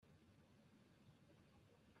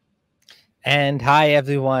And hi,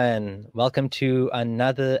 everyone. Welcome to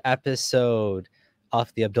another episode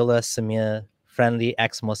of the Abdullah Samir Friendly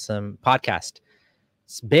Ex Muslim podcast.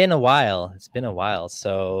 It's been a while.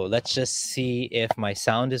 So let's just see if my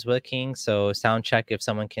sound is working. So, sound check if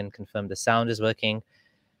someone can confirm the sound is working,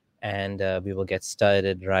 and we will get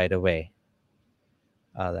started right away.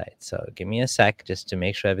 All right. So, give me a sec just to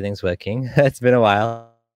make sure everything's working. It's been a while.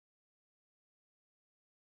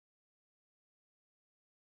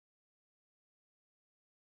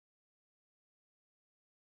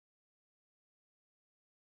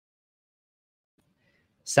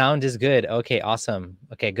 Sound is good. Okay, awesome.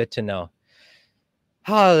 Okay, good to know.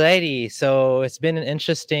 Alrighty, so it's been an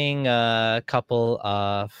interesting couple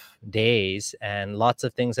of days, and lots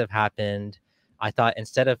of things have happened. I thought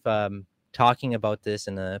instead of talking about this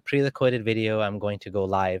in a pre-recorded video, I'm going to go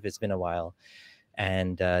live. It's been a while,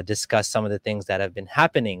 and discuss some of the things that have been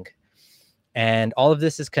happening. And all of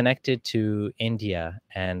this is connected to India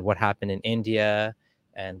and what happened in India,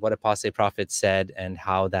 and what Apostle Prophet said, and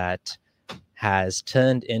how that has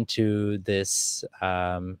turned into this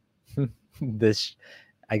this,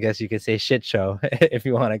 I guess you could say, shit show, if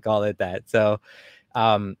you want to call it that. So,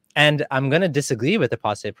 and I'm going to disagree with the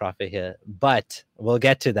Apostate Prophet here, but we'll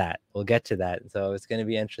get to that. So it's going to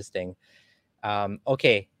be interesting.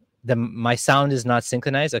 Okay. My sound is not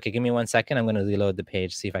synchronized. Okay. Give me 1 second. I'm going to reload the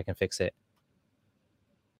page, see if I can fix it.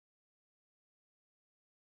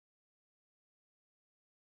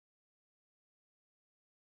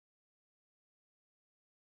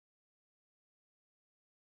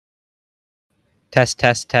 Test.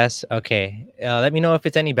 Okay. Let me know if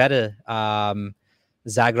it's any better.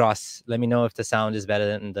 Zagros, let me know if the sound is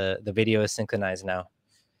better and the video is synchronized now.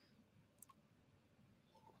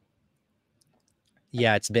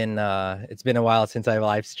 Yeah, it's been a while since I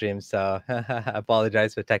live streamed, so I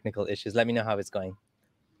apologize for technical issues. Let me know how it's going.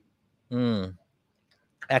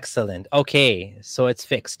 Excellent. Okay, so it's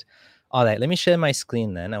fixed. All right, let me share my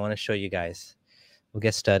screen then. I want to show you guys. We'll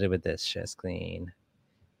get started with this. Share screen.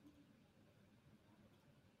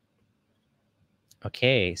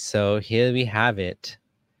 Okay, so here we have it.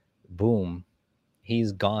 Boom.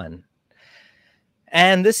 He's gone.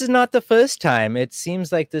 And this is not the first time. It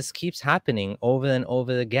seems like this keeps happening over and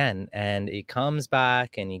over again. And he comes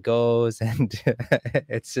back and he goes, and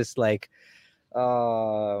it's just like,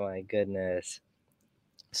 oh my goodness.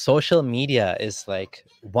 Social media is like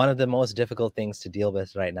one of the most difficult things to deal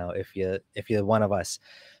with right now if you're one of us.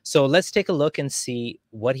 So let's take a look and see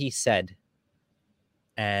what he said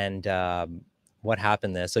and what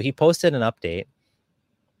happened there. So he posted an update,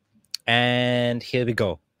 and here we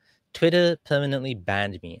go. Twitter permanently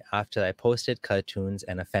banned me after I posted cartoons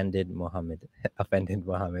and offended Muhammad.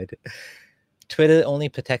 Twitter only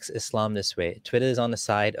protects Islam this way. Twitter is on the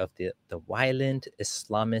side of the violent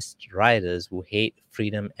Islamist rioters who hate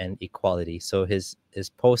freedom and equality. So his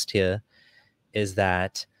post here is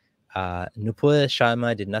that Nupur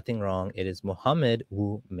Sharma did nothing wrong. It is Muhammad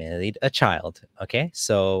who married a child. Okay,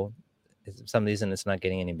 so for some reason it's not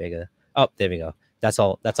getting any bigger. Oh, there we go. That's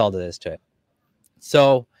all there is to it.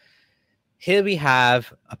 So here we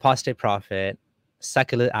have apostate prophet,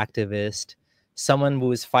 secular activist, someone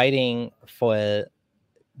who is fighting for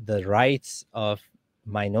the rights of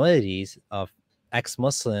minorities, of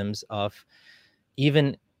ex-Muslims, of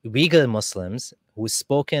even Uyghur Muslims, who's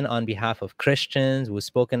spoken on behalf of Christians, who's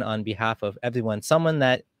spoken on behalf of everyone, someone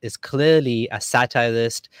that is clearly a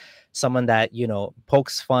satirist, someone that,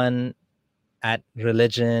 pokes fun at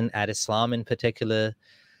religion, at Islam in particular.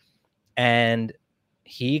 And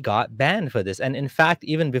he got banned for this. And in fact,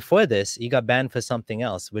 even before this, he got banned for something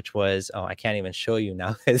else, which was, I can't even show you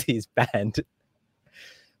now because he's banned.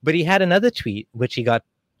 But he had another tweet, which he got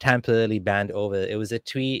temporarily banned over. It was a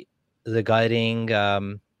tweet regarding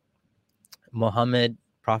Prophet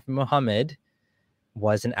Muhammad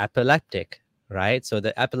was an epileptic, right? So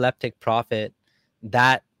the epileptic prophet,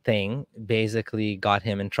 that thing basically got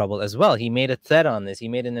him in trouble as well. He made a thread on this. He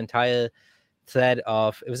made an entire thread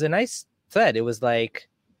of, it was a nice thread. It was like,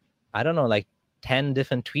 I don't know, like 10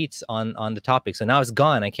 different tweets on the topic. So now it's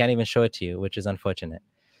gone. I can't even show it to you, which is unfortunate.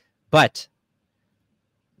 But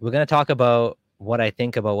we're going to talk about what I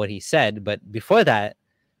think about what he said. But before that,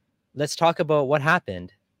 let's talk about what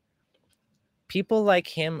happened. People like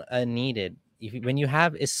him are needed. When you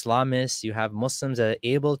have Islamists, you have Muslims that are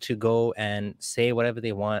able to go and say whatever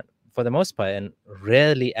they want for the most part and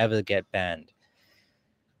rarely ever get banned.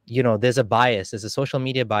 There's a bias, there's a social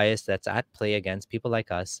media bias that's at play against people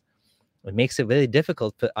like us. It makes it very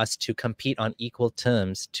difficult for us to compete on equal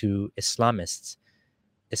terms to Islamists.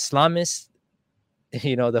 Islamists,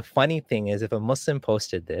 the funny thing is, if a Muslim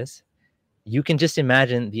posted this, You can just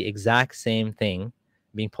imagine the exact same thing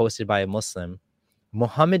being posted by a Muslim.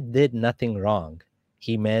 Muhammad did nothing wrong.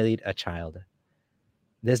 He married a child.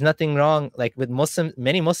 There's nothing wrong. Like with Muslims,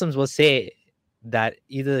 many Muslims will say that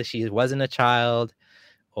either she wasn't a child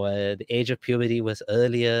or the age of puberty was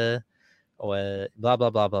earlier or blah, blah,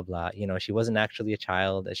 blah, blah, blah. You know, she wasn't actually a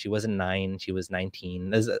child. She wasn't 9. She was 19.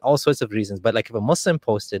 There's all sorts of reasons. But like if a Muslim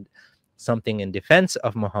posted something in defense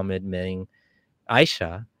of Muhammad marrying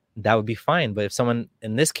Aisha, that would be fine. But if someone,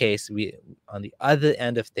 in this case, we on the other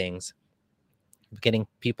end of things, getting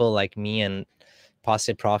people like me and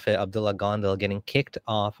Apostate Prophet Abdullah Gondal getting kicked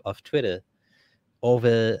off of Twitter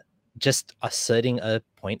over just asserting a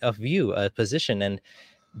point of view, a position, and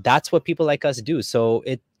that's what people like us do. So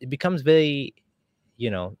it becomes very,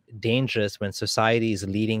 dangerous when society is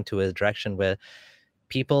leading to a direction where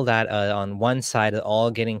people that are on one side are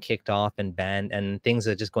all getting kicked off and banned, and things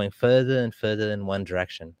are just going further and further in one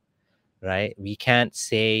direction, right? We can't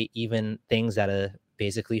say even things that are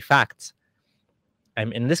basically facts.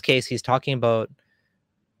 In this case, he's talking about,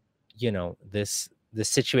 this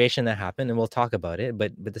situation that happened, and we'll talk about it.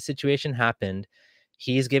 But the situation happened.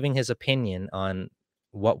 He's giving his opinion on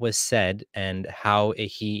what was said and how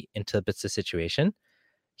he interprets the situation.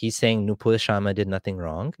 He's saying Nupur Sharma did nothing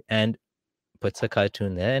wrong and puts a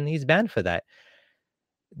cartoon there, and he's banned for that.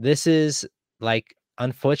 This is like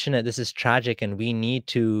unfortunate. This is tragic, and we need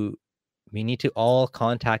to all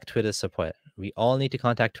contact Twitter support. We all need to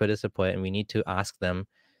contact Twitter support, and we need to ask them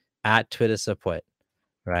at Twitter support,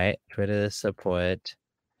 right? Twitter support.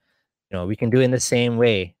 We can do it in the same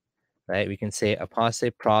way, right? We can say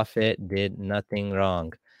Apostate Prophet did nothing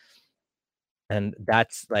wrong. And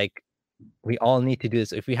that's like, we all need to do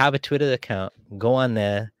this. If we have a Twitter account, go on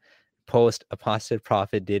there, post Apostate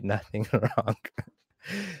Prophet did nothing wrong.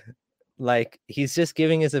 Like, he's just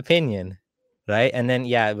giving his opinion, right? And then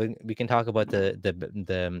we can talk about the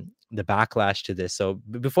backlash to this. So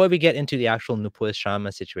before we get into the actual Nupur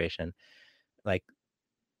Sharma situation, like,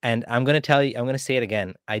 and I'm going to say it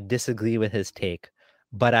again, I disagree with his take,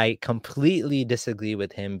 but I completely disagree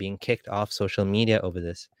with him being kicked off social media over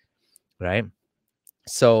this, right?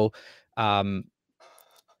 So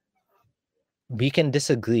we can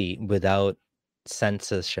disagree without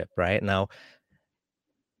censorship, right? Now,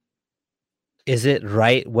 is it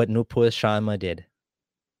right what Nupur Sharma did?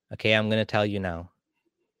 Okay, I'm going to tell you now.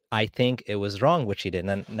 I think it was wrong what she did.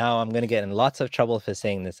 And now I'm going to get in lots of trouble for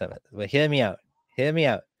saying this. But hear me out. Hear me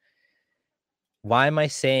out. Why am I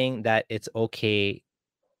saying that it's okay,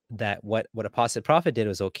 that what Apostate Prophet did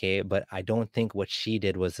was okay, but I don't think what she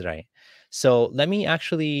did was right? So let me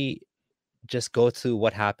actually just go through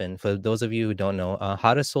what happened. For those of you who don't know,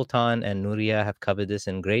 Haris Sultan and Nuria have covered this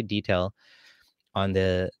in great detail on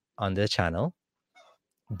their channel.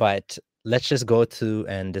 But let's just go through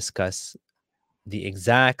and discuss the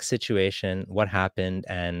exact situation, what happened,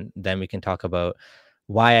 and then we can talk about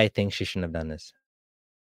why I think she shouldn't have done this.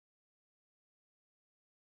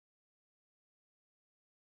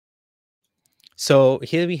 So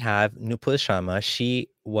here we have Nupur Sharma. She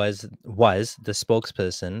was the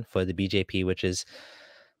spokesperson for the BJP, which is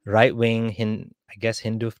right-wing,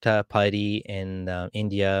 Hindutva party in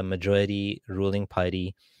India, majority ruling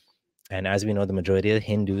party. And as we know, the majority of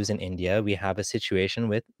Hindus in India, we have a situation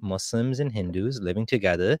with Muslims and Hindus living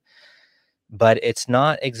together. But it's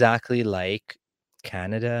not exactly like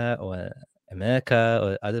Canada or America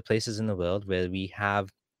or other places in the world where we have,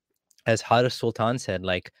 as Haris Sultan said,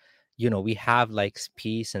 like, we have like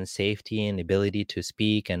peace and safety and ability to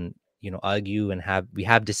speak and, argue, and we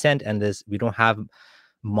have dissent, and we don't have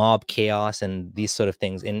mob chaos and these sort of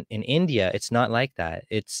things. In India, it's not like that.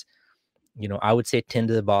 It's, I would say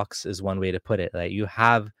tinderbox is one way to put it. Like, you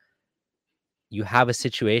have a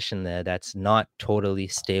situation there that's not totally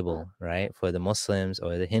stable, right? For the Muslims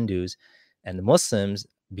or the Hindus, and the Muslims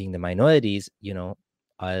being the minorities,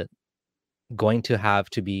 are going to have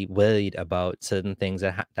to be worried about certain things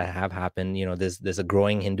that have happened. There's a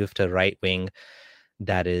growing Hindutva right wing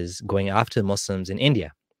that is going after Muslims in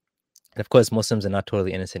India. And of course, Muslims are not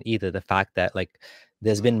totally innocent either. The fact that, like,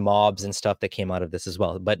 there's been mobs and stuff that came out of this as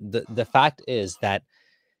well. But the fact is that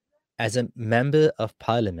as a member of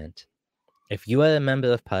parliament, if you are a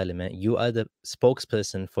member of parliament, you are the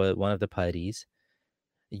spokesperson for one of the parties,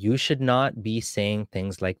 you should not be saying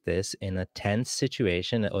things like this in a tense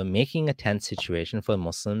situation, or making a tense situation for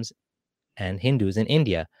Muslims and Hindus in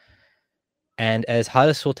India. And as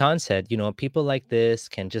Haris Sultan said, people like this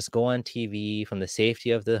can just go on TV from the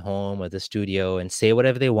safety of the home or the studio and say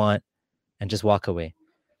whatever they want and just walk away.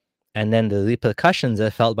 And then the repercussions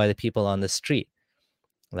are felt by the people on the street.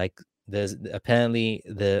 Like, there's apparently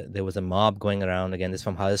there was a mob going around. Again, this is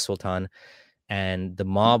from Haris Sultan, and the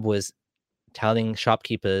mob was telling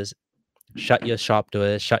shopkeepers, shut your shop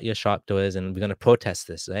doors, and we're going to protest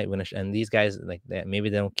this, right? And these guys, like, maybe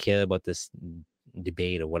they don't care about this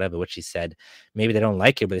debate or whatever, what she said. Maybe they don't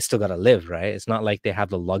like it, but they still got to live, right? It's not like they have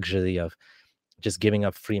the luxury of just giving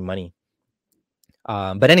up free money.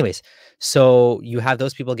 But anyways, so you have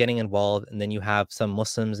those people getting involved, and then you have some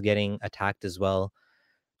Muslims getting attacked as well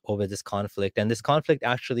over this conflict. And this conflict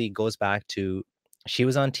actually goes back to, she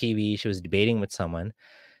was on TV, she was debating with someone,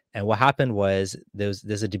 and what happened was there's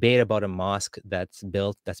a debate about a mosque that's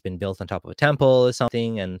been built on top of a temple or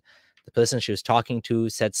something, and the person she was talking to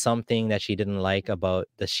said something that she didn't like about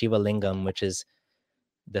the Shiva Lingam, which is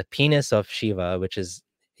the penis of Shiva, which is,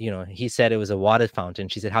 he said it was a water fountain.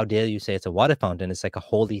 She said, how dare you say it's a water fountain? It's like a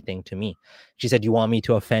holy thing to me. She said, do you want me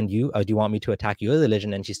to offend you, or do you want me to attack your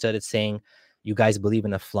religion? And she started saying, you guys believe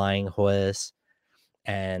in a flying horse,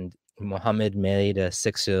 and Muhammad married a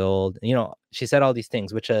 6-year-old. She said all these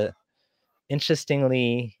things, which are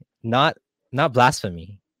interestingly not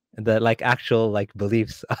blasphemy, the like actual like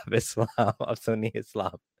beliefs of Islam, of Sunni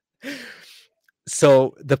Islam.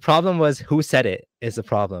 So the problem was, who said it is the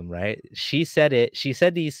problem, right? She said it. She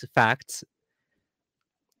said these facts,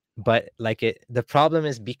 but the problem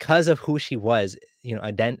is because of who she was.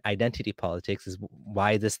 Identity politics is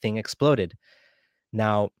why this thing exploded.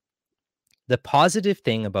 Now, the positive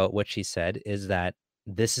thing about what she said is that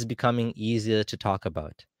this is becoming easier to talk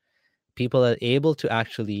about. People are able to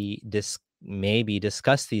actually maybe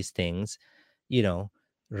discuss these things,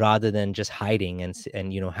 rather than just hiding and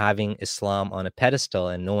having Islam on a pedestal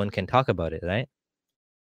and no one can talk about it, right?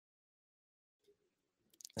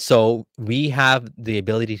 So we have the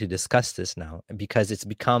ability to discuss this now because it's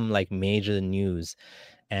become like major news.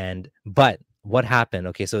 But what happened?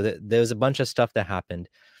 Okay, so there was a bunch of stuff that happened.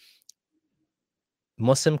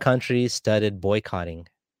 Muslim countries started boycotting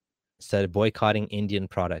Indian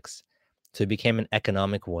products. So it became an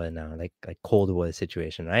economic war now, like Cold War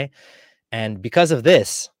situation, right? And because of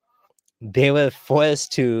this, they were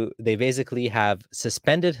forced to, they basically have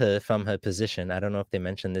suspended her from her position. I don't know if they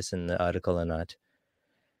mentioned this in the article or not.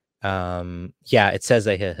 Yeah, it says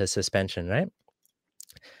her suspension, right?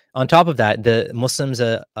 On top of that, the Muslims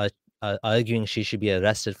are arguing she should be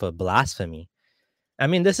arrested for blasphemy. I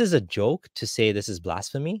mean, this is a joke to say this is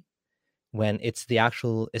blasphemy when it's the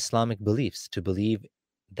actual Islamic beliefs, to believe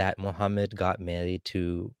that Muhammad got married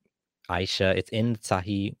to Aisha. It's in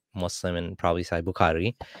Sahih Muslim and probably Sahih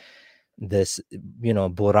Bukhari. This,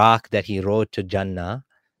 Burak that he rode to Jannah,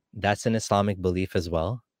 that's an Islamic belief as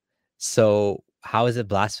well. So how is it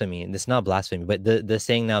blasphemy? And it's not blasphemy, but they're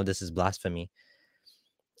saying now this is blasphemy.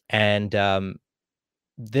 And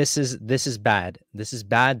this is bad. This is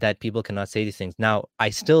bad that people cannot say these things. Now,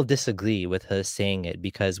 I still disagree with her saying it,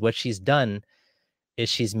 because what she's done is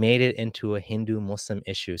she's made it into a Hindu-Muslim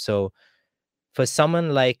issue. So for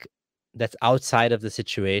someone like that's outside of the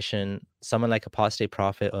situation, someone like Apostate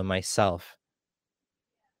Prophet or myself,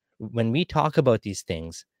 when we talk about these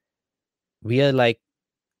things, we are like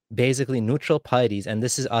basically neutral parties, and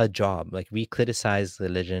this is our job. Like, we criticize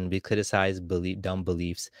religion, we criticize dumb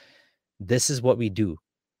beliefs. This is what we do.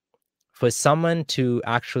 For someone to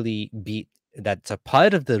actually be, that's a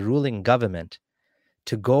part of the ruling government,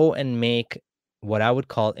 to go and make what I would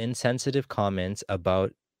call insensitive comments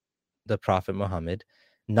about the Prophet Muhammad,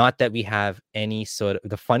 not that we have any sort of,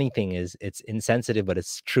 the funny thing is it's insensitive, but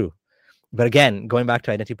it's true. But again, going back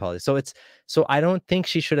to identity politics, so I don't think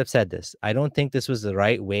she should have said this. I don't think this was the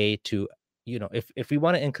right way to, if we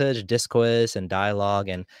want to encourage discourse and dialogue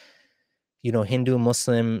and, Hindu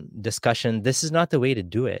Muslim discussion, this is not the way to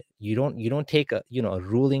do it. You don't take a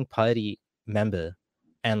ruling party member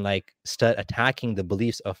and like start attacking the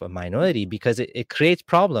beliefs of a minority, because it creates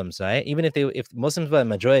problems, right? Even if Muslims were a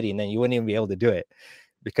majority, and then you wouldn't even be able to do it,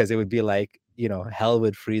 because it would be like, hell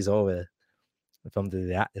would freeze over from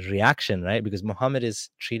the reaction, right? Because Muhammad is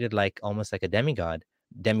treated like almost like a demigod.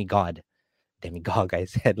 I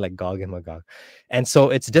said like Gog and Magog. And so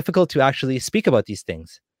it's difficult to actually speak about these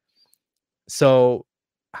things. So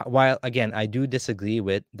while again, I do disagree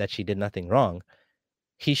with that she did nothing wrong,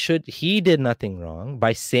 he did nothing wrong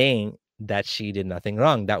by saying that she did nothing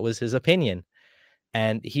wrong. That was his opinion.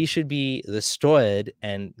 And he should be restored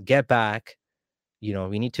and get back.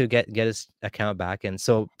 We need to get his account back. And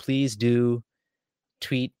so please do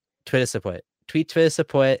tweet Twitter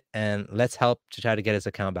support, and let's help to try to get his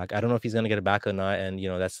account back. I don't know if he's going to get it back or not. And,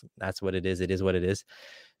 that's what it is. It is what it is.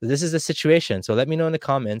 This is the situation. So let me know in the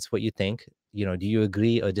comments what you think. Do you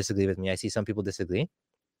agree or disagree with me? I see some people disagree.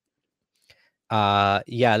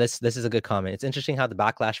 Yeah, this is a good comment. It's interesting how the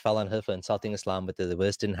backlash fell on her for insulting Islam, but the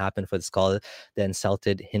reverse didn't happen for the scholar that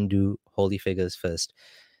insulted Hindu holy figures first.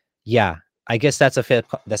 Yeah, I guess that's a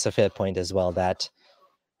fair point as well, that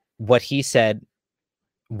what he said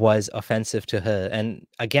was offensive to her. And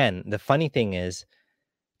again, the funny thing is,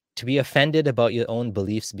 to be offended about your own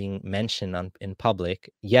beliefs being mentioned in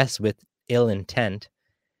public, yes, with ill intent.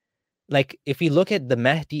 Like, if you look at the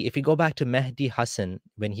Mehdi, if you go back to Mehdi Hassan,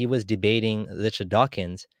 when he was debating Richard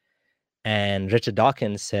Dawkins, and Richard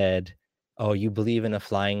Dawkins said, "Oh, you believe in a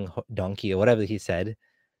flying donkey," or whatever he said,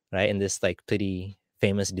 right? In this like pretty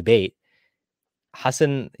famous debate,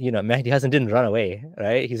 Hassan, Mehdi Hassan didn't run away,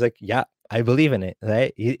 right? He's like, "Yeah, I believe in it,"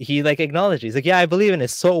 right? He like acknowledged. He's like, "Yeah, I believe in it.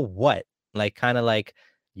 So what?" Like, kind of like,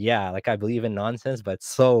 "Yeah, like I believe in nonsense, but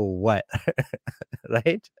so what?"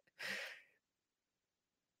 Right?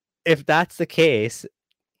 If that's the case,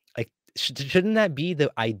 like, shouldn't that be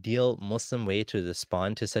the ideal Muslim way to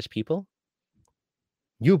respond to such people?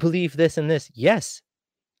 You believe this and this. Yes,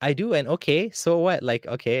 I do. And okay, so what? Like,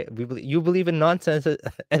 okay, you believe in nonsense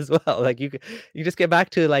as well. Like, you just get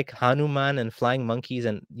back to like Hanuman and flying monkeys,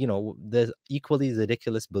 and there's equally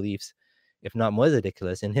ridiculous beliefs, if not more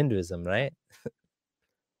ridiculous, in Hinduism, right?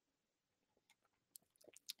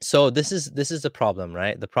 So this is the problem,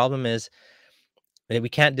 right? The problem is that we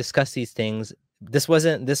can't discuss these things. This was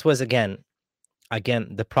again,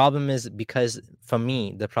 the problem is because, for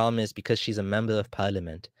me, the problem is because she's a member of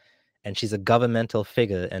parliament and she's a governmental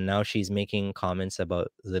figure, and now she's making comments about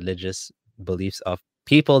religious beliefs of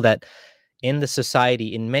people that in the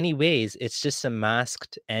society, in many ways, it's just a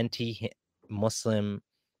masked anti-Muslim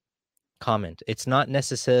comment. It's not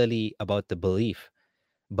necessarily about the belief,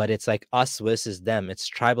 but it's like us versus them. It's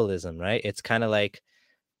tribalism, right? It's kind of like,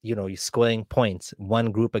 you're scoring points,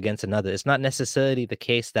 one group against another. It's not necessarily the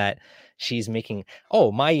case that she's making,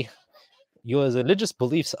 oh, your religious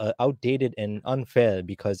beliefs are outdated and unfair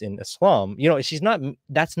because in Islam, she's not,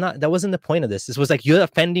 that wasn't the point of this. This was like, you're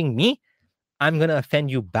offending me, I'm going to offend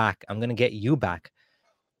you back. I'm going to get you back.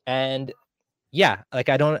 And yeah, like,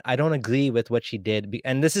 I don't agree with what she did.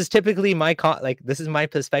 And this is typically this is my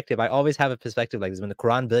perspective. I always have a perspective like this. When the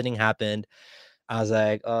Quran burning happened, I was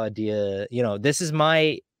like, oh dear, this is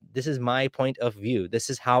my point of view. This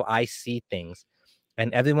is how I see things.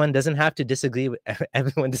 And everyone doesn't have to disagree with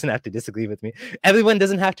everyone doesn't have to disagree with me. Everyone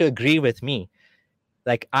doesn't have to agree with me.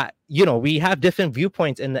 Like, we have different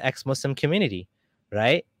viewpoints in the ex-Muslim community,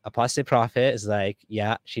 right? Apostate Prophet is like,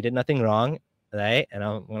 yeah, she did nothing wrong, right? And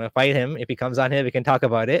I'm gonna fight him. If he comes on here, we can talk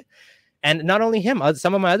about it. And not only him,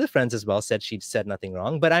 some of my other friends as well said she said nothing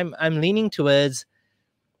wrong. But I'm leaning towards,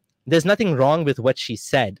 there's nothing wrong with what she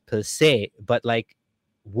said per se, but like,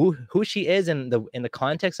 who she is in the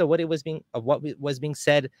context of what was being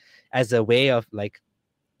said, as a way of like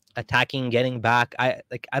attacking, getting back. I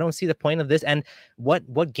don't see the point of this. And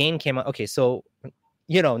what gain came out. Okay, so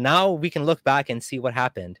now we can look back and see what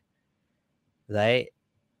happened, right?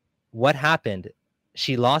 What happened?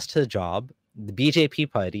 She lost her job. The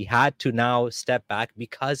BJP party had to now step back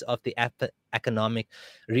because of the economic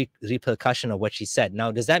repercussion of what she said.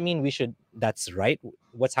 Now, does that mean that's right,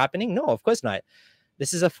 what's happening? No, of course not.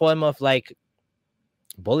 This is a form of like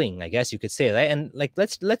bullying, I guess you could say, right? And like,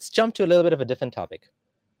 let's jump to a little bit of a different topic.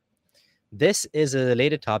 This is a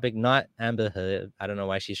related topic, not Amber Heard. I don't know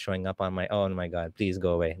why she's showing up on my, oh my God, please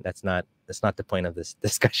go away. That's not the point of this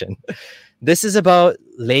discussion. This is about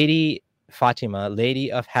Lady Fatima,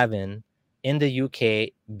 Lady of Heaven, in the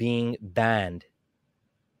UK being banned,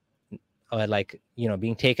 or like,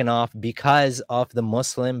 being taken off because of the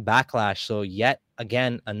Muslim backlash. So yet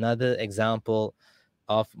again, another example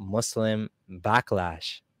of Muslim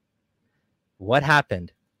backlash. What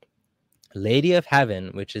happened? Lady of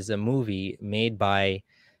Heaven, which is a movie made by,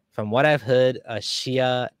 from what I've heard, a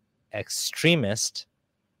Shia extremist,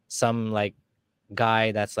 some like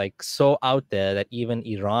guy that's like so out there that even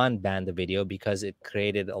Iran banned the video because it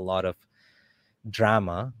created a lot of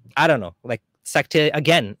drama. I don't know, like sectarian.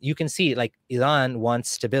 Again, you can see like Iran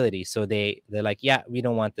wants stability, so they're like, yeah, we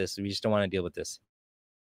don't want this. We just don't want to deal with this,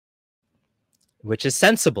 which is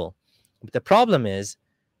sensible. But the problem is,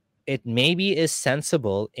 it maybe is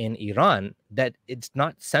sensible in Iran, that it's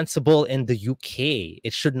not sensible in the UK.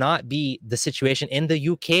 It should not be the situation in the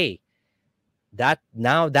UK. That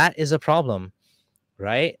is a problem,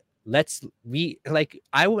 right?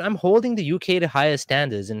 I'm holding the UK to higher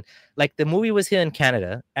standards. And like, the movie was here in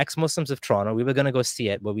Canada, Ex-Muslims of Toronto. We were going to go see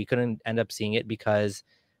it, but we couldn't end up seeing it because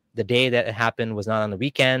the day that it happened was not on the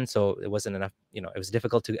weekend. So it wasn't enough, it was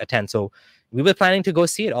difficult to attend. So we were planning to go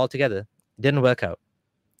see it all together. Didn't work out.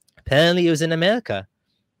 Apparently it was in America.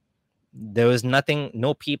 There was nothing,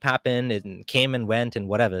 no peep happened. It came and went and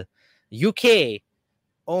whatever. UK,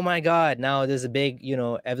 oh my God, now there's a big,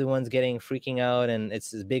 everyone's getting freaking out and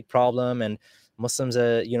it's a big problem and Muslims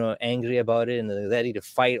are, angry about it and they're ready to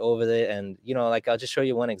fight over it. And, like, I'll just show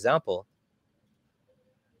you one example.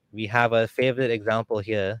 We have a favorite example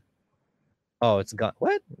here. Oh, it's gone.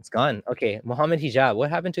 What? It's gone. Okay. Muhammad Hijab. What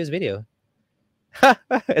happened to his video?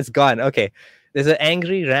 It's gone. Okay. There's an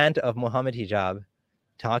angry rant of Muhammad Hijab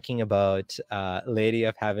talking about Lady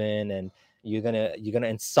of Heaven, and you're gonna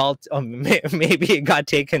insult. Oh, maybe it got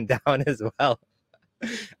taken down as well.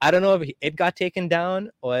 I don't know if it got taken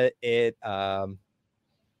down or it I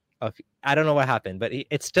don't know what happened, but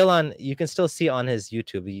it's still on. You can still see on his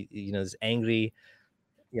YouTube. This angry.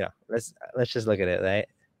 Let's just look at it, right?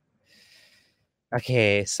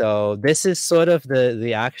 Okay, so this is sort of the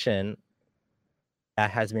reaction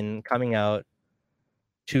that has been coming out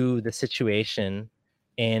to the situation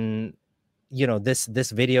in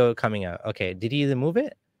this video coming out. Okay, did he remove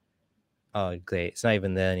it? Oh, great, it's not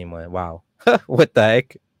even there anymore. Wow. What the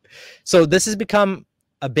heck? So this has become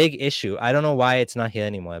a big issue. I don't know why it's not here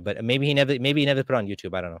anymore, but maybe he never put it on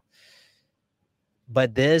YouTube. I don't know.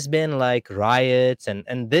 But there's been like riots,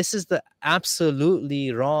 and this is the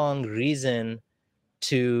absolutely wrong reason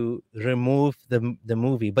to remove the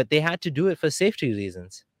movie, but they had to do it for safety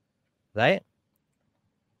reasons, right?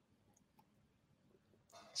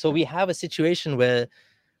 So we have a situation where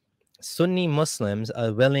Sunni Muslims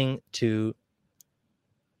are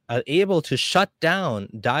able to shut down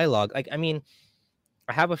dialogue. Like, I mean,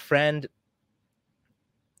 I have a friend.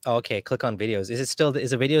 Oh, okay, click on videos. Is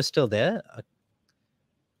the video still there?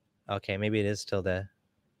 Okay, maybe it is still there.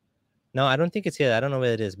 No, I don't think it's here. I don't know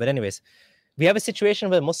where it is. But anyways, we have a situation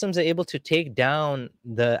where Muslims are able to take down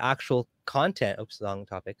the actual content. Oops, wrong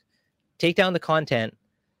topic. Take down the content,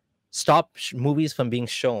 stop movies from being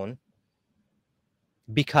shown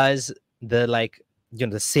because the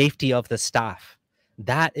safety of the staff.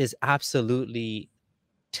 That is absolutely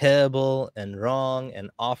terrible and wrong and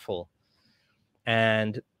awful.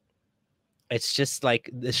 And it's just like,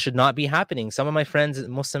 this should not be happening. Some of my friends,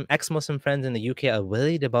 ex-Muslim friends in the UK, are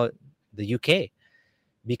worried about the UK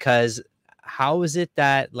because how is it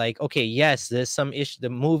that, like, okay, yes, there's some issue, the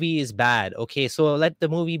movie is bad, okay, so let the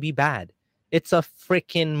movie be bad. It's a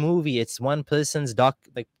freaking movie. It's one person's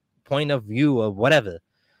point of view or whatever,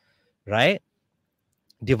 right?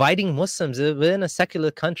 Dividing Muslims, we're in a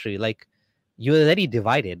secular country. Like, you're already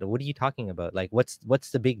divided. What are you talking about? Like, what's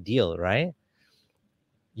the big deal, right?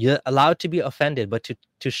 You're allowed to be offended, but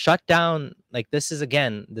to shut down, like, this is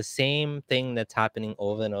again the same thing that's happening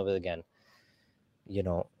over and over again.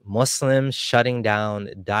 Muslims shutting down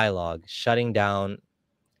dialogue, shutting down,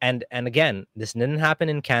 and again, this didn't happen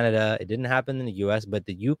in Canada, it didn't happen in the US, but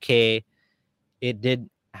the UK, it did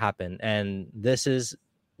happen, and this is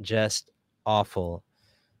just awful.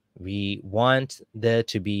 We want there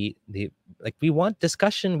to be we want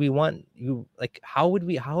discussion. We want how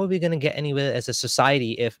are we going to get anywhere as a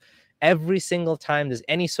society if every single time there's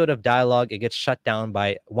any sort of dialogue, it gets shut down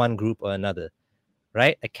by one group or another,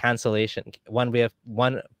 right? A cancellation, one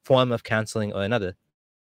form of canceling or another.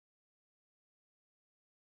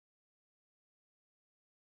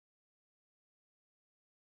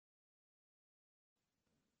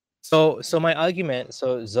 So my argument,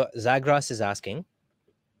 Zagros is asking,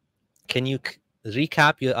 can you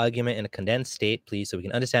recap your argument in a condensed state, please, so we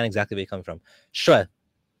can understand exactly where you're coming from? Sure.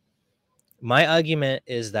 My argument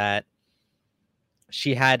is that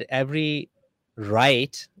she had every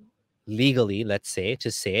right, legally, let's say, to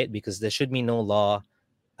say it, because there should be no law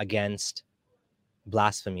against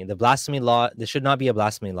blasphemy. The blasphemy law, there should not be a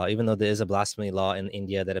blasphemy law, even though there is a blasphemy law in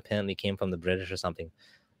India that apparently came from the British or something.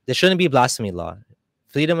 There shouldn't be a blasphemy law.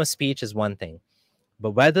 Freedom of speech is one thing,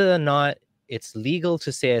 but whether or not it's legal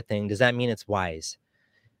to say a thing, does that mean it's wise?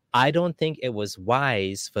 I don't think it was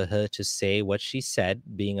wise for her to say what she said,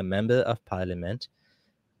 being a member of parliament,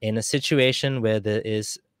 in a situation where there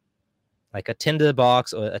is like a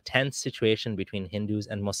tinderbox or a tense situation between Hindus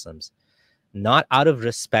and Muslims. Not out of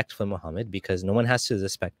respect for Muhammad, because no one has to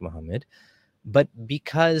respect Muhammad, but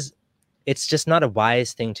because it's just not a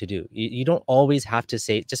wise thing to do. You don't always have to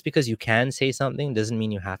say, just because you can say something doesn't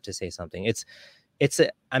mean you have to say something.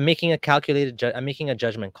 I'm making a I'm making a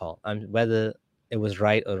judgment call on whether it was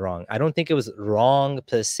right or wrong. I don't think it was wrong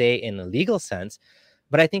per se in a legal sense,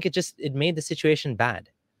 but I think it made the situation bad.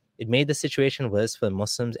 It made the situation worse for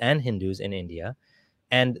Muslims and Hindus in India.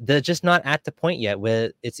 And they're just not at the point yet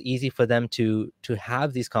where it's easy for them to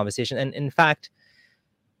have these conversations. And in fact,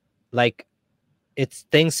 like,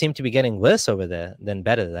 things seem to be getting worse over there than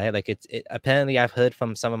better, right? Like, apparently I've heard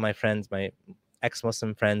from some of my friends, my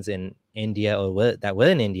ex-Muslim friends in India that were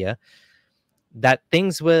in India, that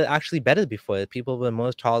things were actually better before. People were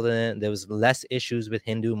more tolerant. There was less issues with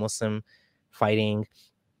Hindu-Muslim fighting.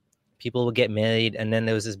 People would get married, and then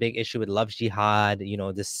there was this big issue with love jihad,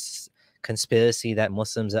 this conspiracy that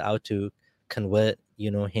Muslims are out to convert,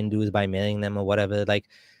 Hindus by marrying them or whatever. Like,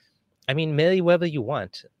 I mean, marry whoever you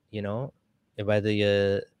want, whether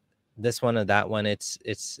you're this one or that one.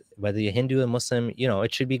 It's whether you're Hindu or Muslim,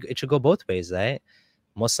 it should go both ways, right?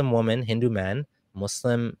 Muslim woman, Hindu man,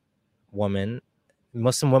 Muslim woman,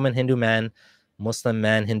 Hindu man, Muslim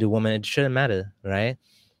man, Hindu woman. It shouldn't matter, right?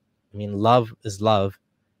 I mean, love is love.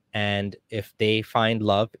 And if they find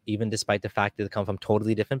love, even despite the fact that they come from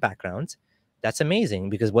totally different backgrounds, that's amazing,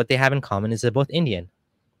 because what they have in common is they're both Indian,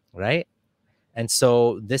 right? And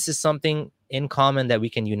so this is something in common that we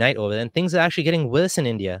can unite over. And things are actually getting worse in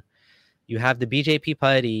India. You have the BJP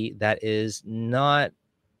party that is not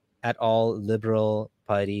at all liberal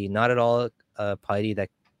party, not at all a party that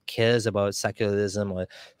cares about secularism or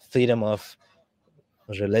freedom of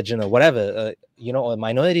religion or whatever, or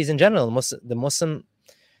minorities in general. Muslims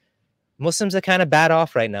are kind of bad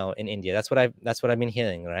off right now in India. That's what I've been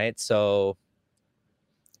hearing, right? So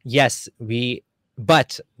yes,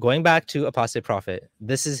 but going back to Apostate Prophet,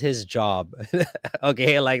 this is his job.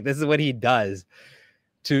 Okay, like this is what he does.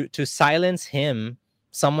 To silence him,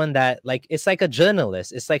 someone that, like, it's like a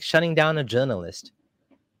journalist. It's like shutting down a journalist.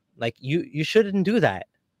 Like, you shouldn't do that.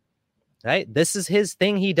 Right? This is his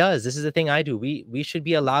thing he does. This is the thing I do. We should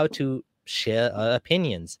be allowed to share our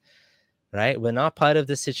opinions. Right? We're not part of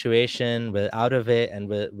the situation. We're out of it, and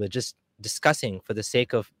we're just discussing for the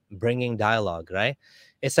sake of bringing dialogue, right?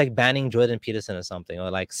 It's like banning Jordan Peterson or something,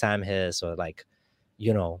 or like Sam Harris, or like,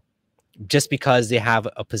 just because they have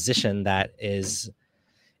a position that is,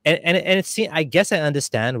 and it's, I guess I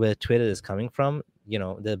understand where Twitter is coming from.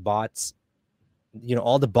 The bots,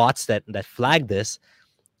 all the bots that flagged this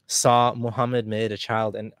saw Muhammad married a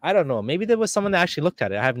child, and I don't know, maybe there was someone that actually looked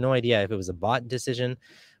at it. I have no idea if it was a bot decision,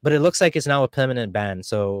 but it looks like it's now a permanent ban,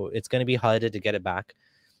 so it's going to be harder to get it back.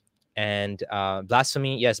 And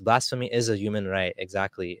blasphemy, yes, blasphemy is a human right.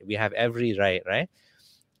 Exactly. We have every right, right?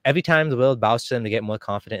 Every time the world bows to them, they get more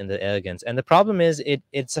confident in their arrogance. And the problem is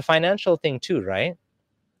it's a financial thing too, right?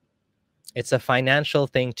 It's a financial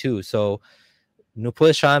thing too. So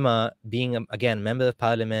Nupur Sharma, being, again, member of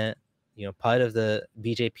parliament, part of the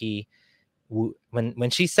BJP, when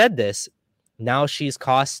she said this, now she's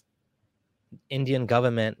cost Indian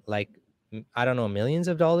government, like, I don't know, millions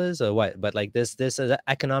of dollars or what, but like this is an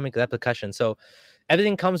economic repercussion. So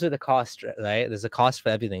everything comes with a cost, right? There's a cost for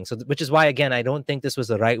everything. So which is why, again, I don't think this was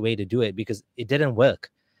the right way to do it, because it didn't work.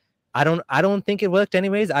 I don't think it worked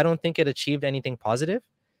anyways. I don't think it achieved anything positive,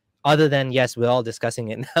 other than, yes, we're all discussing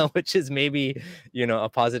it now, which is maybe, a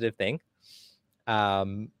positive thing.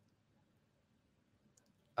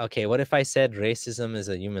 Okay, what if I said racism is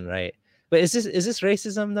a human right? But is this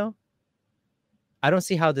racism though? I don't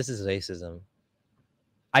see how this is racism.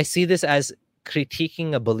 I see this as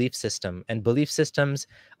critiquing a belief system, and belief systems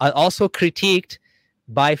are also critiqued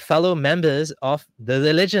by fellow members of the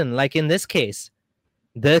religion. Like in this case,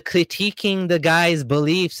 they're critiquing the guy's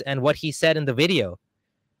beliefs and what he said in the video,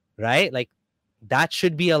 right? Like, that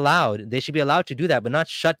should be allowed. They should be allowed to do that, but not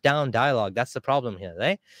shut down dialogue. That's the problem here,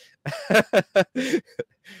 right?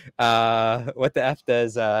 What the F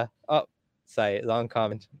does, oh, sorry, long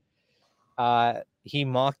comment. He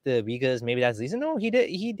mocked the Uyghurs. Maybe that's the reason. No, he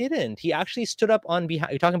didn't. He actually stood up on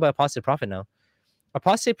behalf. You're talking about Apostate Prophet now.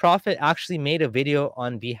 Apostate Prophet actually made a video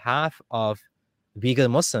on behalf of Uyghur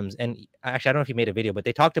Muslims. And actually, I don't know if he made a video, but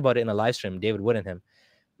they talked about it in a live stream, David Wood and him.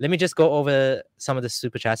 Let me just go over some of the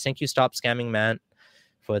super chats. Thank you, Stop Scamming Man,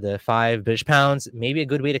 for the £5 Maybe a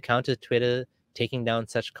good way to counter Twitter taking down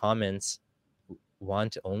such comments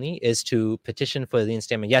only is to petition for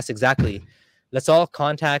reinstatement. Yes, exactly. Let's all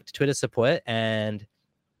contact Twitter support and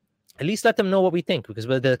at least let them know what we think, because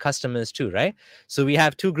we're the customers too, right? So we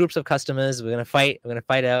have two groups of customers. We're gonna fight. We're gonna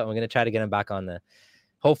fight out. And we're gonna try to get them back on there.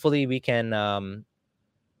 Hopefully we can,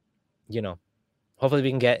 hopefully we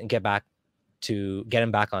can get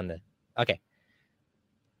him back on there. Okay.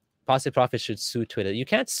 Apostate Prophet should sue Twitter. You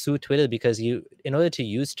can't sue Twitter because in order to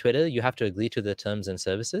use Twitter, you have to agree to the terms and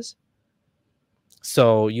services.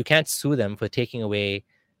 So you can't sue them for taking away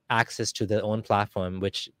access to their own platform,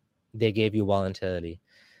 which they gave you voluntarily.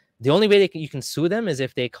 The only way you can sue them is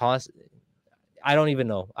if they cost, I don't even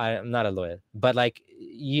know. I'm not a lawyer, but like,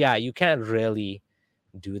 yeah, you can't really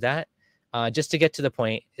do that. Just to get to the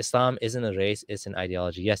point, Islam isn't a race, it's an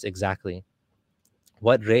ideology. Yes, exactly.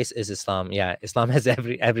 What race is Islam? Yeah, Islam has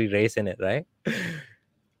every race in it, right?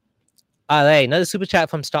 All right, another super chat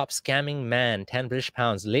from Stop Scamming Man, 10 British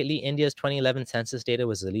pounds. Lately, India's 2011 census data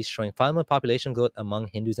was released showing far more population growth among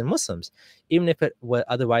Hindus and Muslims. Even if it were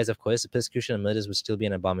otherwise, of course, the persecution and murders would still be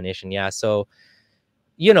an abomination. Yeah, so,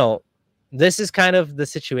 you know, this is kind of the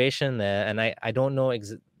situation there, and I don't know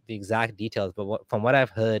the exact details, but from what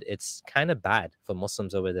I've heard, it's kind of bad for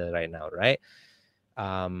Muslims over there right now, right?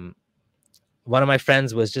 One of my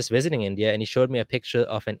friends was just visiting India, and he showed me a picture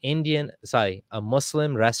of a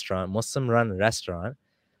Muslim run restaurant,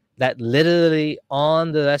 that literally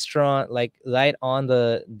on the restaurant, like right on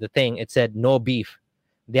the thing, it said no beef.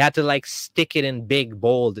 They had to like stick it in big,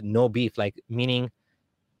 bold, no beef, like meaning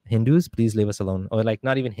Hindus, please leave us alone. Or like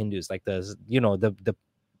not even Hindus, like the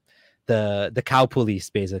cow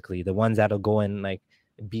police, basically, the ones that'll go and like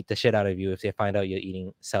beat the shit out of you if they find out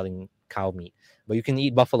you're selling cow meat. But you can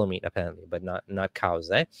eat buffalo meat apparently, but not cows,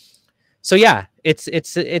 right? So yeah, it's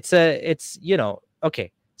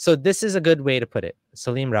okay. So this is a good way to put it.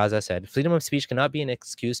 Salim Raza said, freedom of speech cannot be an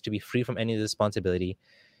excuse to be free from any responsibility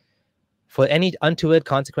for any untoward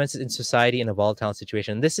consequences in society in a volatile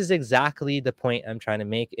situation. This is exactly the point I'm trying to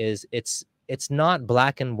make. Is it's not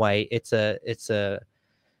black and white. It's a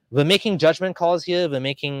we're making judgment calls here. We're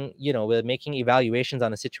making evaluations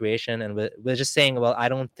on a situation, and we're just saying, well, I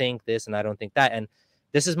don't think this and I don't think that. And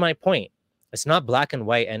this is my point. It's not black and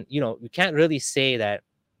white. And, you can't really say that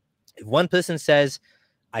if one person says,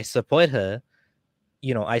 I support her,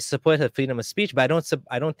 I support her freedom of speech, but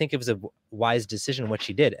I don't think it was a wise decision what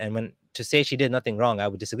she did. And when to say she did nothing wrong, I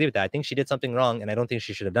would disagree with that. I think she did something wrong, and I don't think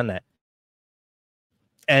she should have done that.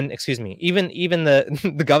 And excuse me, even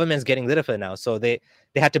the the government's getting rid of her now, so they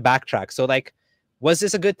had to backtrack. So like, was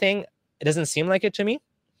this a good thing? It doesn't seem like it to me.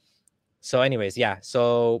 So anyways, yeah.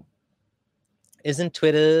 So isn't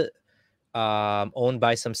Twitter owned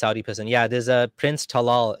by some Saudi person? Yeah, there's a Prince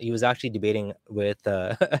Talal. He was actually debating with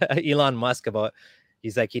Elon Musk about.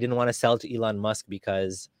 He's like, he didn't want to sell to Elon Musk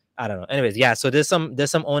because I don't know. Anyways, yeah. So there's some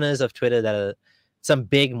owners of Twitter that are some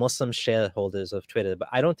big Muslim shareholders of Twitter, but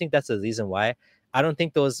I don't think that's the reason why. I don't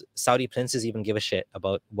think those Saudi princes even give a shit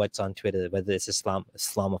about what's on Twitter, whether it's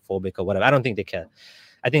Islamophobic or whatever. I don't think they care.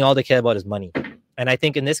 I think all they care about is money. And I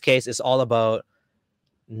think in this case, it's all about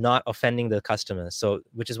not offending the customers. So,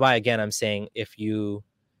 which is why, again, I'm saying if you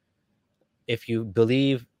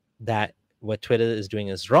believe that what Twitter is doing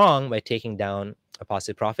is wrong by taking down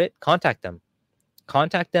Apostate Prophet, contact them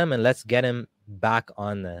and let's get him back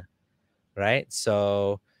on there. Right.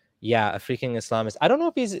 So yeah, a freaking Islamist. I don't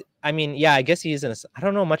know if I guess he's I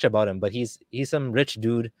don't know much about him, but he's some rich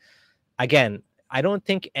dude. Again, I don't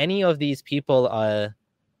think any of these people are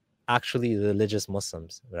actually religious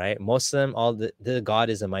Muslims, right? The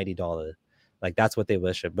God is a mighty dollar. Like that's what they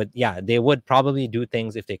worship. But yeah, they would probably do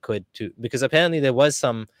things if they could too, because apparently there was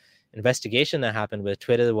some investigation that happened where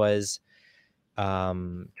Twitter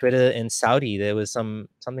in Saudi, there was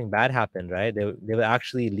something bad happened, right? They were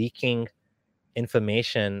actually leaking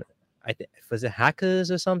information. Was it hackers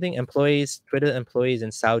or something? Twitter employees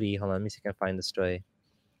in Saudi. Hold on, let me see if I can find the story.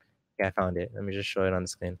 Yeah, I found it. Let me just show it on the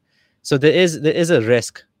screen. So there is a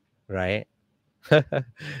risk, right?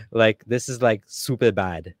 Like this is like super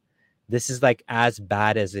bad. This is like as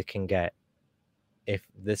bad as it can get if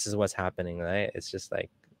this is what's happening, right? It's just like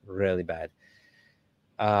really bad.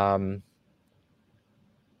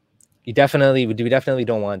 We definitely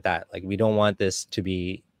don't want that. Like we don't want this to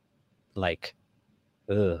be like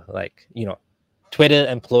Twitter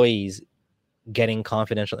employees getting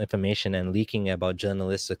confidential information and leaking about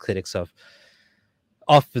journalists or critics of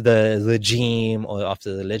the regime or of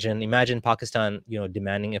the religion. Imagine Pakistan,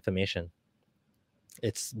 demanding information.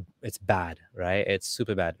 It's bad, right? It's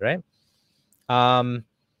super bad, right?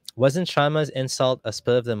 Wasn't Sharma's insult a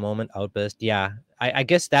spur of the moment outburst? Yeah, I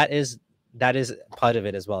guess that is part of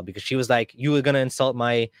it as well, because she was like, you were gonna insult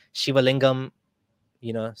my Shiva Lingam,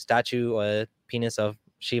 statue or penis of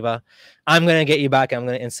Shiva. I'm gonna get you back. I'm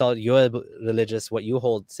gonna insult your religious, what you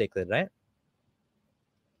hold sacred, right?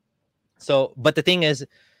 So, but the thing is,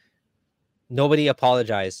 nobody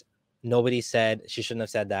apologized. Nobody said she shouldn't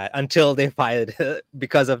have said that until they fired her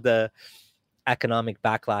because of the economic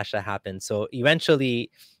backlash that happened. So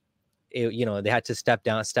eventually, they had to step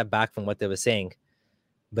back from what they were saying.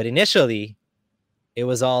 But initially, it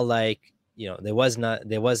was all like, there was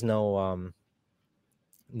no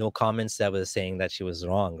comments that was saying that she was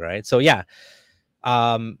wrong, right? So yeah,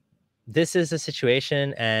 this is a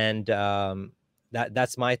situation, and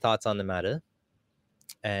that's my thoughts on the matter.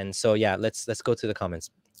 And so yeah, let's go to the comments.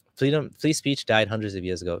 Free speech died hundreds of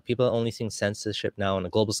years ago. People are only seeing censorship now on a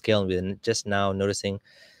global scale, and we're just now noticing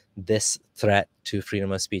this threat to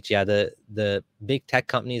freedom of speech. Yeah, the big tech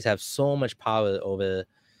companies have so much power over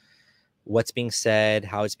what's being said,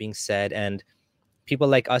 how it's being said, and people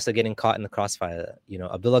like us are getting caught in the crossfire. You know,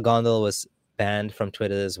 Abdullah Gondal was banned from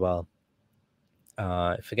Twitter as well.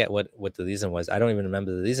 I forget what the reason was. I don't even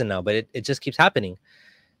remember the reason now, but it just keeps happening.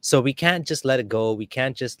 So we can't just let it go. We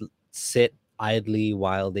can't just sit idly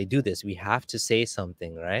while they do this. We have to say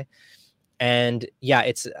something, right? And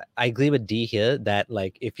yeah, I agree with D here that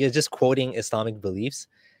like if you're just quoting Islamic beliefs,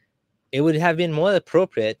 it would have been more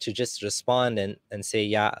appropriate to just respond and say,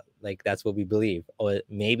 yeah, like that's what we believe. Or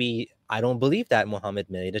maybe I don't believe that Muhammad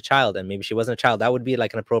married a child and maybe she wasn't a child. That would be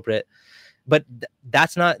like an appropriate, but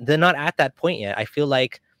they're not at that point yet. I feel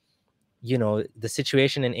like, you know, the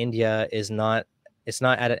situation in India it's not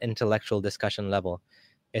at an intellectual discussion level.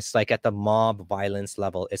 It's like at the mob violence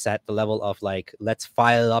level. It's at the level of like, let's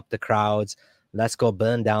fire up the crowds. Let's go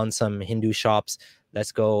burn down some Hindu shops.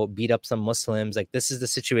 Let's go beat up some Muslims. Like this is the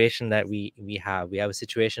situation that we have. We have a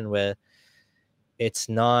situation where it's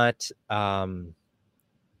not a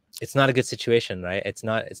good situation, right? It's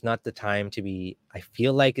not the time to be, I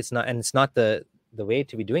feel like it's not, and it's not the way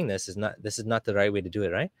to be doing this is not the right way to do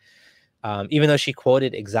it, right? Even though she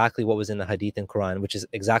quoted exactly what was in the Hadith and Quran, which is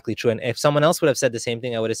exactly true. And if someone else would have said the same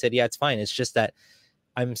thing, I would have said, yeah, it's fine. It's just that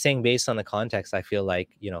I'm saying based on the context, I feel like,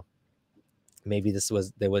 you know, maybe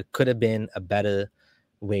could have been a better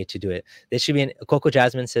way to do it. There should be Coco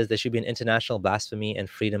Jasmine says there should be an International Blasphemy and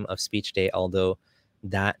Freedom of Speech Day, although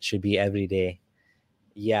that should be every day.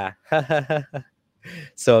 Yeah.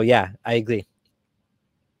 So yeah, I agree.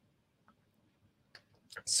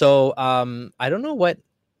 So I don't know what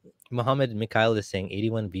Muhammad Mikhail is saying.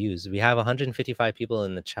 81 views. We have 155 people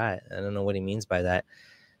in the chat. I don't know what he means by that.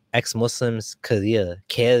 Ex-Muslims career.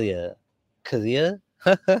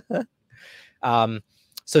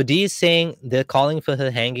 So D is saying they're calling for her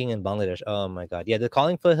hanging in Bangladesh. Oh my god. Yeah, they're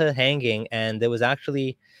calling for her hanging, and there was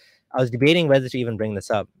actually, I was debating whether to even bring this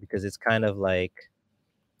up because it's kind of like,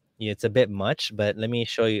 yeah, it's a bit much, but let me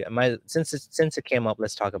show you. Since it came up,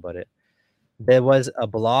 let's talk about it. There was a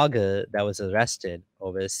blogger that was arrested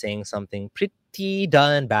over saying something pretty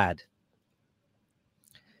darn bad.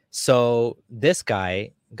 So this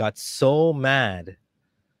guy got so mad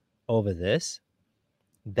over this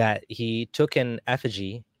that he took an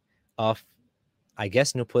effigy of, I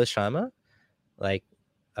guess, Nupur Sharma, like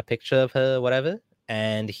a picture of her, whatever,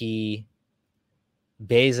 and he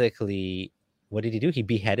basically, what did he do? He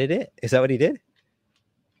beheaded it. Is that what he did?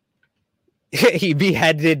 He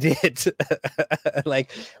beheaded it.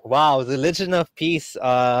 Like, wow, religion of peace.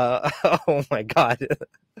 Oh my god.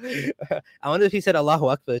 I wonder if he said Allahu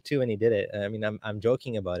Akbar too when he did it. I mean, I'm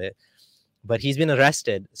joking about it, but he's been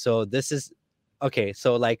arrested. So this is okay.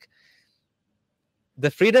 So like,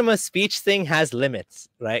 the freedom of speech thing has limits,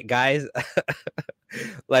 right, guys?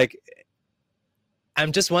 Like,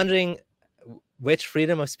 I'm just wondering which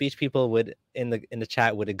freedom of speech people would in the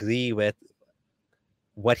chat would agree with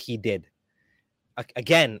what he did.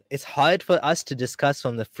 Again, it's hard for us to discuss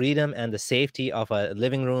from the freedom and the safety of our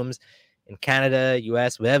living rooms in Canada,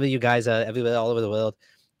 US, wherever you guys are, everywhere, all over the world.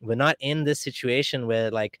 We're not in this situation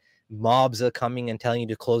where like mobs are coming and telling you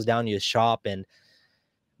to close down your shop, and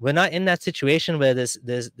we're not in that situation where there's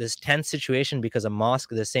this tense situation because a mosque,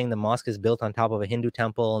 they're saying the mosque is built on top of a Hindu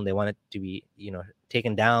temple and they want it to be, you know,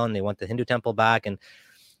 taken down. They want the Hindu temple back, and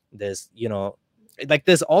there's, you know, like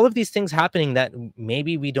there's all of these things happening that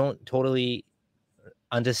maybe we don't totally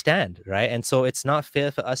understand, right? And so it's not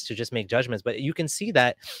fair for us to just make judgments, but you can see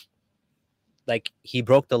that like he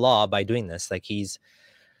broke the law by doing this. Like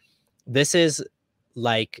this is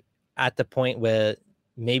like at the point where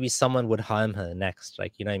maybe someone would harm her next,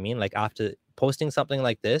 like, you know what I mean? Like after posting something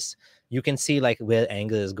like this, you can see like where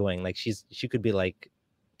anger is going. Like she could be like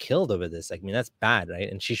killed over this. Like, I mean, that's bad,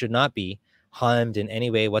 right? And she should not be harmed in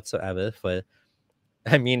any way whatsoever for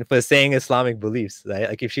saying Islamic beliefs, right?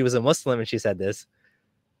 Like if she was a Muslim and she said this,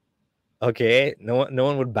 okay, no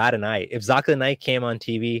one would bat an eye. If Zakir Naik came on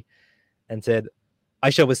TV and said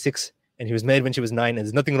Aisha was 6 and he was married when she was 9 and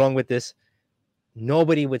there's nothing wrong with this,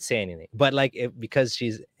 nobody would say anything. But like because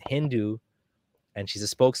she's Hindu and she's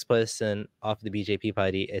a spokesperson of the BJP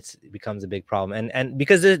party, it becomes a big problem. And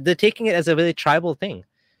because they're taking it as a very tribal thing.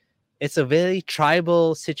 It's a very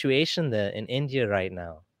tribal situation there in India right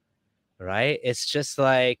now, right? It's just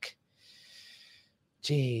like,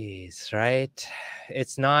 geez, right?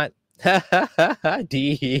 It's not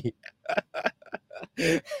D.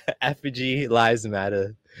 Effigy lives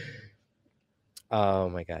matter. Oh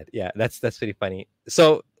my god, yeah, that's pretty funny.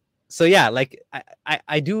 So yeah, like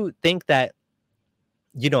I do think that,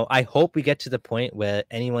 you know, I hope we get to the point where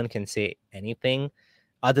anyone can say anything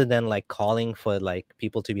other than like calling for like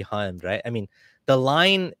people to be harmed, right? I mean, the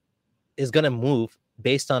line is gonna move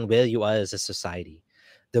based on where you are as a society.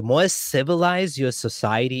 The more civilized your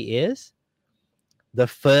society is, the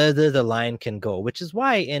further the line can go, which is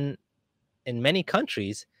why in many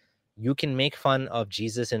countries, you can make fun of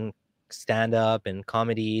Jesus in stand-up and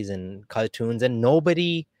comedies and cartoons, and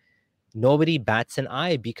nobody bats an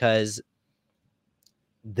eye because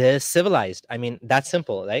they're civilized. I mean, that's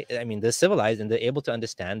simple, right? I mean, they're civilized and they're able to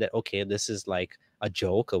understand that, okay, this is like a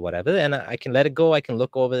joke or whatever, and I can let it go. I can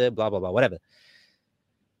look over it, blah, blah, blah, whatever.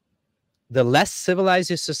 The less civilized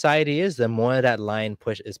your society is, the more that line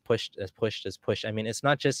is pushed. I mean, it's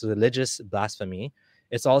not just religious blasphemy.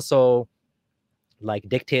 It's also like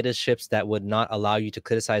dictatorships that would not allow you to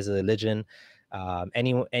criticize a religion,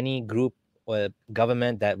 any group or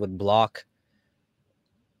government that would block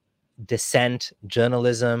dissent,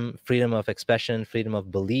 journalism, freedom of expression, freedom of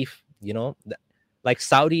belief. You know, like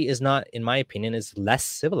Saudi is not, in my opinion, is less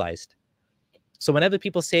civilized. So whenever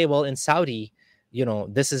people say, well, in Saudi, you know,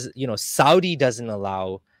 this is, you know, Saudi doesn't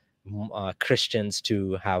allow Christians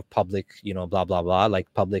to have public, you know, blah, blah, blah,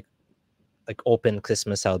 like public, like open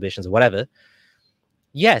Christmas celebrations or whatever.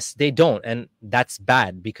 Yes, they don't. And that's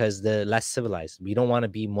bad because they're less civilized. We don't want to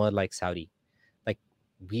be more like Saudi. Like,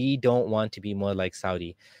 we don't want to be more like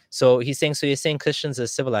Saudi. So he's saying, so you're saying Christians are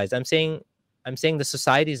civilized. I'm saying the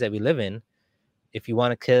societies that we live in, if you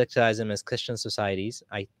want to characterize them as Christian societies,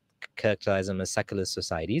 I characterize them as secular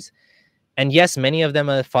societies. And yes, many of them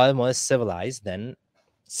are far more civilized than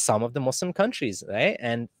some of the Muslim countries, right?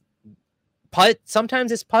 And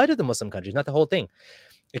sometimes it's part of the Muslim countries, not the whole thing.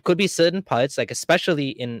 It could be certain parts, like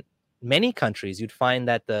especially in many countries, you'd find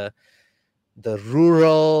that the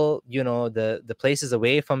rural, you know, the places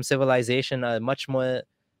away from civilization are much more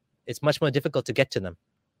difficult to get to them.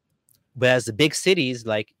 Whereas the big cities,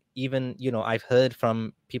 like even, you know, I've heard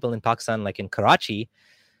from people in Pakistan, like in Karachi,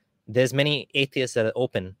 there's many atheists that are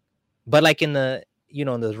open. But like in the, you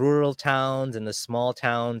know, in the rural towns and the small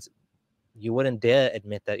towns, you wouldn't dare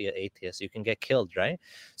admit that you're atheist. You can get killed, right?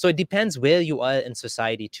 So it depends where you are in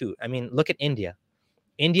society too. I mean, look at India.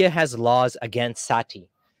 India has laws against sati.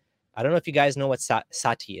 I don't know if you guys know what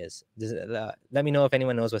sati is. Let me know if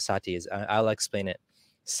anyone knows what sati is. I'll explain it.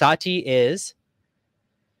 Sati is,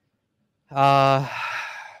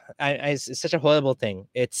 it's such a horrible thing.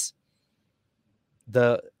 It's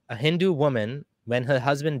a Hindu woman, when her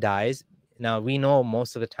husband dies. Now, we know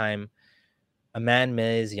most of the time a man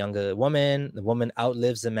marries a younger woman, the woman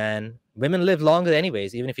outlives the man. Women live longer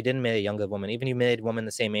anyways, even if you didn't marry a younger woman. Even if you married a woman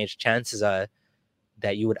the same age, chances are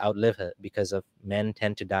that you would outlive her because of men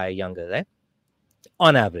tend to die younger, right?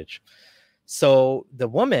 On average. So the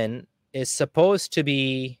woman is supposed to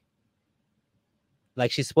be,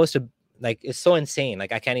 like, she's supposed to, like, it's so insane.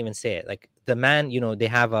 Like, I can't even say it. Like, the man, you know, they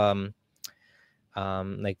have,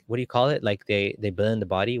 like, what do you call it? Like they burn the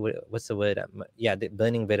body. What's the word? Yeah, the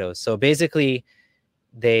burning widows. So basically,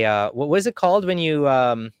 they what was it called when you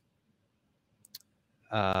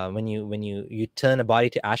turn a body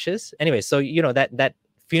to ashes? Anyway, so you know that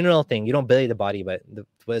funeral thing. You don't bury the body, but the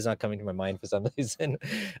word's not coming to my mind for some reason.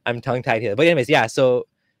 I'm tongue tied here. But anyways, yeah. So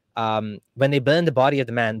when they burn the body of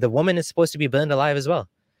the man, the woman is supposed to be burned alive as well,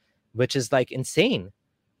 which is like insane.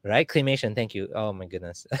 Right? Cremation. Thank you. Oh my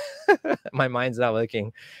goodness. My mind's not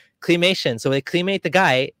working. Cremation. So they cremate the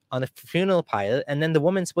guy on a funeral pyre, and then the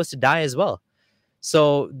woman's supposed to die as well.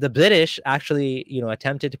 So the British actually, you know,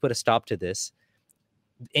 attempted to put a stop to this.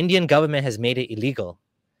 The Indian government has made it illegal,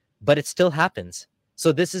 but it still happens.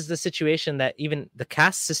 So this is the situation that even the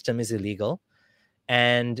caste system is illegal.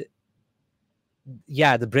 And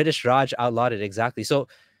yeah, the British Raj outlawed it. Exactly. So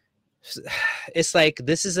it's like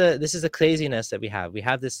this is a craziness that we have. We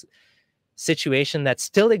have this situation that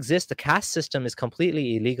still exists. The caste system is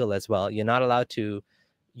completely illegal as well. You're not allowed to,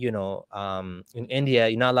 you know, in India,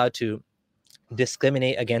 you're not allowed to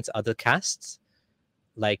discriminate against other castes.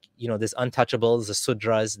 Like, you know, there's untouchables, the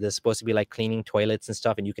Sudras, they're supposed to be like cleaning toilets and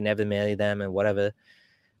stuff, and you can never marry them and whatever.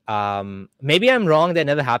 Maybe I'm wrong, that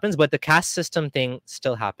never happens, but the caste system thing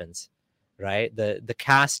still happens, right? The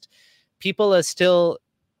caste, people are still,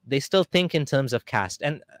 they still think in terms of caste.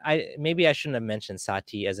 And maybe I shouldn't have mentioned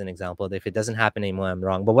sati as an example. If it doesn't happen anymore, I'm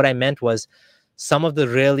wrong. But what I meant was some of the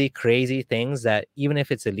really crazy things that even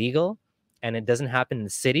if it's illegal and it doesn't happen in the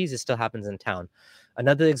cities, it still happens in town.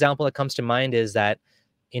 Another example that comes to mind is that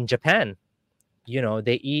in Japan, you know,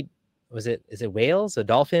 they eat, is it whales or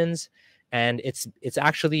dolphins? And it's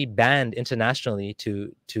actually banned internationally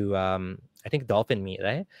to I think dolphin meat,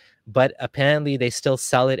 right? But apparently they still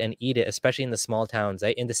sell it and eat it, especially in the small towns.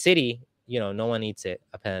 Right? In the city, you know, no one eats it,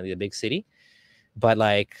 apparently, the big city. But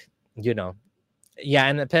like, you know, yeah,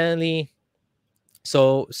 and apparently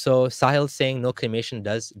So Sahil saying no claymation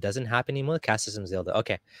doesn't happen anymore. Caste system Zelda.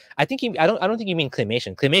 Okay, I don't think you mean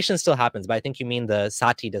claymation. Claymation still happens, but I think you mean the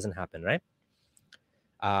sati doesn't happen, right?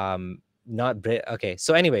 Not okay.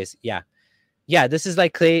 So, anyways, yeah. This is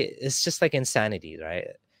like clay. It's just like insanity, right?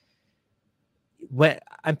 When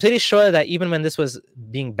I'm pretty sure that even when this was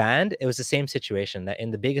being banned, it was the same situation. That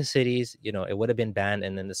in the bigger cities, it would have been banned,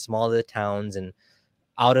 and in the smaller towns and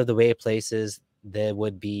out of the way places, there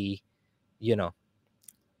would be, you know,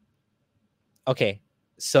 okay,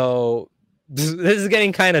 so this is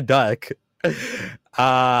getting kind of dark.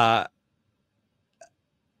 I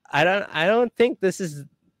don't think this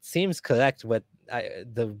seems correct. What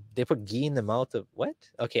they put ghee in the mouth of what?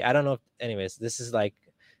 Okay, I don't know. Anyways, this is like,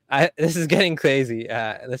 this is getting crazy.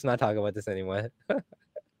 Let's not talk about this anymore.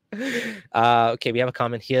 Okay, we have a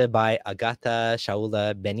comment here by Agata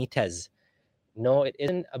Shaula Benitez. No, it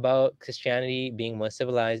isn't about Christianity being more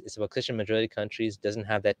civilized. It's about Christian majority countries doesn't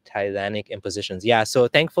have that tyrannic impositions. Yeah, so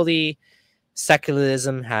thankfully,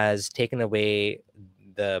 secularism has taken away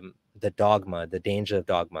the dogma, the danger of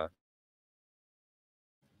dogma.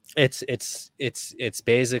 It's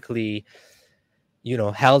basically,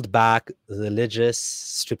 held back religious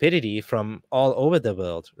stupidity from all over the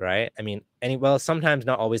world, right? I mean, well, sometimes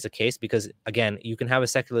not always the case, because again, you can have a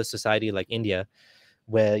secular society like India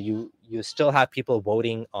where you still have people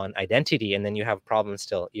voting on identity, and then you have problems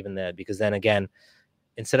still even there, because then again,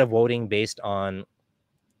 instead of voting based on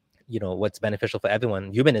what's beneficial for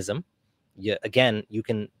everyone, humanism,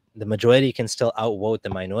 the majority can still outvote the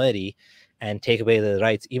minority and take away the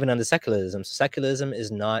rights even under secularism. So secularism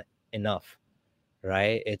is not enough,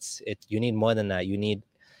 right? You need more than that. You need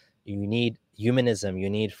humanism, you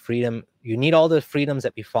need freedom, you need all the freedoms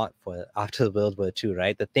that we fought for after World War II,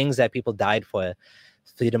 right? The things that people died for: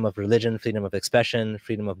 freedom of religion, freedom of expression,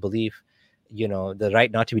 freedom of belief, the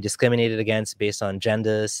right not to be discriminated against based on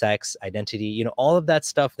gender, sex, identity, all of that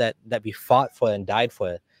stuff that we fought for and died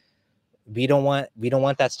for. We don't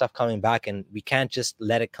want that stuff coming back, and we can't just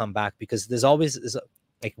let it come back, because there's always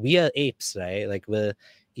like, we are apes, right? Like, we're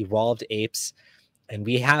evolved apes, and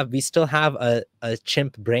we still have a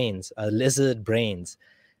chimp brains, a lizard brains.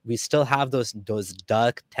 We still have those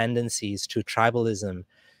dark tendencies to tribalism,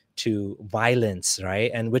 to violence,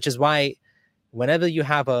 right? And which is why whenever you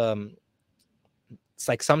have it's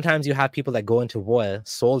like sometimes you have people that go into war,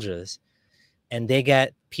 soldiers, and they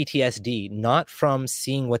get PTSD not from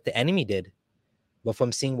seeing what the enemy did, but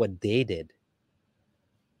from seeing what they did.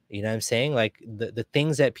 You know what I'm saying? Like, the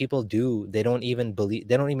things that people do, they don't even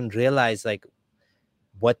realize like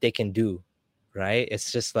what they can do, right?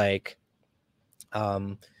 It's just like,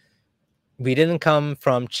 we didn't come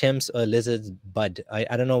from chimps or lizards, bud.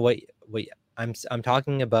 I don't know what I'm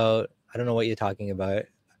talking about. I don't know what you're talking about.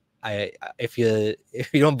 If you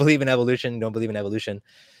don't believe in evolution, don't believe in evolution.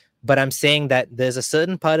 But I'm saying that there's a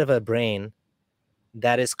certain part of our brain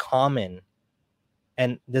that is common,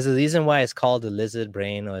 and there's a reason why it's called the lizard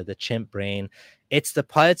brain or the chimp brain. It's the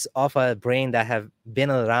parts of our brain that have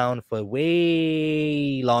been around for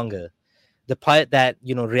way longer. The part that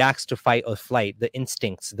reacts to fight or flight, the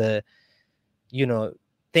instincts, the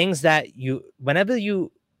things that whenever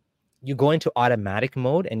you go into automatic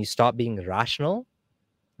mode and you stop being rational,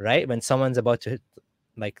 right? When someone's about to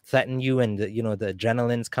like threaten you, and the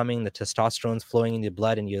adrenaline's coming, the testosterone's flowing in your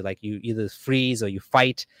blood, and you either freeze or you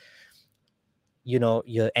fight,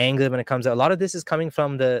 your anger when it comes out. A lot of this is coming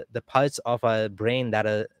from the parts of our brain that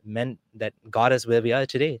are meant, that got us where we are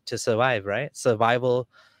today, to survive, right? Survival,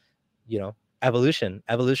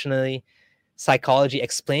 evolutionary psychology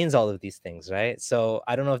explains all of these things, right? So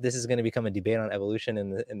I don't know if this is going to become a debate on evolution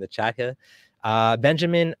in the chat here.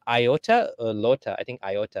 Benjamin Iota or Lota, I think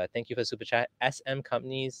Iota, thank you for super chat. SM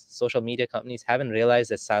companies, social media companies haven't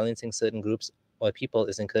realized that silencing certain groups or people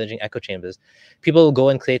is encouraging echo chambers. People will go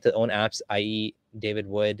and create their own apps, i.e. David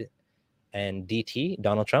Wood and DT,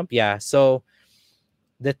 Donald Trump. Yeah, so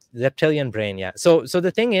the reptilian brain, yeah. So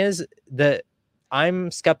the thing is that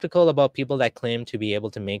I'm skeptical about people that claim to be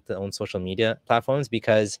able to make their own social media platforms,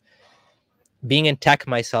 because being in tech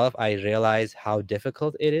myself, I realize how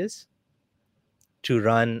difficult it is to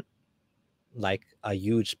run like a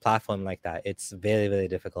huge platform like that. It's very, very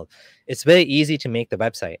difficult. It's very easy to make the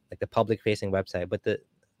website, like the public facing website, but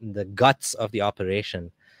the guts of the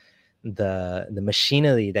operation, the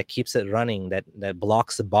machinery that keeps it running, that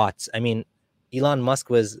blocks the bots. I mean, Elon Musk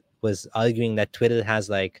was arguing that Twitter has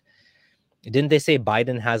like, didn't they say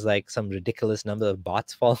Biden has like some ridiculous number of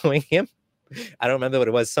bots following him? I don't remember what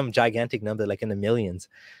it was, some gigantic number, like in the millions.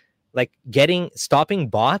 Like stopping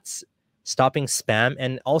bots, stopping spam,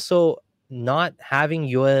 and also not having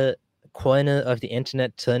your corner of the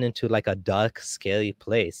internet turn into like a dark, scary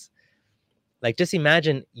place. Like, just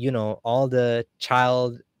imagine, all the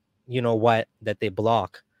child, what, that they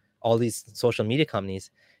block, all these social media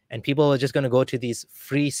companies, and people are just going to go to these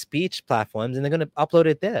free speech platforms and they're going to upload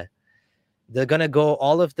it there. They're going to go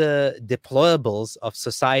all of the deplorables of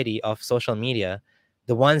society, of social media,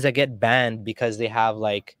 the ones that get banned because they have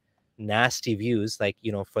like nasty views, like,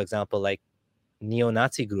 for example, like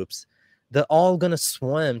neo-Nazi groups, they're all going to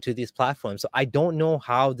swarm to these platforms. So I don't know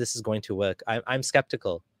how this is going to work. I'm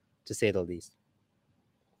skeptical, to say the least.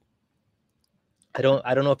 I don't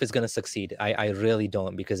know if it's going to succeed. I really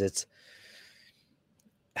don't, because it's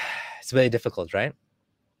very difficult, right?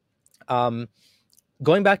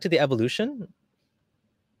 Going back to the evolution,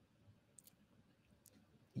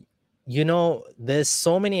 there's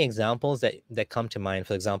so many examples that come to mind.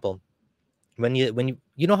 For example, when you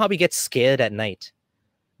know how we get scared at night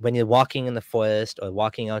when you're walking in the forest or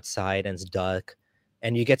walking outside and it's dark,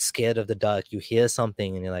 and you get scared of the dark. You hear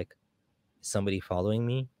something and you're like, is somebody following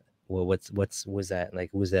me? Well, what's that? Like,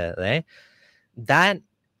 who's that? Right? That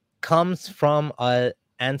comes from our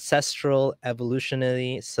ancestral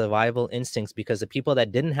evolutionary survival instincts, because the people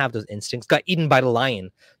that didn't have those instincts got eaten by the lion.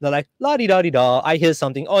 They're like, la-di-da-di-da, I hear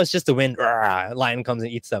something. Oh, it's just the wind. Rah, lion comes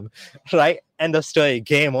and eats them. Right? End of story.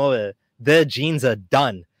 Game over. Their genes are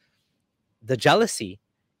done. The jealousy.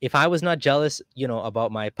 If I was not jealous,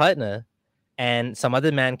 about my partner, and some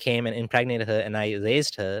other man came and impregnated her, and I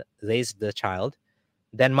raised the child,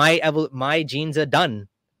 then my genes are done,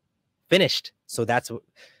 finished. So that's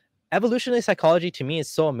evolutionary psychology. To me, is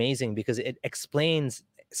so amazing because it explains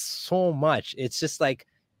so much. It's just like,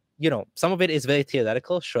 some of it is very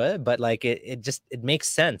theoretical, sure, but like it makes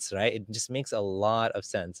sense, right? It just makes a lot of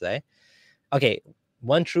sense, right? Okay.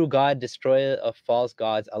 One true God, destroyer of false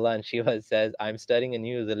gods, Allah and Shiva, says, I'm studying a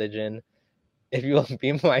new religion. If you will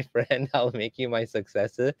be my friend, I'll make you my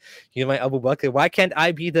successor. You're my Abu Bakr. Why can't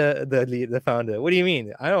I be the founder? What do you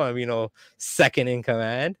mean? I don't want to be second in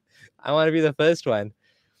command. I want to be the first one.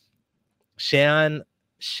 Shayan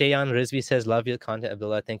Rizvi says, love your content,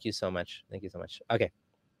 Abdullah. Thank you so much. Thank you so much. Okay.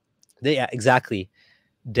 Yeah, exactly.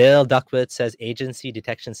 Dale Duckworth says agency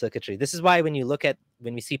detection circuitry. This is why when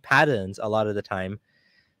we see patterns a lot of the time,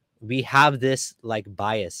 we have this like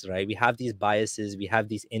bias, right? We have these biases, we have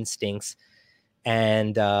these instincts,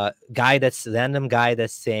 and random guy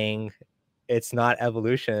that's saying it's not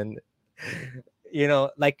evolution,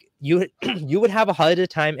 like you would have a harder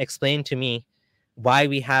time explaining to me why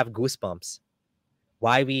we have goosebumps,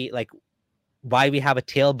 why we have a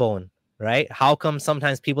tailbone, right? How come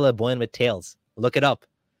sometimes people are born with tails? Look it up.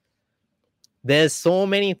 There's so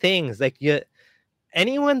many things. Like,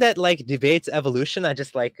 anyone that like debates evolution, I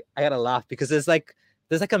gotta laugh, because there's like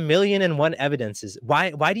a million and one evidences.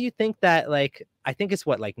 Why do you think that, like, I think it's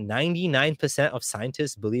 99% of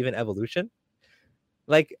scientists believe in evolution?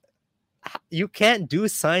 Like, you can't do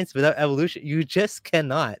science without evolution. You just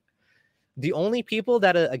cannot. The only people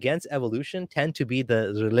that are against evolution tend to be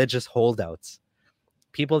the religious holdouts,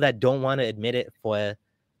 people that don't want to admit it for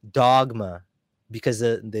dogma, because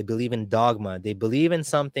they believe in dogma. They believe in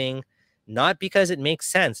something not because it makes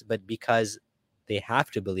sense, but because they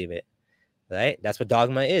have to believe it, right? That's what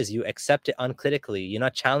dogma is. You accept it uncritically. You're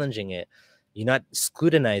not challenging it. You're not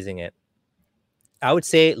scrutinizing it. I would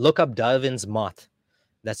say look up Darwin's moth.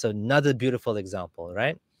 That's another beautiful example,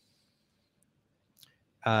 right?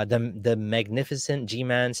 The magnificent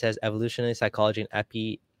G-Man says evolutionary psychology and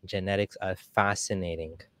epigenetics are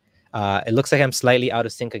fascinating. It looks like I'm slightly out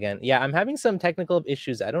of sync again. Yeah, I'm having some technical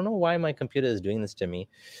issues. I don't know why my computer is doing this to me.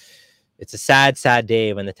 It's a sad, sad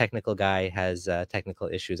day when the technical guy has technical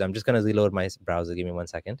issues. I'm just going to reload my browser. Give me 1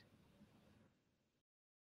 second.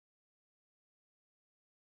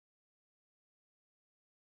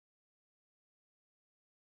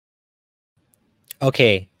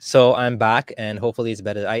 Okay, so I'm back, and hopefully it's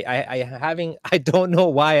better. I don't know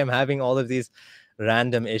why I'm having all of these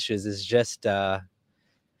random issues. It's just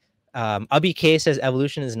Abi K says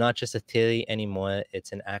evolution is not just a theory anymore,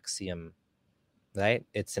 it's an axiom, right?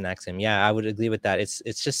 It's an axiom. Yeah, I would agree with that.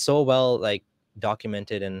 It's just so well like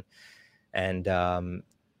documented, and random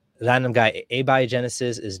guy,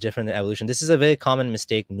 abiogenesis is different than evolution. This is a very common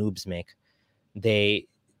mistake noobs make.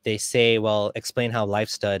 They say, well, explain how life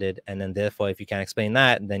started, and then therefore if you can't explain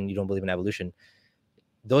that, then you don't believe in evolution.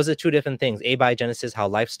 Those are two different things. Abiogenesis, how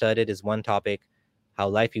life started, is one topic. How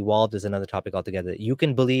life evolved is another topic altogether. You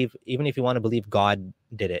can believe, even if you want to believe God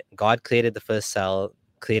did it, God created the first cell,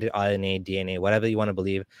 created RNA, DNA, whatever you want to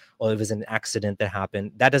believe, or if it was an accident that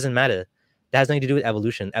happened, that doesn't matter. That has nothing to do with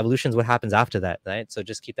evolution. Evolution is what happens after that, right? So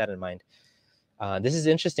just keep that in mind. This is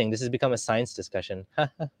interesting. This has become a science discussion.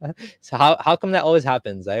 So how come that always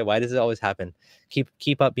happens, right? Why does it always happen?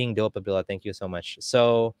 Keep up being dope, Abdullah. Thank you so much.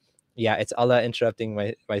 So yeah, it's Allah interrupting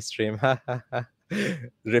my stream.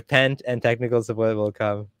 Repent and technical support will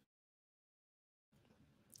come.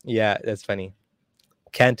 Yeah, that's funny.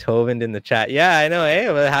 Kent Hovind in the chat. Yeah, I know.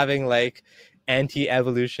 Hey, we're having like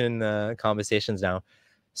anti-evolution conversations now.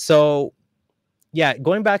 So yeah,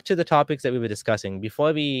 going back to the topics that we were discussing,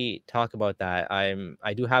 before we talk about that,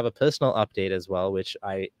 I do have a personal update as well, which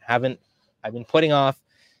I've been putting off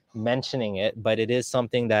mentioning it, but it is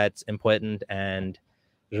something that's important and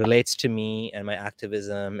relates to me and my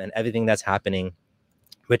activism and everything that's happening,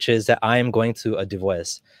 which is that I am going through a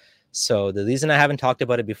divorce. So the reason I haven't talked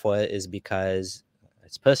about it before is because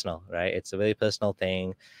it's personal, right? It's a very personal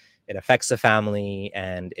thing. It affects the family,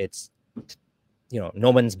 and it's, no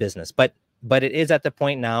one's business. But it is at the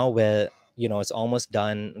point now where, it's almost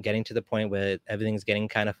done, getting to the point where everything's getting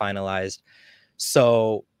kind of finalized.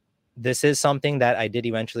 So this is something that I did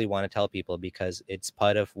eventually want to tell people, because it's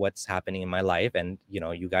part of what's happening in my life. And,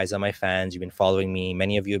 you guys are my fans. You've been following me.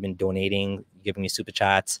 Many of you have been donating, giving me super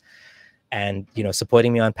chats, and,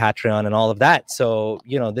 supporting me on Patreon and all of that. So,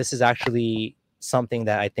 this is actually something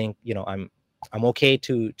that I think, I'm okay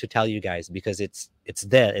to tell you guys, because it's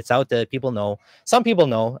there, it's out there. People know. Some people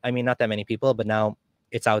know. I mean, not that many people, but now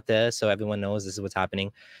it's out there, so everyone knows this is what's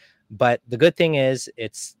happening. But the good thing is,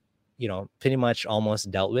 it's, pretty much almost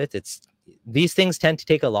dealt with. These things tend to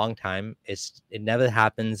take a long time. It never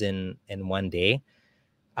happens in one day.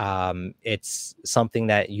 It's something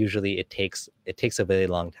that usually it takes a very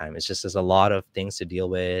long time. It's just, there's a lot of things to deal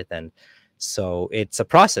with, and so it's a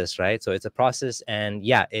process, right? So it's a process, and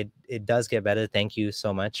yeah, it does get better. Thank you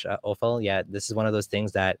so much, Ophel. Yeah, this is one of those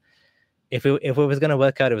things that if it was going to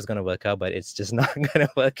work out, it was going to work out, but it's just not going to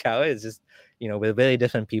work out. It's just, we're very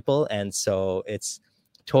different people, and so it's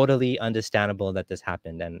totally understandable that this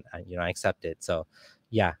happened, and I accept it. So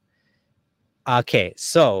yeah. Okay,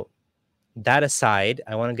 so that aside,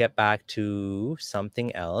 I want to get back to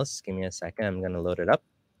something else. Give me a second. I'm going to load it up.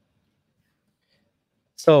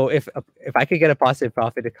 So if I could get a positive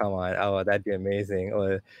prophet to come on, oh, that'd be amazing.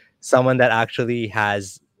 Or someone that actually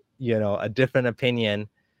has, a different opinion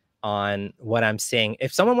on what I'm saying.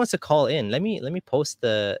 If someone wants to call in, let me post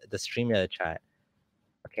the StreamYard chat.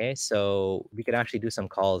 Okay, so we could actually do some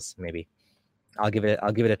calls. Maybe I'll give it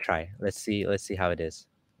a try. Let's see how it is.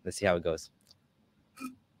 Let's see how it goes.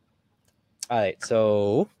 All right,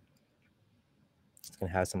 so I'm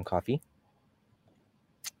gonna have some coffee.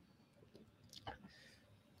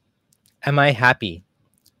 Am I happy?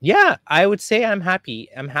 Yeah, I would say I'm happy.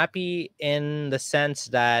 I'm happy in the sense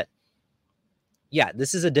that, yeah,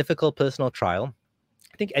 this is a difficult personal trial.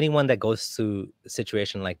 I think anyone that goes through a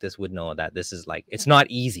situation like this would know that this is like, it's not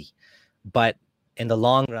easy, but in the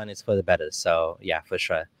long run, it's for the better. So yeah, for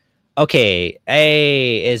sure. Okay.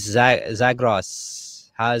 Hey, it's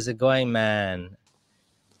Zagros. How's it going, man?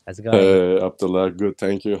 How's it going? Abdullah, good.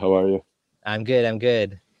 Thank you. How are you? I'm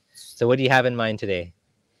good. So what do you have in mind today?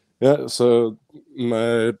 Yeah, so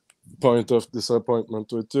my point of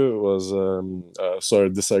disappointment with you was,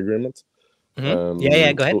 disagreement.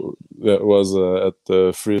 Yeah, go ahead. That was at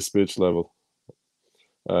the free speech level.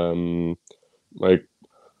 Like,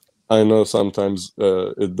 I know sometimes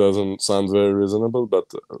it doesn't sound very reasonable, but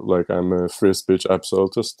like, I'm a free speech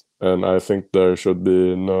absolutist, and I think there should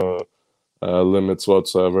be no limits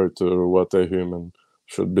whatsoever to what a human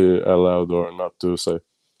should be allowed or not to say.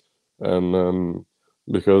 And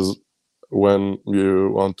because when you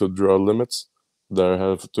want to draw limits, there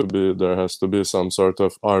has to be some sort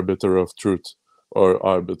of arbiter of truth, or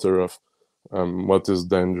arbiter of what is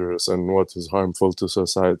dangerous and what is harmful to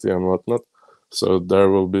society and whatnot. So there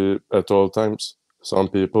will be at all times some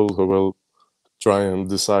people who will try and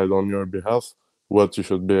decide on your behalf what you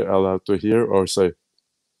should be allowed to hear or say.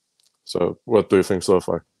 So what do you think so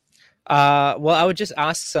far? Well, I would just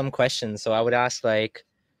ask some questions. So I would ask, like,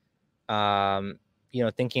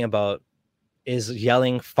 thinking about, is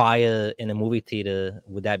yelling fire in a movie theater,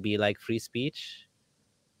 would that be like free speech?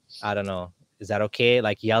 I don't know. Is that okay?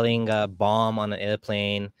 Like yelling a bomb on an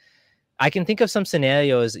airplane. I can think of some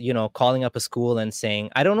scenarios, calling up a school and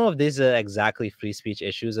saying, I don't know if these are exactly free speech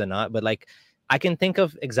issues or not, but like, I can think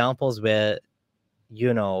of examples where,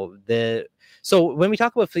 so when we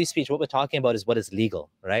talk about free speech, what we're talking about is what is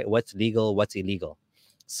legal, right? What's legal, what's illegal.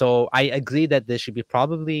 So I agree that there should be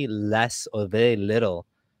probably less or very little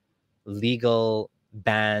legal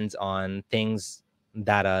bans on things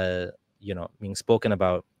that are, being spoken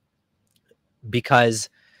about, because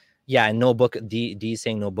yeah, and no book, D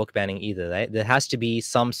saying no book banning either, right? There has to be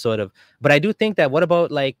some sort of, but I do think that, what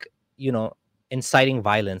about, like, inciting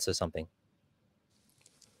violence or something.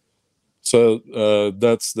 So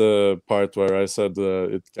that's the part where I said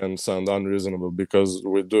it can sound unreasonable, because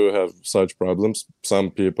we do have such problems.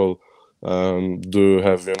 Some people do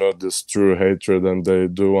have, this true hatred, and they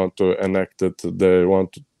do want to enact it. They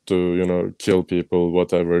want to, kill people,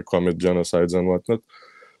 whatever, commit genocides and whatnot.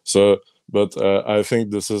 So, but I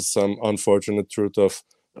think this is some unfortunate truth of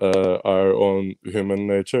our own human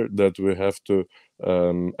nature that we have to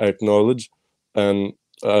acknowledge, and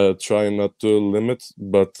try not to limit,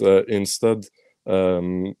 but instead,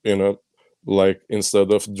 like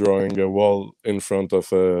instead of drawing a wall in front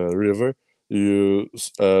of a river, you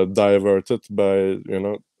divert it by,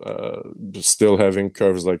 still having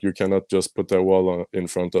curves. Like, you cannot just put a wall in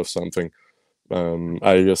front of something.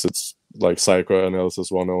 I guess it's like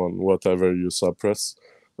psychoanalysis 101. Whatever you suppress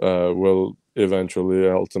will eventually,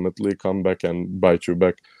 ultimately come back and bite you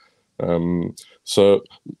back. So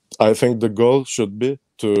I think the goal should be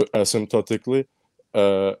to asymptotically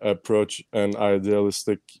approach an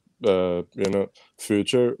idealistic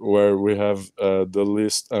future where we have the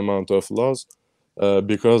least amount of laws,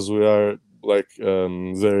 because we are like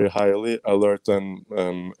very highly alert and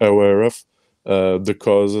aware of the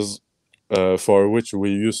causes for which we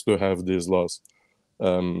used to have these laws,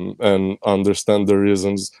 and understand the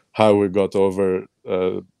reasons how we got over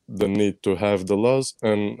the need to have the laws,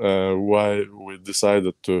 and why we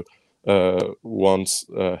decided to once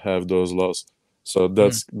have those laws. So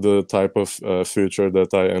that's the type of future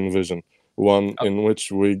that I envision. One in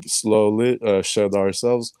which we slowly shed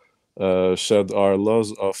ourselves, shed our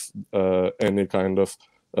laws of any kind of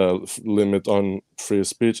limit on free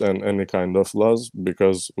speech and any kind of laws,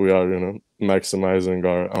 because we are, maximizing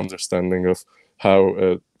our understanding of how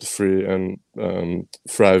a free and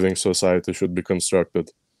thriving society should be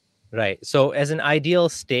constructed. Right. So as an ideal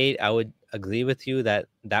state, I would agree with you that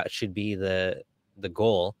that should be the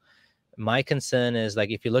goal. My concern is, like,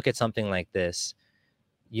 if you look at something like this,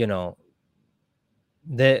 the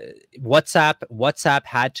WhatsApp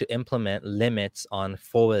had to implement limits on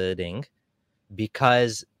forwarding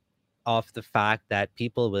because of the fact that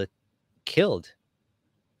people were killed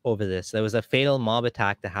over this. There was a fatal mob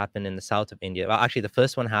attack that happened in the south of India. Well, actually, the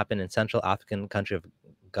first one happened in Central African country of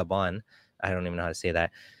Gabon. I don't even know how to say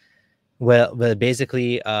that. Well,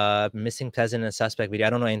 basically, missing president and suspect video.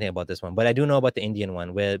 I don't know anything about this one, but I do know about the Indian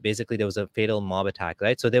one, where basically there was a fatal mob attack,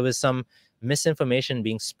 right? So there was some misinformation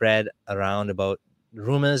being spread around about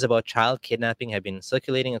rumors about child kidnapping had been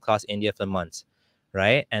circulating across India for months,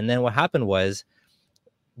 right? And then what happened was,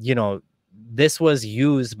 this was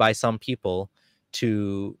used by some people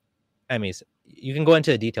to, I mean, you can go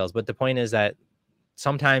into the details, but the point is that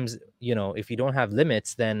sometimes, if you don't have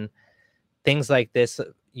limits, then things like this,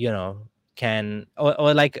 can,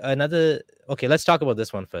 or like another, okay, let's talk about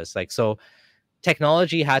this one first. Like, so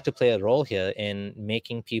technology had to play a role here in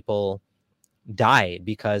making people die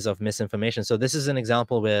because of misinformation. So this is an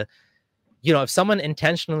example where, if someone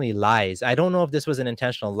intentionally lies, I don't know if this was an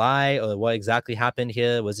intentional lie or what exactly happened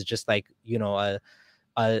here. Was it just like,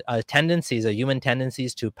 tendencies, or human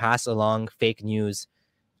tendencies to pass along fake news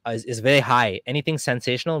is very high. Anything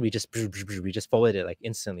sensational, we just forward it like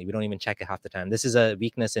instantly. We don't even check it half the time. This is a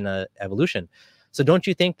weakness in evolution. So don't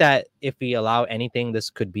you think that if we allow anything, this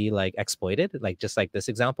could be like exploited, like just like this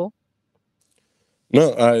example?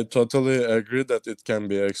 No, I totally agree that it can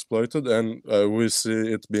be exploited, and we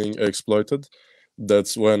see it being exploited.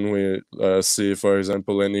 That's when we see, for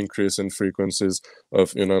example, an increase in frequencies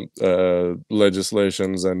of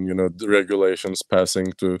legislations and the regulations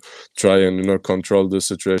passing to try and control the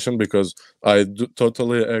situation. Because I do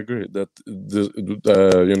totally agree that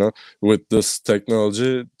with this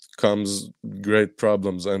technology comes great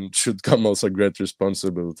problems, and should come also great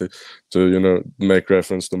responsibility, to make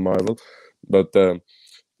reference to Marvel. But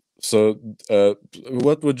so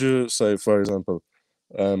what would you say, for example?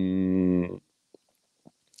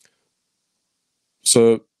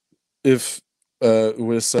 So if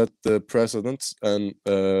we set the precedents and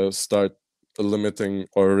start limiting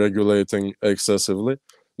or regulating excessively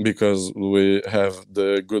because we have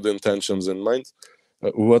the good intentions in mind,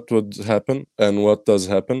 what would happen, and what does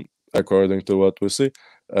happen according to what we see,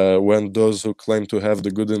 when those who claim to have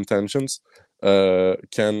the good intentions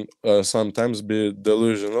can sometimes be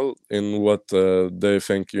delusional in what they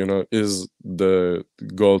think is the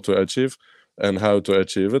goal to achieve and how to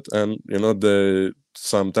achieve it, and they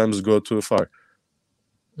sometimes go too far.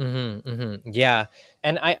 Yeah.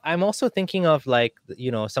 And I'm also thinking of, like,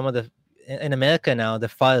 some of the, in America now, the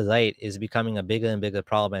far right is becoming a bigger and bigger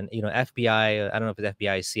problem. And FBI, I don't know if it's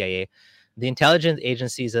FBI, CIA, the intelligence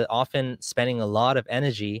agencies are often spending a lot of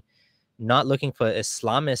energy not looking for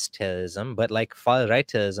Islamist terrorism, but like far right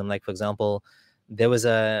terrorism. Like, for example, there was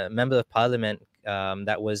a member of parliament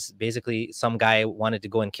that was basically, some guy wanted to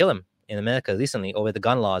go and kill him in America recently over the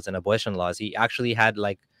gun laws and abortion laws. He actually had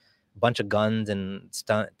like a bunch of guns and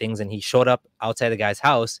things, and he showed up outside the guy's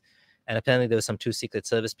house, and apparently there was some 2 Secret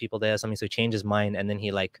Service people there or something, so he changed his mind, and then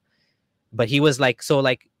he like, but he was like, so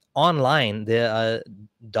like online there are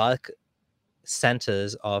dark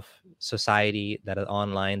centers of society that are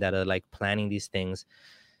online that are like planning these things,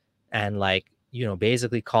 and like, you know,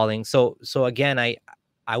 basically calling. So again,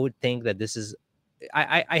 I would think that this is,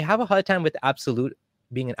 I have a hard time with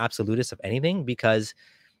being an absolutist of anything, because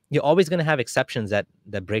you're always going to have exceptions that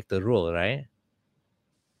break the rule, right?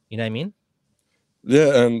 You know what I mean?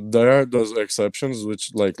 Yeah, and there are those exceptions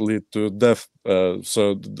which like lead to death.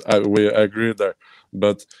 So we agree there.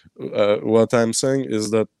 But what I'm saying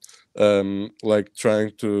is that like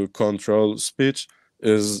trying to control speech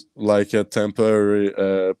is like a temporary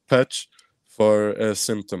patch for a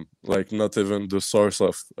symptom, like not even the source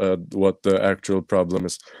of what the actual problem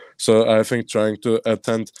is. So I think trying to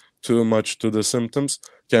attend too much to the symptoms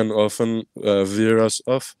can often veer us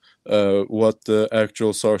off what the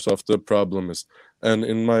actual source of the problem is. And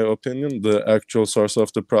in my opinion, the actual source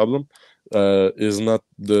of the problem is not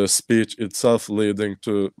the speech itself leading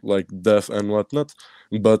to like death and whatnot,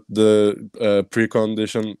 but the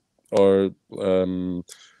precondition or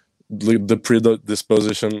the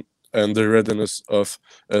predisposition and the readiness of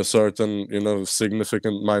a certain, you know,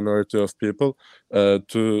 significant minority of people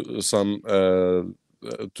to some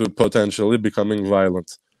to potentially becoming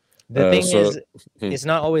violent. The thing is, hmm. it's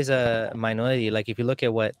not always a minority. Like if you look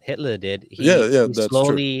at what Hitler did, Yeah, he that's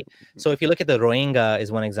slowly. So if you look at the Rohingya is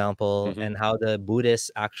one example, true. and how the Buddhists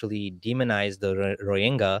actually demonized the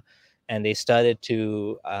Rohingya, and they started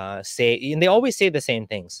to say, and they always say the same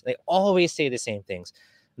things. They always say the same things: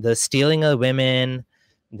 the stealing of women,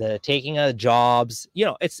 the taking of jobs. You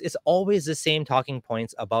know, it's always the same talking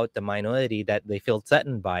points about the minority that they feel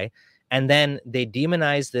threatened by, and then they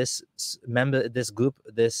demonize this member, this group,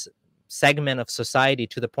 this segment of society,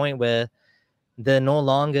 to the point where they're no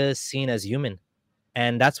longer seen as human.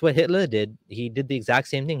 And that's what Hitler did. He did the exact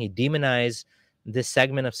same thing. He demonized this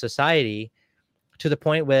segment of society to the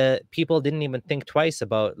point where people didn't even think twice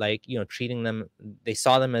about, like, you know, treating them. They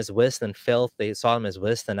saw them as worse than filth. They saw them as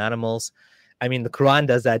worse than animals. I mean, the Quran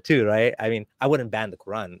does that too, right? I mean, I wouldn't ban the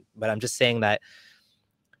Quran, but I'm just saying that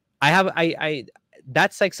I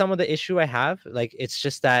that's like some of the issue I have. Like, it's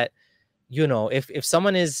just that, you know, if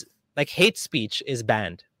someone is like, hate speech is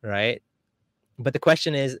banned, right? But the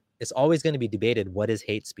question is, it's always going to be debated, what is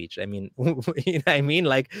hate speech? I mean, you know what I mean?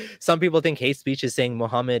 Like, some people think hate speech is saying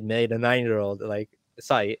Muhammad married a 9-year-old, like,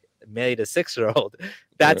 sorry, married a 6-year-old.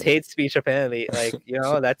 That's hate speech, apparently. Like, you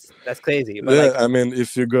know, that's crazy. But yeah, like, I mean,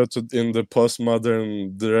 if you go to in the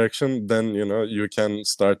postmodern direction, then you know you can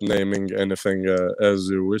start naming anything as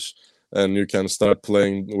you wish, and you can start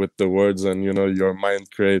playing with the words, and you know your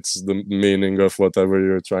mind creates the meaning of whatever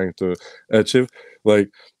you're trying to achieve.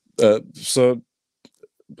 Like, so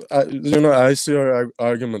I see your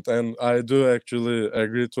argument, and I do actually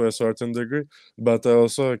agree to a certain degree, but I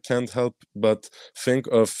also can't help but think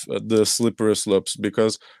of the slippery slopes,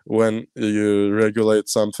 because when you regulate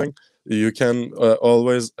something, you can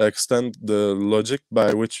always extend the logic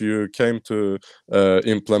by which you came to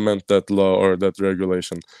implement that law or that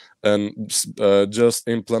regulation. And just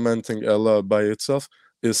implementing a law by itself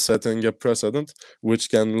is setting a precedent which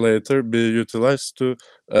can later be utilized to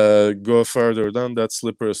go further down that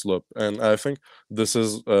slippery slope. And I think this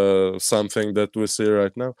is something that we see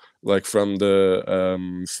right now, like from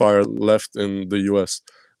the far left in the US.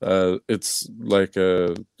 It's like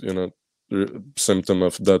a symptom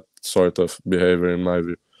of that sort of behavior, in my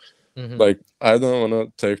view. Like, I don't want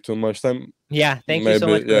to take too much time. yeah, thank you so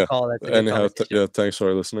much for the call. That's a good Anyhow, conversation. thanks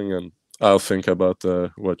for listening, and I'll think about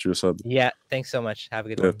what you said. Yeah, thanks so much. Have a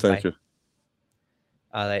good Yeah, one. thank Bye. you.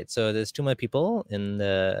 All right, so there's 2 more people in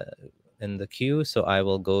the queue, so I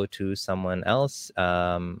will go to someone else.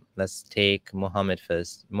 Let's take Mohammed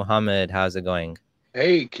first. Mohammed, how's it going?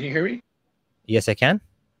 Hey, can you hear me? Yes, I can.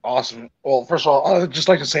 Awesome. Well, first of all, I'd just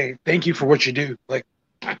like to say thank you for what you do. Like,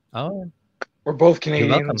 Oh, we're both you're welcome.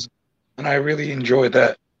 Canadians, and I really enjoy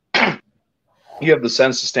that. You have the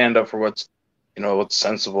sense to stand up for what's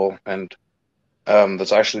sensible and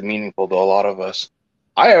that's actually meaningful to a lot of us.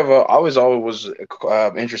 I was always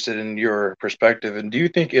interested in your perspective. And do you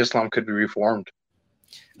think Islam could be reformed?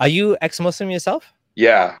 Are you ex-Muslim yourself?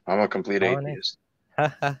 Yeah, I'm a complete atheist.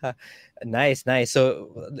 Nice.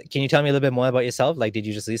 So can you tell me a little bit more about yourself? Like, did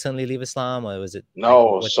you just recently leave Islam, or was it?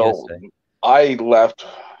 No, like, so I left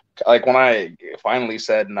like when I finally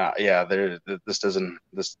said, "Nah, yeah, this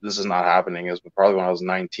is not happening," is probably when I was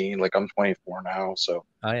 19. Like I'm 24 now, so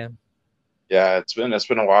I am. yeah, it's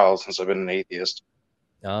been a while since I've been an atheist.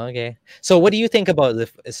 Okay. So what do you think about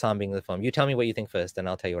Islam being reformed? You tell me what you think first, and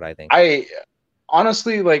I'll tell you what I think. I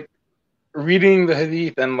honestly like reading the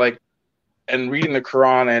Hadith and reading the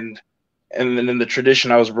Quran and then in the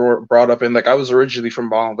tradition I was brought up in. Like I was originally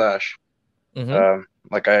from Bangladesh.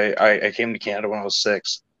 Like I came to Canada when I was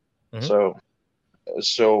 6. So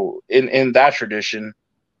in that tradition,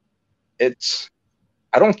 I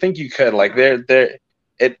don't think you could like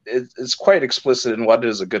it's quite explicit in what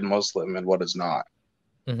is a good Muslim and what is not.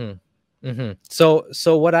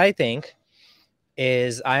 So what I think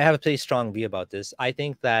is, I have a pretty strong view about this. I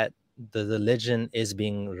think that the religion is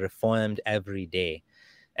being reformed every day,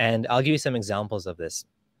 and I'll give you some examples of this.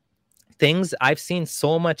 Things I've seen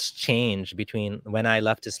so much change between when I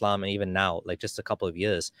left Islam and even now, like just a couple of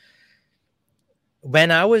years.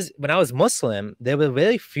 When I was Muslim, there were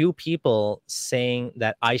very few people saying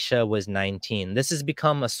that Aisha was 19. This has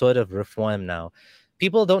become a sort of reform now.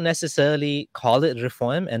 People don't necessarily call it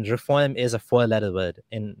reform, and reform is a 4-letter word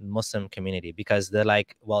in Muslim community because they're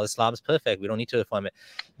like, well, Islam's perfect, we don't need to reform it.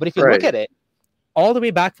 But if you look at it, all the way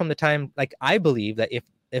back from the time, like I believe that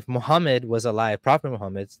if Muhammad was alive, Prophet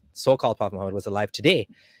Muhammad, so-called Prophet Muhammad, was alive today,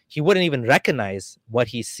 he wouldn't even recognize what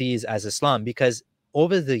he sees as Islam, because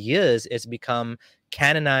over the years it's become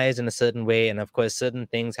canonized in a certain way, and of course certain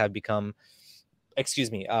things have become,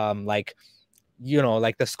 like, you know,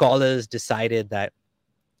 like the scholars decided that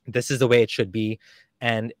this is the way it should be.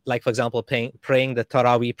 And like, for example, praying the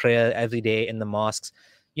Taraweeh prayer every day in the mosques.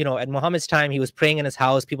 You know, at Muhammad's time, he was praying in his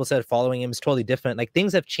house. People started following him. It's totally different. Like,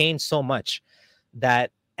 things have changed so much that,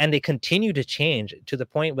 and they continue to change to the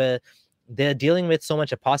point where they're dealing with so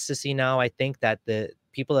much apostasy now. I think that the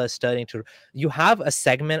people are starting to, you have a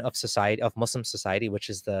segment of society, of Muslim society, which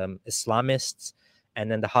is the Islamists, and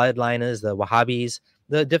then the hardliners, the Wahhabis,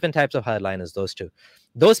 the different types of hardliners, those two.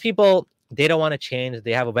 Those people, they don't want to change.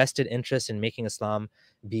 They have a vested interest in making Islam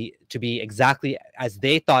be exactly as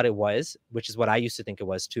they thought it was, which is what I used to think it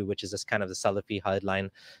was too, which is this kind of the Salafi hardline,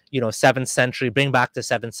 you know, 7th century, bring back the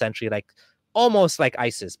 7th century, like almost like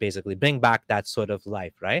ISIS, basically, bring back that sort of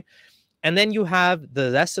life, right? And then you have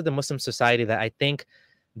the rest of the Muslim society that I think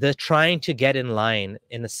they're trying to get in line,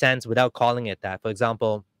 in a sense, without calling it that. For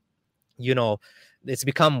example, you know, it's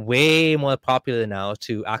become way more popular now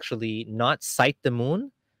to actually not sight the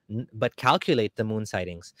moon, but calculate the moon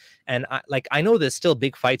sightings. And I know there's still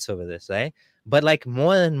big fights over this, right? But like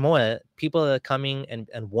more and more people are coming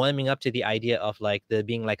and warming up to the idea of like there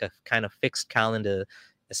being like a kind of fixed calendar,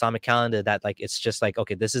 Islamic calendar, that like it's just like,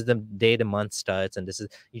 okay, this is the day the month starts, and this is,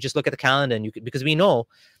 you just look at the calendar and you could, because we know,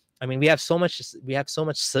 I mean, we have so much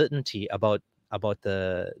certainty about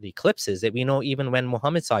the eclipses that we know even when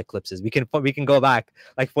Muhammad saw eclipses, we can go back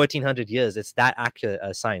like 1400 years. It's that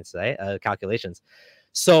accurate science, right? Calculations.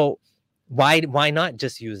 So why not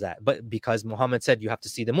just use that? But because Muhammad said you have to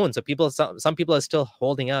see the moon, so some people are still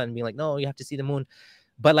holding out and being like, no, you have to see the moon.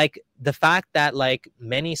 But like the fact that like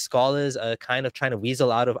many scholars are kind of trying to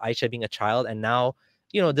weasel out of Aisha being a child, and now,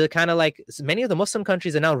 you know, they're kind of like, many of the Muslim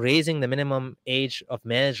countries are now raising the minimum age of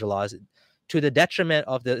marriage laws to the detriment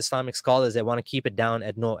of the Islamic scholars that want to keep it down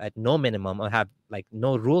at no minimum, or have like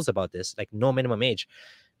no rules about this, like no minimum age.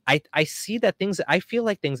 I see that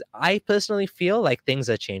I personally feel like things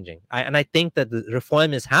are changing. And I think that the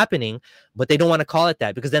reform is happening, but they don't want to call it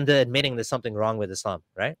that, because then they're admitting there's something wrong with Islam,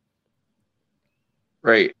 right?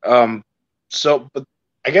 Right. So, but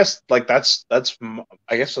I guess like that's what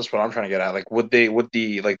I'm trying to get at. Like, would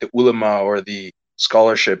the ulama or the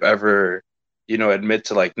scholarship ever, you know, admit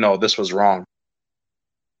to like, no, this was wrong?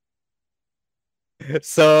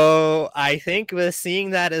 So I think we're seeing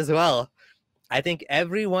that as well. I think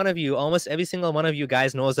every one of you, almost every single one of you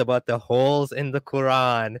guys, knows about the holes in the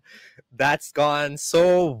Quran. That's gone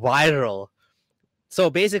so viral. So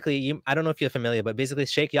basically, I don't know if you're familiar, but basically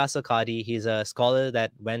Sheikh Yasir Qadhi, he's a scholar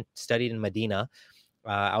that studied in Medina.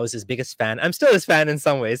 I was his biggest fan. I'm still his fan in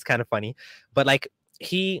some ways, kind of funny. But like,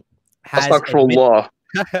 he has he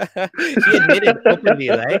admitted openly,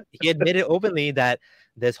 right? He admitted openly that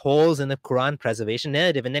there's holes in the Quran preservation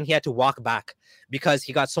narrative, and then he had to walk back because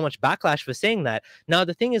he got so much backlash for saying that. Now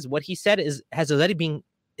the thing is, what he said it's already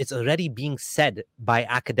being said by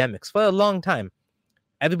academics for a long time.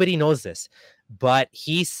 Everybody knows this, but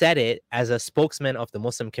he said it as a spokesman of the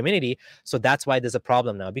Muslim community, so that's why there's a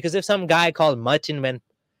problem now. Because if some guy called Martin Van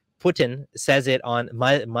Putten says it on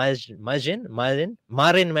Marin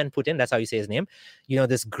Van Putten, that's how you say his name, you know,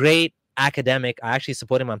 this great academic, I actually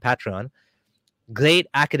support him on Patreon. great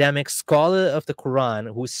academic scholar of the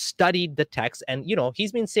Quran who studied the text, and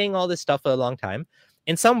he's been saying all this stuff for a long time.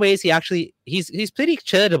 In some ways, he's pretty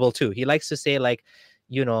charitable too. He likes to say like,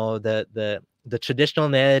 the traditional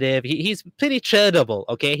narrative. He's pretty charitable.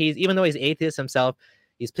 Okay, even though he's atheist himself,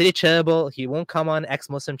 he's pretty charitable. He won't come on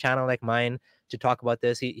ex-Muslim channel like mine to talk about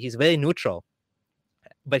this. He's very neutral,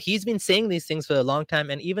 but he's been saying these things for a long time.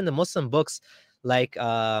 And even the Muslim books, like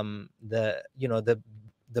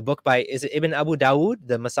the book by, is it Ibn Abu Dawood,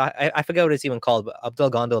 the Masah? I forget what it's even called, but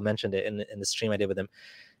Abdul Gondal mentioned it in the stream I did with him.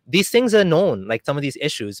 These things are known, like some of these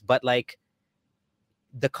issues, but like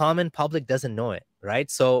the common public doesn't know it, right?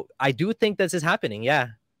 So I do think this is happening. Yeah.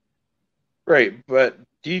 Right, but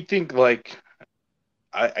do you think like,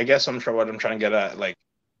 I guess what I'm trying to get at, like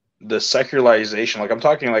the secularization, like I'm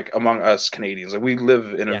talking like among us Canadians, like we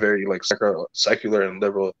live in a very like secular and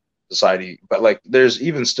liberal society, but like there's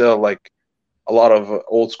even still like a lot of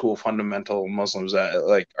old school fundamental Muslims that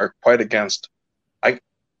like are quite against.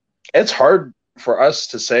 It's hard for us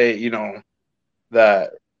to say,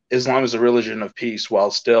 that Islam is a religion of peace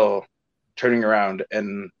while still turning around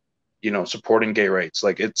and, supporting gay rights.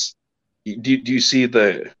 Like do you see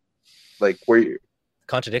the, like where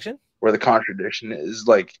the contradiction is?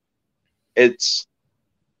 Like, it's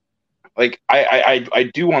like,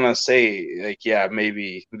 I do want to say like, yeah,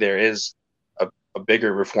 maybe there is a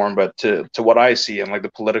bigger reform, but to what I see and like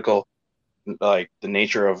the political, like the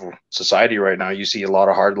nature of society right now, you see a lot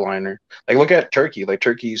of hardliner. Like look at Turkey. Like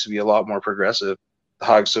Turkey used to be a lot more progressive. The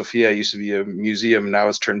Hagia Sophia used to be a museum. Now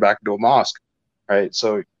it's turned back into a mosque, right?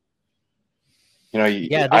 So,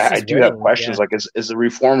 I do have questions. Like, is the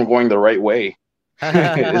reform going the right way?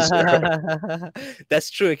 That's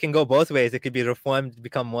true. It can go both ways. It could be reformed to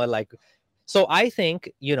become more like. So I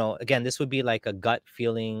think, again, this would be like a gut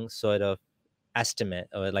feeling sort of estimate,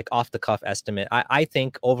 or like off the cuff estimate. I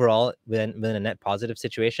think overall, within a net positive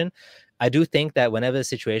situation, I do think that whenever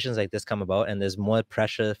situations like this come about and there's more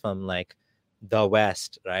pressure from like the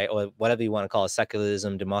West, right, or whatever you want to call it,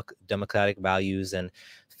 secularism, democratic values, and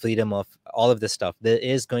freedom of all of this stuff, there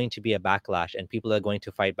is going to be a backlash, and people are going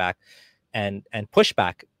to fight back and push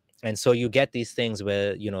back. And so you get these things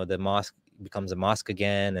where the mosque becomes a mosque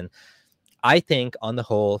again. And I think on the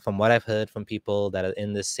whole, from what I've heard from people that are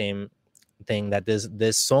in this same thing, that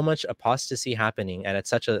there's so much apostasy happening, and at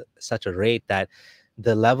such a rate that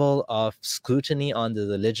the level of scrutiny on the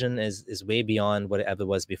religion is way beyond what it ever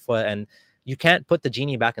was before. And you can't put the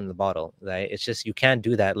genie back in the bottle, right? It's just, you can't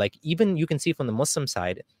do that. Like, even you can see from the Muslim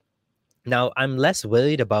side now, I'm less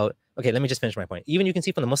worried about, okay, let me just finish my point. Even you can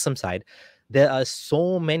see from the Muslim side, there are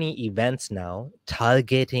so many events now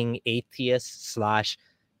targeting atheists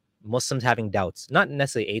 / Muslims having doubts. Not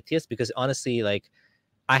necessarily atheists, because honestly, like,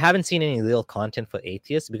 I haven't seen any real content for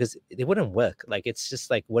atheists, because it wouldn't work. Like, it's just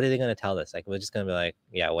like, what are they going to tell us? Like, we're just going to be like,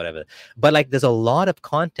 yeah, whatever. But like, there's a lot of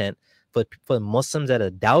content for Muslims that are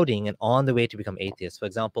doubting and on the way to become atheists. For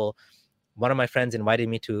example, one of my friends invited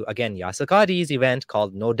me to, again, Yasir Qadhi's event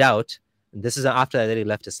called No Doubt. This is after I already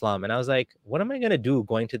left Islam. And I was like, what am I going to do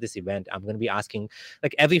going to this event? I'm going to be asking,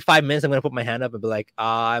 like, every 5 minutes, I'm going to put my hand up and be like,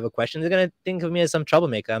 I have a question. They're going to think of me as some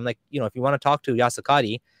troublemaker. I'm like, if you want to talk to Yasir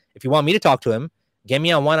Qadhi, if you want me to talk to him, get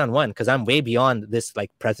me on one-on-one, because I'm way beyond this,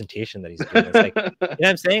 like, presentation that he's doing. It's like, you know what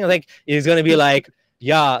I'm saying? Like, he's going to be like,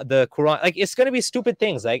 yeah, the Quran, like, it's going to be stupid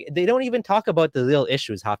things. Like, they don't even talk about the real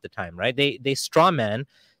issues half the time, right? They straw man.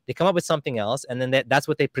 They come up with something else, and then that's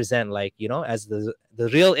what they present, like, as the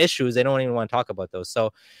real issues. They don't even want to talk about those.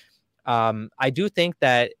 So I do think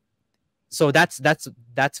that, so that's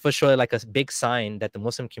for sure like a big sign that the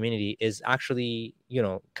Muslim community is actually,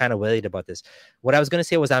 kind of worried about this. What I was going to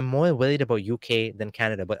say was, I'm more worried about UK than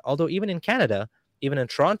Canada. But although even in Canada, even in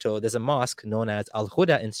Toronto, there's a mosque known as Al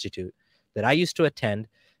Huda Institute that I used to attend,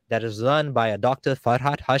 that is run by a Dr.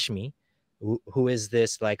 Farhat Hashmi, who is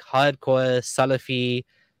this like hardcore Salafi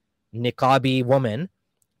niqabi woman.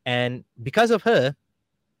 And because of her,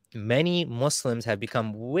 many Muslims have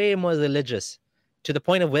become way more religious, to the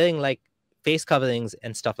point of wearing like face coverings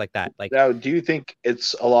and stuff like that. Like, now, do you think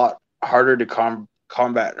it's a lot harder to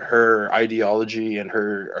combat her ideology and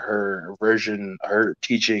her version, her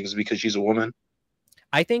teachings, because she's a woman?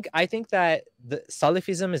 I think that the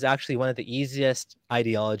Salafism is actually one of the easiest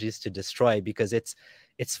ideologies to destroy, because it's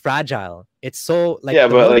fragile. It's so like, yeah,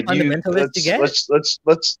 but like, let's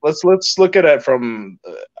look at it from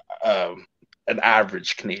an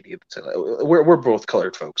average Canadian. We're both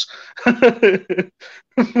colored folks,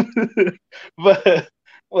 but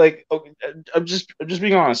like, I'm just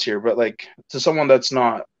being honest here. But like, to someone that's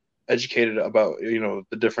not educated about the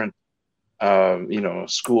different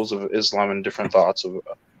schools of Islam and different thoughts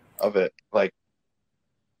of it, like,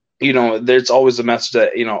 there's always a message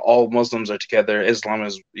that, all Muslims are together. Islam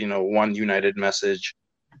is, one united message,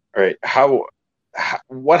 right?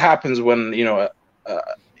 What happens when,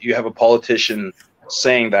 you have a politician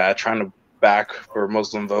saying that, trying to back for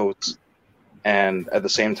Muslim votes, and at the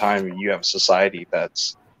same time you have a society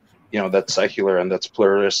that's, that's secular and that's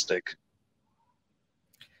pluralistic.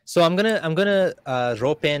 So I'm gonna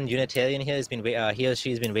rope in Unitarian here. He or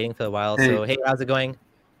she's been waiting for a while. Hey. So hey, how's it going?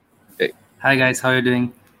 Hi guys, how are you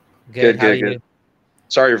doing? Good. How are good. you?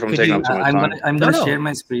 Sorry for taking up too much time. I'm gonna No. share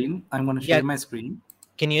my screen. I'm gonna share my screen.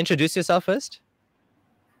 Can you introduce yourself first?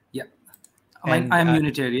 Yeah, And, I'm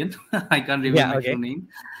Unitarian. I can't remember my okay. full name.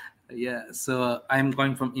 Yeah, so I'm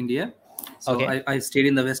going from India. So Okay. I stayed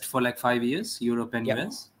in the West for like 5 years, Europe and Yep.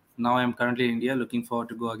 US. Now I'm currently in India, looking forward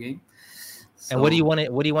to go again. And what do you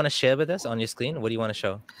want to share with us on your screen? What do you want to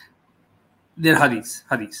show? They're hadiths.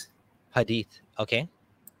 Hadith. Okay.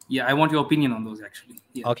 Yeah, I want your opinion on those actually.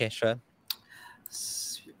 Yeah. Okay, sure.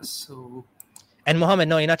 So And Mohammed,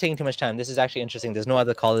 no, you're not taking too much time. This is actually interesting. There's no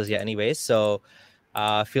other callers yet anyways, so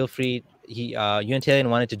feel free. Unitarian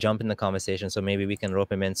wanted to jump in the conversation, so maybe we can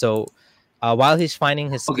rope him in. So while he's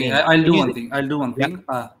finding his screen, I'll do one thing.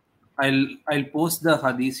 I'll post the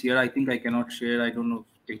hadiths here. I think I cannot share. I don't know,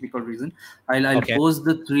 technical reason. I'll post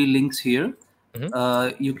the 3 links here.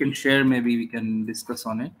 You can share. Maybe we can discuss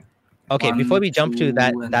on it. Okay, before we jump to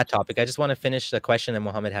that topic, I just want to finish the question that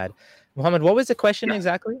Mohammed had. Mohammed, what was the question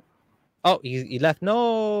exactly? Oh, he left.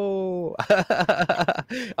 No.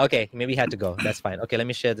 Okay, maybe he had to go. That's fine. Okay, let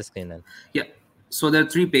me share the screen then. Yeah. So there are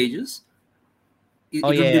 3 pages. It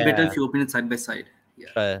would be better if you open it side by side.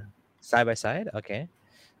 Yeah. Side by side. Okay.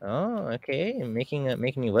 Oh, okay. Making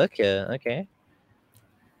me work here. Okay.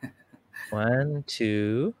 1,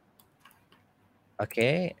 2.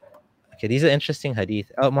 Okay. Okay, these are interesting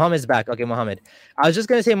hadith. Oh, Muhammad's back. Okay, Muhammad. I was just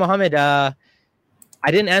gonna say, Muhammad. I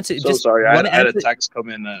didn't answer. So sorry, I had a text come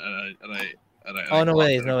in, and I. Oh, no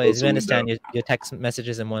worries. We understand your text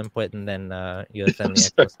messages are more important than your family.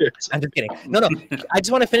 I'm just kidding. No. I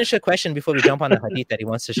just want to finish a question before we jump on the hadith that he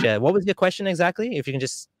wants to share. What was your question exactly? If you can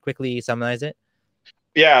just quickly summarize it.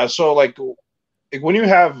 Yeah. So like when you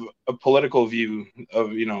have a political view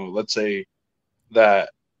of, let's say that,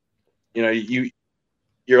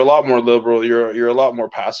 you're a lot more liberal. You're a lot more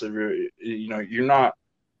passive. You're not.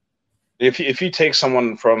 If you take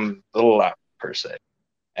someone from the left per se,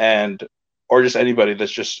 or just anybody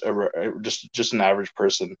that's just an average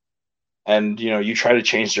person, and you try to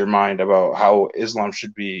change their mind about how Islam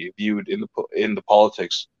should be viewed in the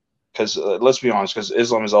politics, because let's be honest, because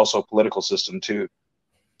Islam is also a political system too.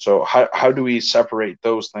 So how do we separate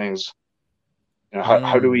those things?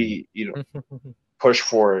 How do we push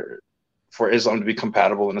for Islam to be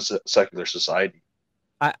compatible in a secular society?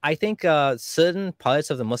 I think certain parts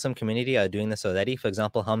of the Muslim community are doing this already. For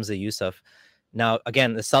example, Hamza Yusuf. Now,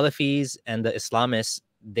 again, the Salafis and the Islamists,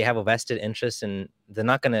 they have a vested interest, and they're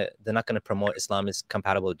not gonna promote Islam is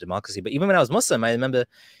compatible with democracy. But even when I was Muslim, I remember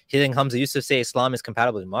hearing Hamza Yusuf say Islam is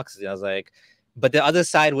compatible with democracy. I was like, but the other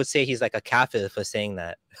side would say he's like a kafir for saying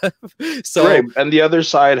that. So right, and the other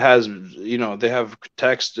side has, they have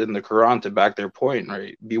text in the Quran to back their point.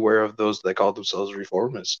 Right, beware of those that call themselves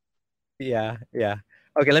reformists. Yeah.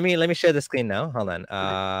 Okay, let me share the screen now. Hold on.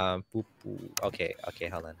 Okay,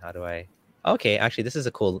 hold on. How do I? Okay, actually, this is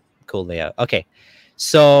a cool layout. Okay,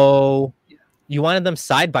 so you wanted them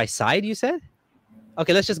side by side, you said?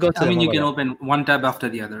 Okay, let's just go to. You can open one tab after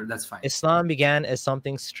the other. That's fine. Islam began as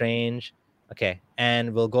something strange. Okay,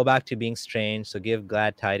 and we'll go back to being strange. So give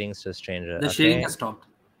glad tidings to a stranger. The sharing has stopped.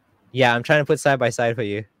 Yeah, I'm trying to put side by side for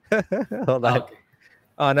you. Hold on. Okay.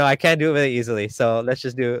 Oh no, I can't do it very easily. So let's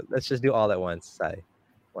just do all at once. Sorry.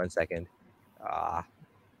 1 second.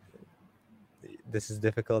 This is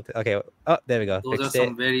difficult. Okay. Oh, there we go. Those are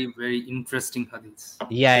some very, very interesting hadiths.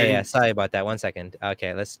 Yeah. Sorry about that. 1 second.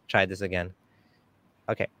 Okay, let's try this again.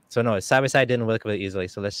 Okay. So no, side by side didn't work very easily.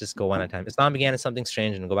 So let's just go one at a time. Islam began as something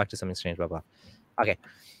strange and go back to something strange. Blah blah. Okay.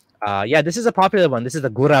 Yeah, this is a popular one. This is the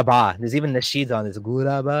Ghuraba. There's even nasheeds on this.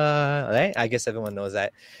 Ghuraba. Right? I guess everyone knows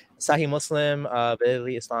that. Sahih Muslim.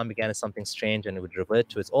 Verily, Islam began as something strange and it would revert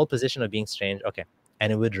to its old position of being strange. Okay.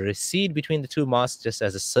 And it would recede between the 2 mosques just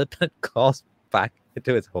as a serpent crawls back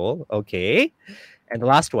into its hole. Okay. And the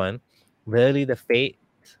last one, verily the faith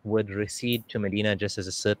would recede to Medina just as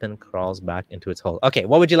a serpent crawls back into its hole. Okay,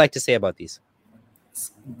 what would you like to say about these?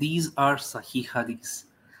 These are Sahih hadiths.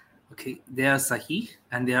 Okay, they are Sahih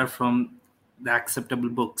and they are from the acceptable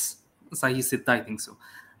books. Sahih Sitta, I think so.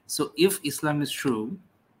 So if Islam is true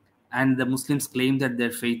and the Muslims claim that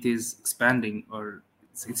their faith is expanding or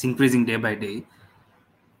it's increasing day by day,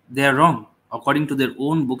 they are wrong. according to their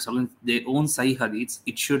own books, according to their own Sahih Hadiths,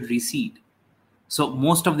 it should recede. So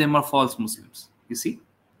most of them are false Muslims. You see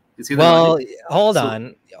the Well, logic?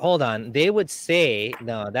 hold on. They would say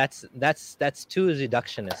no. That's too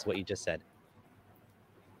reductionist. What you just said.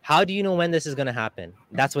 How do you know when this is going to happen?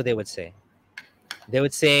 That's what they would say. They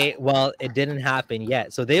would say, well, it didn't happen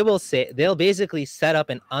yet. So they'll basically set up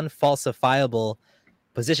an unfalsifiable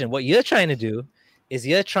position. What you're trying to do is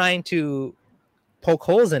you're trying to poke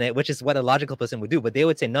holes in it, which is what a logical person would do. But they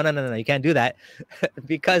would say, no, you can't do that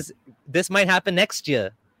because this might happen next year.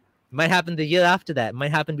 It might happen the year after that. It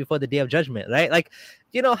might happen before the Day of Judgment, right? Like,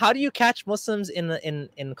 how do you catch Muslims in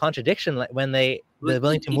contradiction, like when they're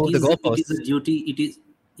willing to move the goalposts? It is a duty.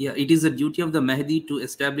 It is a duty of the Mahdi to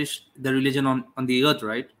establish the religion on the earth,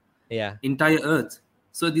 right? Yeah. Entire earth.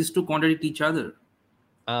 So these two contradict each other.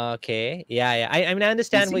 Okay. Yeah. I mean, I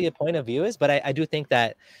understand what your point of view is, but I do think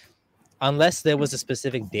that unless there was a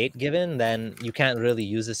specific date given, then you can't really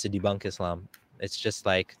use this to debunk Islam. It's just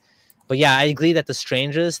like, but yeah, I agree that the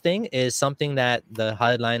strangers thing is something that the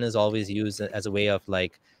hardliners always use as a way of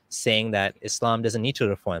like saying that Islam doesn't need to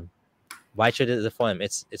reform. Why should it reform?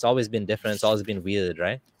 It's always been different. It's always been weird,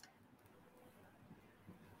 right?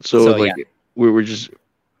 So like we're just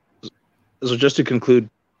to conclude,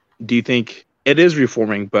 do you think it is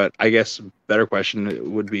reforming? But I guess a better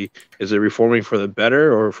question would be, is it reforming for the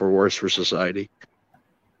better or for worse for society?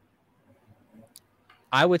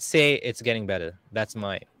 I would say it's getting better. That's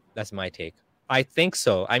my take. I think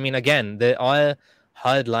so. I mean, again, they're all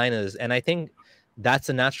hardliners, and I think that's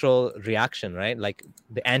a natural reaction, right? Like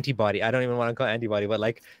the antibody. I don't even want to call it antibody, but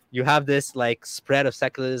like you have this like spread of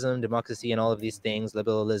secularism, democracy, and all of these things,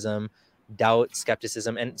 liberalism, doubt,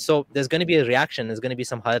 skepticism, and so there's going to be a reaction. There's going to be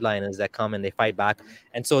some hardliners that come and they fight back,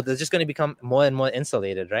 and so they're just going to become more and more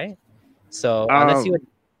insulated, right? So let's see what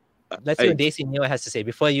Desi Neo has to say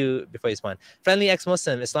before you respond. Friendly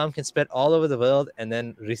ex-Muslim, Islam can spread all over the world and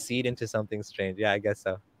then recede into something strange. Yeah, I guess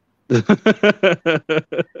so.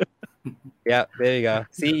 Yeah, there you go.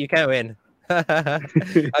 See, you can't win.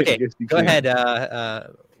 Okay, go ahead.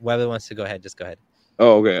 Whoever wants to go ahead, just go ahead.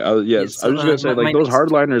 Oh, okay. Yes, I was just gonna say, like, those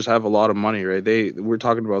hardliners have a lot of money, right? We're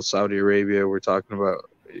talking about Saudi Arabia. We're talking about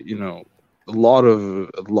a lot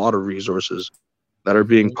of resources that are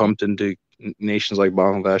being pumped into nations like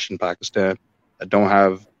Bangladesh and Pakistan that don't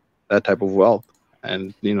have that type of wealth,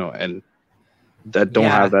 and and that don't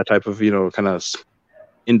have that type of kind of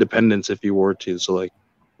independence if you were to. So like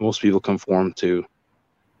most people conform to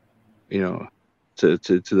to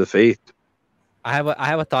the faith. I have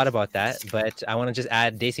a thought about that, but I want to just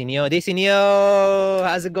add Desi Neo. Desi Neo,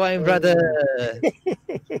 how's it going, brother?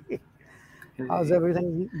 How's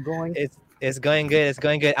everything going? It's going good. It's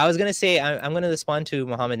going good. I was gonna say I'm gonna respond to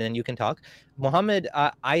Muhammad, and then you can talk. Muhammad,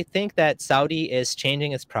 I think that Saudi is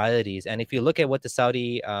changing its priorities, and if you look at what the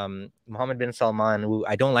Saudi Mohammed bin Salman, who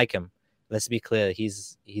I don't like him. Let's be clear.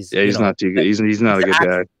 He's not too good. He's not a good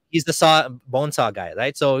guy. He's the bone saw guy,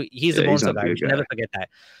 right? So he's the bone saw guy. You should never forget that.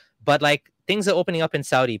 But like things are opening up in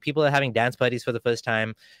Saudi. People are having dance parties for the first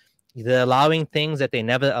time. They're allowing things that they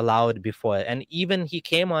never allowed before. And even he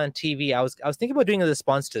came on TV. I was thinking about doing a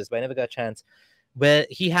response to this, but I never got a chance. Where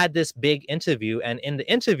he had this big interview, and in the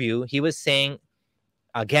interview, he was saying,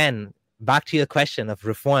 again, back to your question of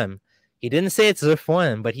reform. He didn't say it's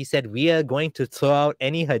reform, but he said we are going to throw out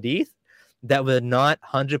any hadith that we're not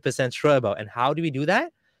 100% sure about. And how do we do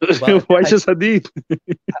that? Well, why just hadith?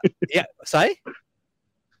 Yeah, sorry.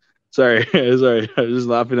 Sorry. I was just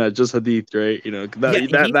laughing at just hadith, right?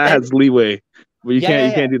 That has leeway, but you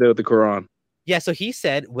can't do that with the Quran. Yeah, so he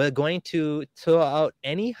said we're going to throw out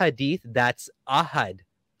any hadith that's ahad,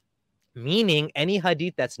 meaning any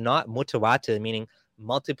hadith that's not mutawatir, meaning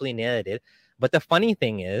multiply narrated. But the funny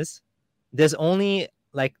thing is, there's only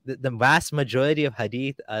like the vast majority of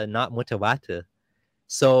hadith are not mutawatir.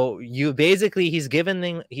 So you basically he's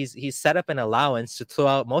set up an allowance to throw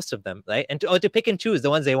out most of them, right? And to pick and choose the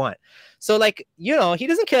ones they want. So like, he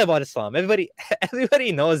doesn't care about Islam. Everybody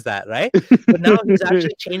knows that, right? But now he's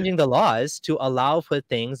actually changing the laws to allow for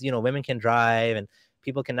things, women can drive and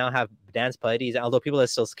people can now have dance parties, although people are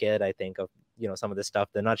still scared, I think, of some of this stuff.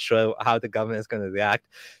 They're not sure how the government is going to react.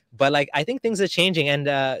 But like I think things are changing. And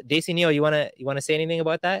Desi Neo, you wanna say anything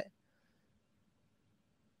about that?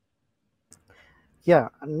 Yeah,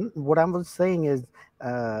 what I was saying is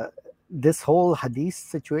this whole hadith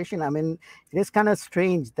situation. I mean, it is kind of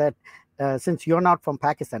strange that since you're not from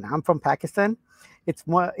Pakistan, I'm from Pakistan.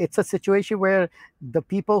 It's a situation where the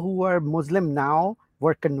people who are Muslim now,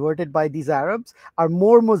 were converted by these Arabs are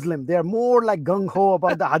more Muslim. They are more like gung-ho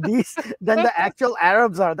about the hadith than the actual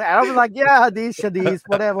Arabs are. The Arabs are like, yeah, hadith, shadith,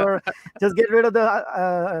 whatever. Just get rid of the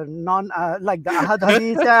like the ahad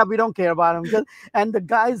hadith. Yeah, we don't care about them. And the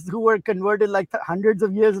guys who were converted like hundreds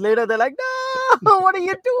of years later, they're like, no, what are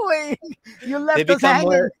you doing? You left us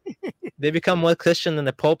hanging. They become more Christian than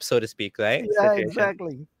the Pope, so to speak, right? Yeah,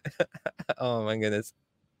 exactly. Oh my goodness.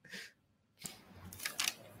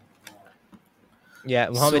 Yeah,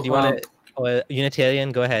 Mohammed, you want to, or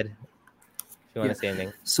Unitarian? Go ahead if you want to say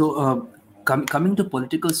anything. So, coming to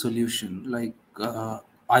political solution, like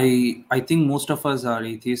I think most of us are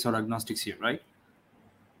atheists or agnostics here, right?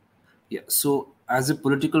 Yeah. So, as a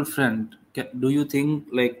political friend, do you think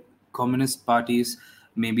like communist parties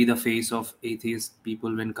may be the face of atheist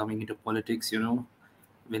people when coming into politics?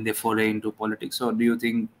 When they foray into politics, or do you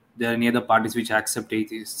think there are any other parties which accept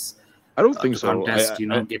atheists? I don't think so. Contest,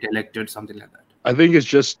 get elected, something like that. I think it's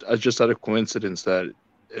just out of coincidence that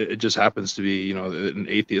it just happens to be, an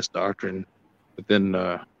atheist doctrine within,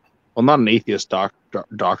 well, not an atheist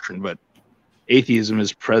doctrine, but atheism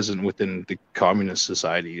is present within the communist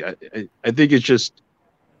society. I think it's just,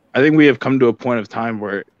 I think we have come to a point of time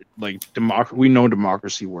where, like, we know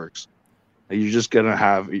democracy works. You're just gonna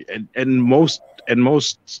have, and most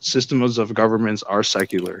systems of governments are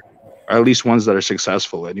secular, or at least ones that are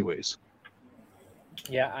successful, anyways.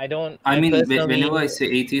 Yeah, I mean, whenever I say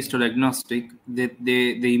atheist or agnostic, they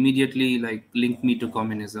immediately like link me to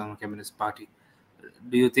communism, Communist Party.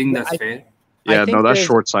 Do you think that's fair? Yeah, no, that's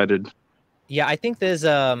short-sighted. Yeah, I think there's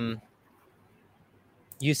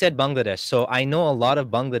you said Bangladesh, so I know a lot of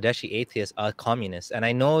Bangladeshi atheists are communists, and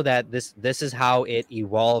I know that this is how it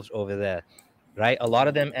evolved over there, right? A lot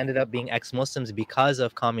of them ended up being ex-Muslims because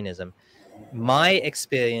of communism. My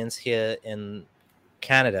experience here in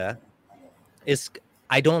Canada is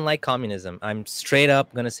I don't like communism. I'm straight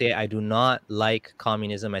up going to say I do not like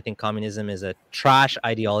communism. I think communism is a trash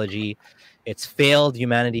ideology. It's failed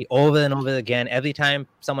humanity over and over again. Every time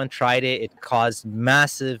someone tried it, it caused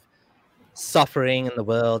massive suffering in the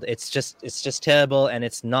world. It's just terrible, and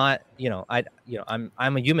it's not,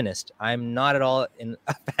 I'm a humanist. I'm not at all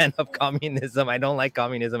a fan of communism. I don't like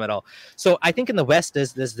communism at all. So I think in the West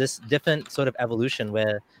there's this different sort of evolution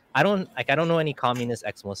where I don't know any communist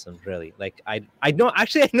ex-Muslims really. Like I know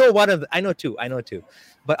two.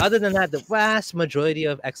 But other than that, the vast majority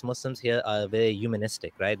of ex-Muslims here are very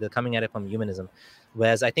humanistic, right? They're coming at it from humanism.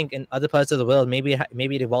 Whereas I think in other parts of the world, maybe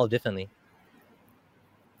it evolved differently.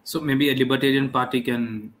 So maybe a libertarian party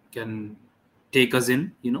can take us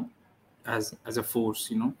in, as a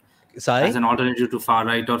force, Sorry? as an alternative to far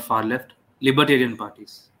right or far left. Libertarian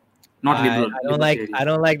parties. Not liberal. I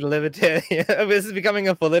don't like libertarian. This is becoming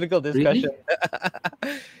a political discussion.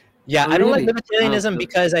 Really? Yeah, I don't like libertarianism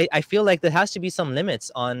because I feel like there has to be some limits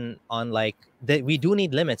on like that. We do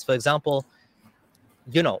need limits. For example,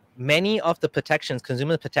 many of the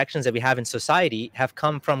consumer protections that we have in society have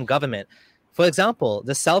come from government. For example,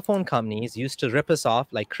 the cell phone companies used to rip us off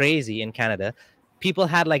like crazy in Canada. People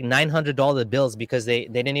had like $900 bills because they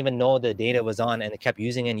didn't even know the data was on, and they kept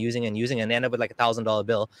using and they ended up with like $1,000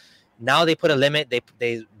 bill. Now they put a limit.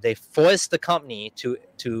 They force the company to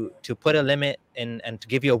put a limit and to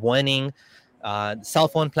give you a warning. Cell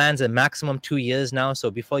phone plans are maximum 2 years now.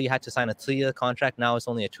 So before you had to sign a 3-year contract, now it's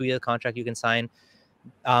only a 2-year contract you can sign.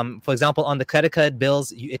 For example, on the credit card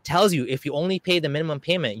bills, it tells you if you only pay the minimum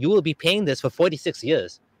payment, you will be paying this for 46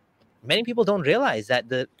 years. Many people don't realize that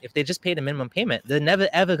if they just pay the minimum payment, they're never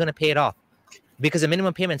ever going to pay it off, because the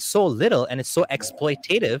minimum payment is so little and it's so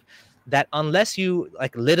exploitative that unless you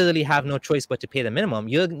like literally have no choice but to pay the minimum,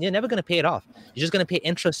 you're never going to pay it off. You're just going to pay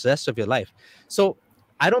interest the rest of your life. So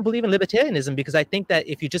I don't believe in libertarianism, because I think that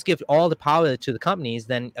if you just give all the power to the companies,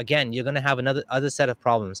 then again, you're going to have other set of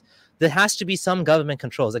problems. There has to be some government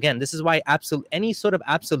controls. Again, this is why any sort of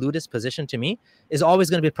absolutist position to me is always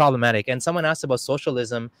going to be problematic. And someone asked about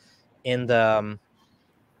socialism in the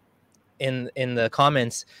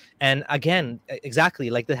comments, and again,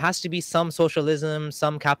 exactly, like there has to be some socialism,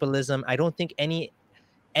 some capitalism. I don't think any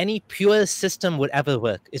pure system would ever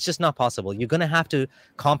work. It's just not possible. You're going to have to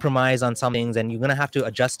compromise on some things, and you're going to have to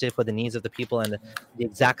adjust it for the needs of the people and the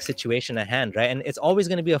exact situation at hand, right? And it's always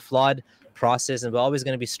going to be a flawed process, and we're always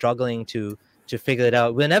going to be struggling to figure it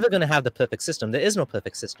out. We're never going to have the perfect system. There is no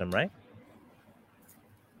perfect system, right?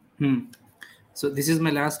 So this is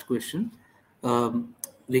my last question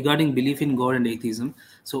regarding belief in God and atheism.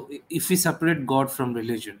 So if we separate God from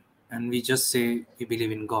religion and we just say we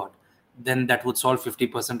believe in God, then that would solve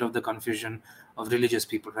 50% of the confusion of religious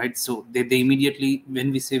people, right? So they immediately,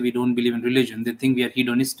 when we say we don't believe in religion, they think we are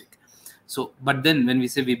hedonistic. So, but then when we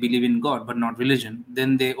say we believe in God but not religion,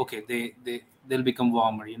 then they'll become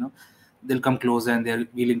warmer, they'll come closer and they're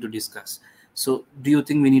willing to discuss. So do you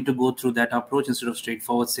think we need to go through that approach instead of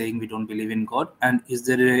straightforward saying we don't believe in God? And is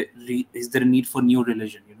there a need for new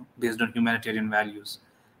religion, based on humanitarian values?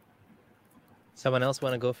 Someone else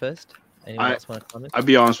want to go first? Anyone else want to comment? I'll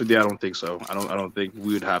be honest with you, I don't think so. I don't think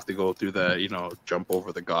we would have to go through that, jump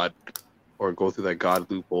over the God or go through that God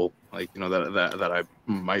loophole, that I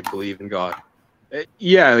might believe in God.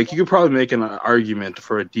 Yeah, you could probably make an argument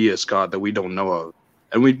for a deist God that we don't know of,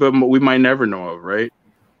 and we might never know of, right?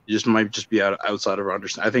 It just might just be outside of our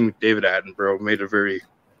understanding. I think David Attenborough made a very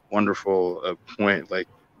wonderful point, like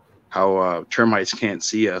how termites can't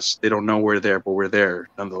see us. They don't know we're there, but we're there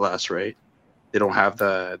nonetheless, right? They don't have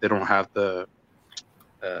the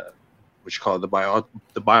what you call it,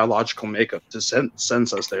 the biological makeup to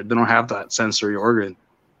sense us there. They don't have that sensory organ.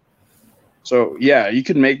 So yeah, you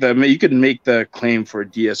could make the claim for a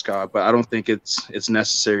deist God, but I don't think it's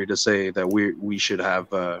necessary to say that we should have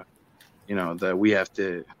that we have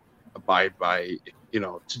to abide by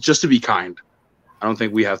just to be kind. I don't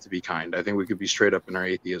think we have to be kind. I think we could be straight up in our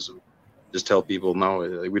atheism. Just tell people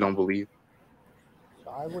no, we don't believe.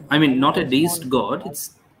 I mean, not a deist God.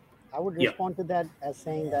 I would respond to that as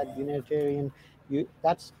saying that Unitarian,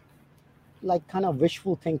 that's like kind of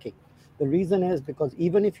wishful thinking. The reason is because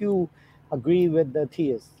even if you agree with the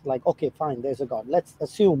theists, like, okay, fine, there's a God. Let's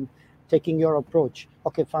assume, taking your approach,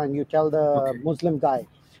 okay, fine, you tell the Muslim guy,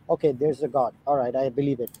 okay, there's a God. All right, I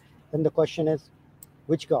believe it. Then the question is,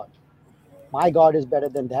 which God? My God is better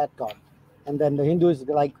than that God. And then the Hindu is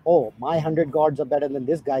like, oh, my 100 gods are better than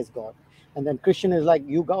this guy's God. And then Christian is like,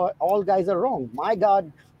 all guys are wrong. My God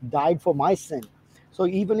died for my sin. So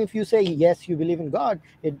even if you say, yes, you believe in God,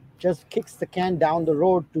 it just kicks the can down the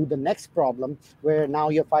road to the next problem where now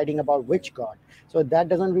you're fighting about which God. So that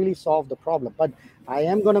doesn't really solve the problem. But I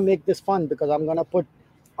am going to make this fun because I'm going to put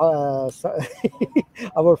our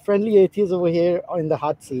friendly atheist over here in the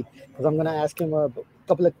hot seat because I'm going to ask him a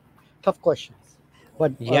couple of tough questions.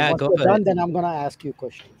 But once we're done, then I'm going to ask you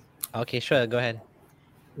questions. Okay, sure. Go ahead.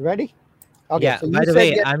 Ready? Okay, yeah, so by the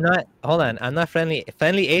way, I'm not friendly.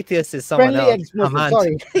 Friendly atheist is someone friendly else. Ex-Muslim,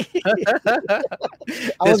 sorry.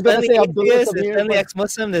 I was going to say Abdullah atheist, there's friendly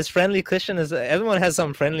ex-Muslim, there's friendly Christian. Everyone has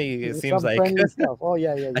some friendly, it seems like. Friendly stuff. Oh,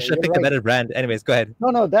 yeah. I should have picked a better brand. Anyways, go ahead.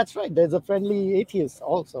 No, that's right. There's a friendly atheist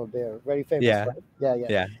also there. Very famous, right?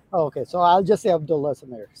 Yeah. Oh, okay, so I'll just say Abdullah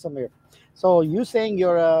Samir. So you saying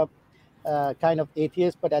you're a kind of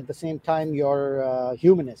atheist, but at the same time, you're a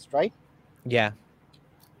humanist, right? Yeah.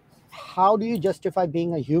 How do you justify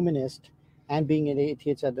being a humanist and being an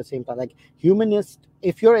atheist at the same time? Like humanist,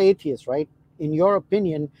 if you're atheist, right? In your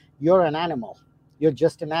opinion, you're an animal. You're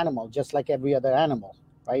just an animal, just like every other animal,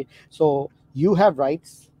 right? So you have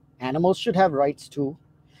rights. Animals should have rights too.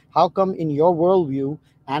 How come in your worldview,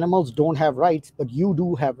 animals don't have rights, but you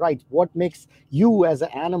do have rights? What makes you as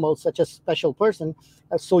an animal such a special person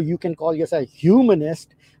so you can call yourself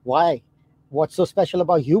humanist? Why? What's so special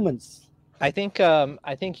about humans? I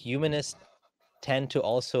think humanists tend to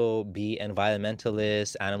also be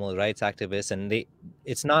environmentalists, animal rights activists, and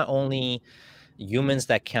it's not only humans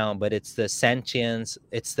that count, but it's the sentience,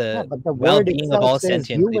 it's the well-being of all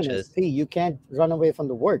sentient creatures. See, you can't run away from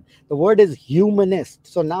the word. The word is humanist.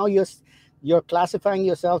 So now you're classifying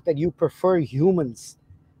yourself that you prefer humans,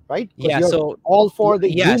 right? Yeah. So all for the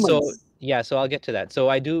humans. So I'll get to that. So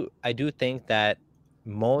I do think that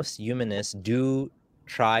most humanists do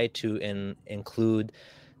try to include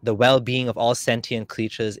the well-being of all sentient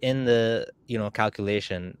creatures in the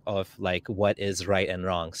calculation of like what is right and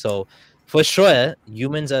wrong. So for sure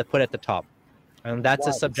humans are put at the top, and that's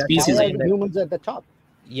a subjective thing. Humans at the top.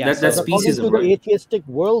 Yeah, that's speciesism. According to the atheistic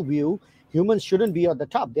worldview, humans shouldn't be at the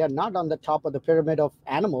top. They are not on the top of the pyramid of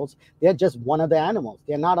animals. They're just one of the animals.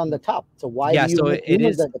 They're not on the top. So why do you make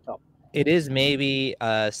humans at the top? It is maybe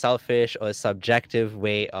a selfish or subjective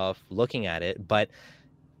way of looking at it, but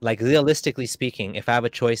like realistically speaking, if I have a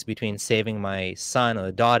choice between saving my son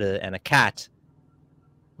or daughter and a cat,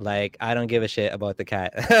 like I don't give a shit about the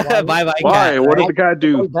cat. Bye, Why? cat. What did the cat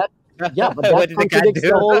do? But that contradicts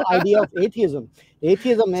the whole idea of atheism.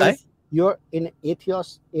 Atheism is you're in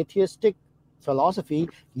atheistic philosophy.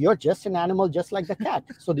 You're just an animal, just like the cat.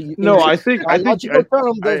 So there's no difference.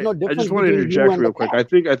 I just want to interject real quick. I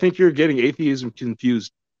think you're getting atheism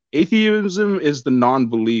confused. Atheism is the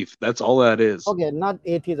non-belief. That's all that is. Okay, not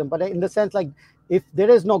atheism, but in the sense like if there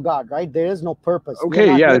is no God, right? There is no purpose.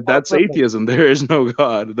 Okay, yeah, that's purpose. Atheism. There is no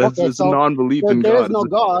God. That's it's non-belief in God. There is no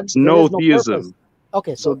God. It's no theism. Purpose.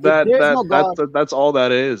 Okay, so that's all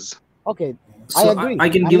that is. Okay, so I agree. I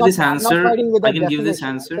can give this answer. I can give this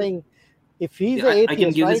answer. If he's Yeah, an I atheist,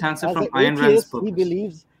 can give this right? answer As from an Ayn Rand's atheist, he purpose.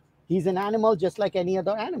 believes he's an animal just like any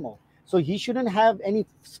other animal. So he shouldn't have any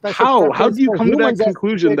special How preference do you for come to that humans as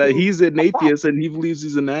conclusion compared that to he's an a cat. atheist and he believes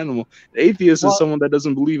he's an animal? An atheist is Well, someone that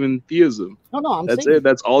doesn't believe in theism. no, I'm That's saying, it.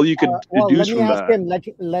 That's all you could well, deduce let me from ask that.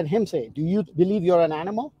 him, let him say, do you believe you're an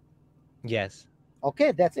animal? Yes.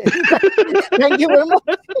 Okay, that's it. Thank you very much.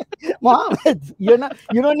 Mohammed, you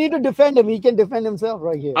don't need to defend him. He can defend himself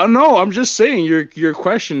right here. Oh no, I'm just saying your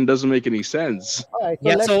question doesn't make any sense. All right, so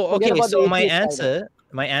Yeah. let's So forget okay. about So the atheist side of it.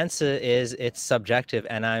 my answer is it's subjective,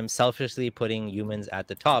 and I'm selfishly putting humans at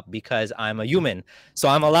the top because I'm a human. So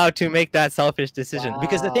I'm allowed to make that selfish decision.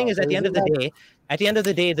 Because the thing Wow. is, So at the end of isn't the that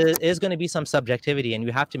day, there is going to be some subjectivity, and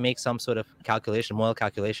you have to make some sort of calculation, moral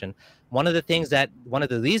calculation. One of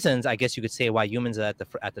the reasons, I guess you could say, why humans are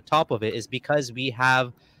at the top of it is because we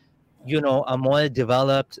have, a more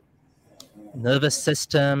developed nervous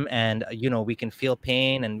system, and we can feel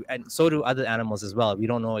pain, and so do other animals as well. We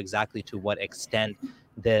don't know exactly to what extent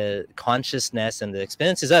the consciousness and the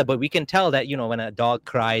experiences are, but we can tell that when a dog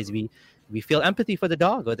cries, we feel empathy for the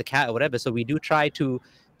dog or the cat or whatever. So we do try to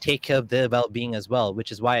take care of their well-being as well,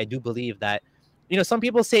 which is why I do believe that some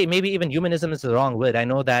people say maybe even humanism is the wrong word. I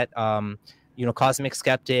know that Cosmic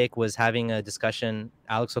Skeptic was having a discussion,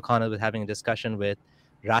 Alex O'Connor was having a discussion with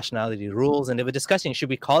Rationality Rules, and they were discussing, should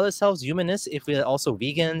we call ourselves humanists if we're also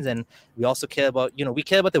vegans, and we also care about we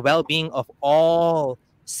care about the well-being of all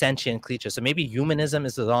sentient creatures. So maybe humanism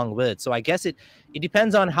is the wrong word. So I guess it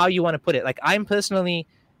depends on how you want to put it. Like I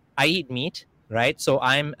eat meat, right? So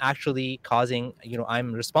I'm actually causing,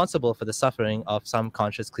 I'm responsible for the suffering of some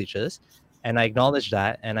conscious creatures, and I acknowledge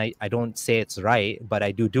that, and I don't say it's right, but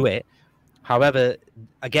I do it. However,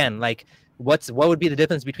 again, like what would be the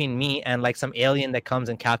difference between me and like some alien that comes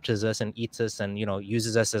and captures us and eats us and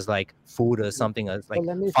uses us as like food or something, as like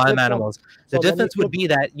farm animals? The difference would be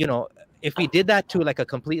that if we did that to like a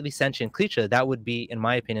completely sentient creature, that would be, in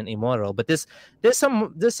my opinion, immoral. But there's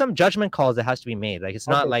some judgment calls that has to be made. Like it's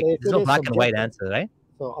not like there's no black and white answer, right?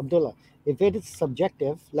 So Abdullah, if it is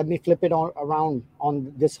subjective, let me flip it around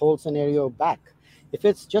on this whole scenario back. If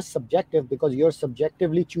it's just subjective because you're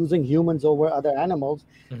subjectively choosing humans over other animals,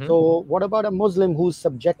 so what about a Muslim who's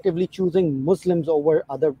subjectively choosing Muslims over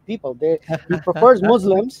other people? He prefers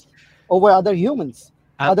Muslims over other humans.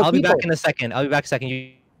 I'll be back in a second.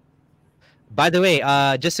 By the way,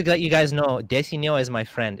 just to let you guys know, Desi Neo is my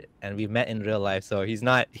friend, and we've met in real life, so he's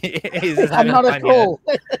not. He's just I'm not a troll.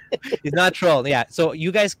 He's not a troll. Yeah. So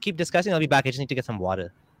you guys keep discussing. I'll be back. I just need to get some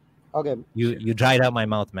water. Okay. You dried out my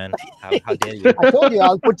mouth, man. How dare you? I told you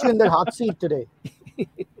I'll put you in the hot seat today.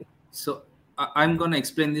 So I'm going to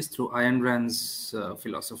explain this through Ayn Rand's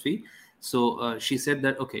philosophy. So she said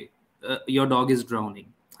that, okay, your dog is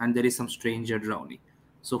drowning and there is some stranger drowning.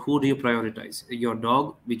 So who do you prioritize? Your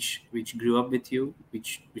dog, which grew up with you, the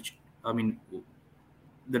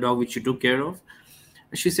dog which you took care of?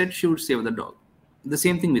 She said she would save the dog. The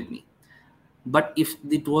same thing with me. But if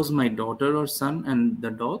it was my daughter or son and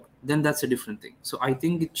the dog, then that's a different thing. So I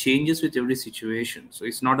think it changes with every situation. So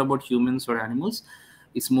it's not about humans or animals.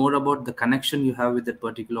 It's more about the connection you have with that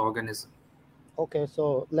particular organism. Okay,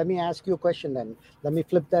 so let me ask you a question then. Let me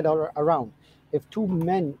flip that around. If two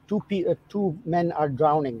men are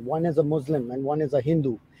drowning, one is a Muslim and one is a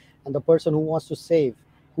Hindu, and the person who wants to save,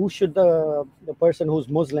 who should the person who's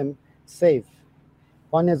Muslim save?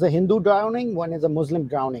 One is a Hindu drowning, one is a Muslim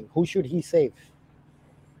drowning. Who should he save?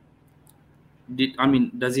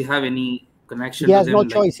 Does he have any connection? He has to no them?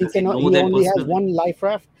 choice. Like, He only has one life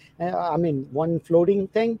raft. One floating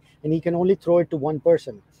thing, and he can only throw it to one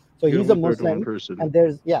person. So he's a Muslim, and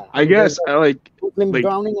there's I guess Muslim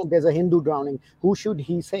drowning, and there's a Hindu drowning. Who should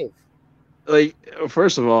he save? Like,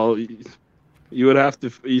 first of all, you would have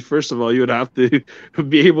to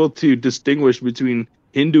be able to distinguish between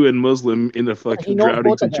Hindu and Muslim in a fucking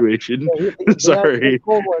drowning situation. Sorry,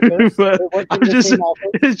 but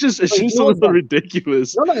it's just a little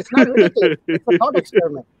ridiculous. No, it's not ridiculous. It's a thought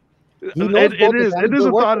experiment. It is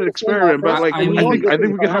a thought experiment, but like I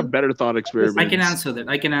think we can have better thought experiments. I can answer that.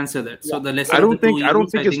 Yeah. So the I don't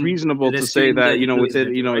think it's reasonable to say that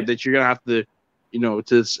that you're gonna have to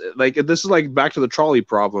to like, this is like back to the trolley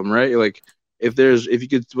problem, right? Like if you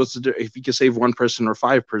could save one person or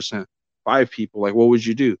 5%, 5 people, like what would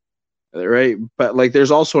you do, right? But like there's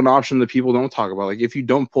also an option that people don't talk about. Like if you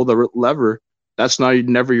don't pull the lever, that's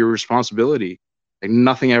never your responsibility. Like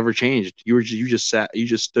nothing ever changed. You just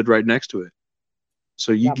stood right next to it.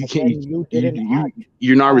 So you're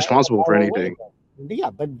not responsible for anything.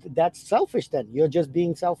 Yeah, but that's selfish then. You're just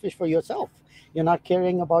being selfish for yourself. You're not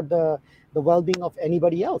caring about the well-being of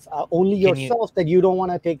anybody else. Only yourself, that you don't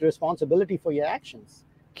want to take responsibility for your actions.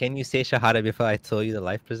 Can you say Shahada before I tell you the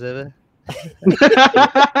life preserver?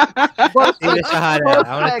 But- Say the Shahada.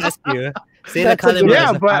 I want to test you. Say the That's a good- kalima.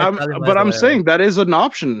 Yeah, the but five kalimas I'm or whatever. saying that is an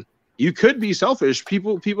option. You could be selfish.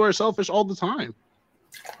 People are selfish all the time.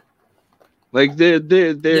 Like there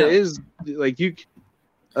Yeah. is like you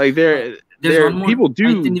like there There's there one more. people I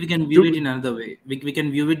do. think we can view it in another way. We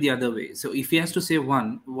can view it the other way. So if he has to say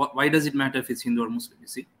one, why does it matter if it's Hindu or Muslim? You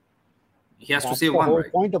see, he has to That's say the one, whole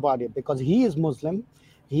right? point about it, because he is Muslim.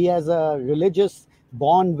 He has a religious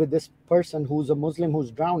bond with this person who's a Muslim who's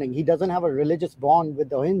drowning. He doesn't have a religious bond with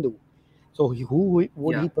the Hindu. So who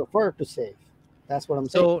would Yeah. he prefer to save? That's what I'm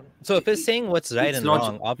saying. So if it's saying what's right It's and logic.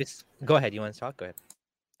 wrong, obviously. Go ahead. You want to talk? Go ahead.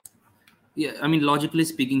 Yeah, I mean, logically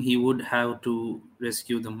speaking, he would have to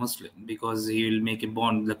rescue the Muslim because he will make a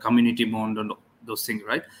bond, the community bond, and those things,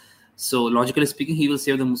 right? So logically speaking, he will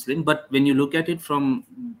save the Muslim. But when you look at it from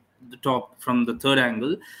the top, from the third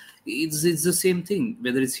angle, it's the same thing.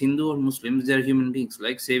 Whether it's Hindu or Muslims, they are human beings.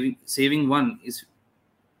 Like saving one is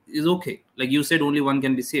okay. Like you said, only one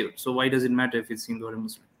can be saved. So why does it matter if it's Hindu or a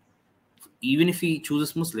Muslim? Even if he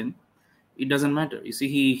chooses Muslim, it doesn't matter. You see,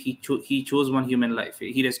 he chose one human life.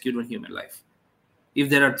 He rescued one human life. If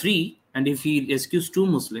there are three, and if he rescues two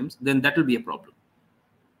Muslims, then that will be a problem.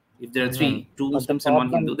 If there are three, two But the Muslims and one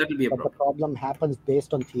problem- Hindu, that will be a But the problem. problem happens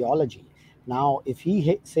based on theology. Now, if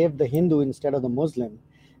he saved the Hindu instead of the Muslim,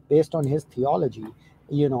 based on his theology,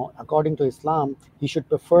 according to Islam, he should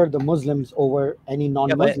prefer the Muslims over any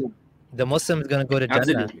non-Muslim. The Muslim is gonna go to Jannah.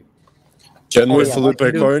 Absolutely. Can Oh, we yeah, flip but a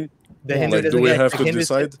Hindu- coin? The Yeah. Hindu Like, doesn't do we get- have the to Hindu's-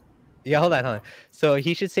 decide? Yeah, hold on. So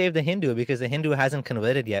he should save the Hindu because the Hindu hasn't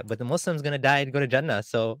converted yet, but the Muslim's gonna die and go to Jannah.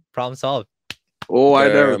 So problem solved. Oh, I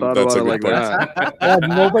never Damn, thought that's about a it good like point. that.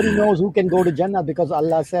 Nobody knows who can go to Jannah, because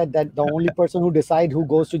Allah said that the only person who decides who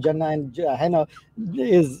goes to Jannah and Jahannam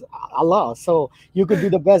is Allah. So you could be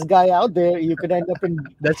the best guy out there. You could end up in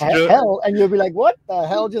That's true. hell, and you'll be like, "What the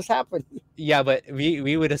hell just happened?" Yeah, but we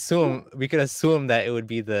could assume that it would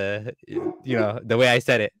be the way I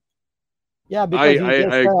said it. Yeah, because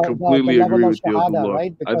I completely level agree of with you, shahada, Abdullah.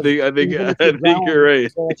 right? I Because think even if I you think drown, you're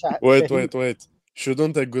right. you're a Wait, shaheed. wait.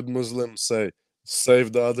 Shouldn't a good Muslim say,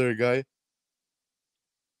 save the other guy?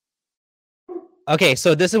 Okay,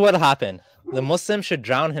 so this is what'll happen. The Muslim should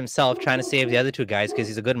drown himself trying to save the other two guys because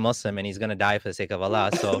he's a good Muslim and he's gonna die for the sake of Allah.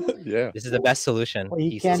 So Yeah. this is the best solution. Well, he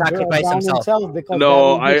He can't sacrificed drown himself. because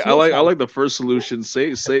No, that would be I suicide. like the first solution.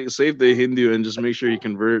 Save the Hindu and just make sure he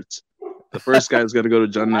converts. The first guy's got to go to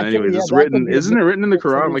Jannah Actually, anyways. yeah, It's that could written, be a isn't it good- written in the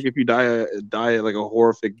good Quran? solution. Like if you die like a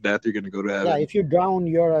horrific death, you're gonna go to Yeah, heaven. if you drown,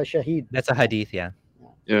 you're a shaheed. That's a hadith, yeah.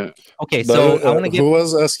 Yeah. Okay, But, so I want to give who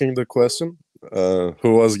was asking the question?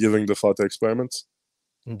 Who was giving the thought experiments?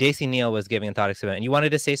 Daisy Neal was giving a thought experiment. You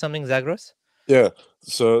wanted to say something, Zagros? Yeah.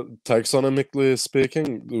 So taxonomically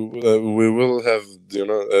speaking, we will have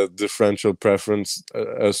a differential preference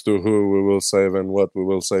as to who we will save and what we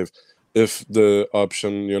will save. If the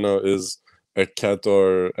option is a cat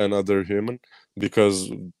or another human,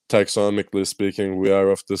 because taxonomically speaking, we are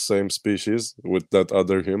of the same species with that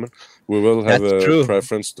other human, we will have That's a true.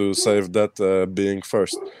 preference to save that being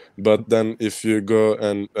first. But then if you go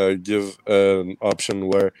and give an option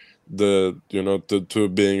where the two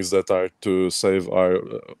beings that are to save are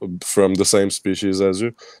from the same species as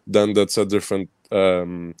you, then that's a different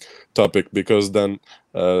topic, because then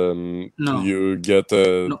No. you get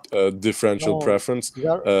a differential No. preference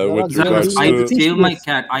You're with a regards I will to save my species.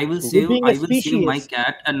 cat. I will You're being a save my species.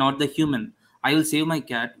 cat and not the human. I will save my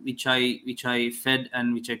cat, which I fed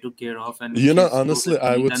and which I took care of. And which is honestly, closer to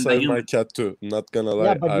I me would than the save my human. cat too. Not gonna Yeah,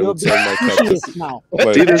 lie, but I you're would save my being cat too. species now.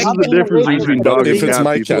 Like, See, this is Not the being a difference racist. between But dog if and it's cat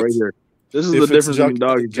my people cat, right here. This is if the it's difference between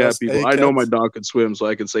dog and cat just people. a I know cat- my dog can swim, so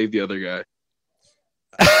I can save the other guy.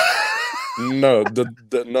 no,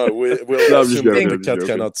 we'll No, I'm just assume that joking, the I'm just cat joking.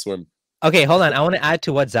 cannot swim. Okay, hold on. I want to add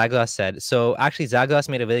to what Zaglos said. So actually, Zaglos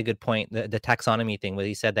made a very good point, the taxonomy thing, where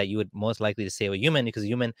he said that you would most likely to save a human because a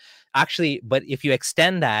human actually, but if you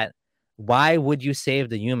extend that, why would you save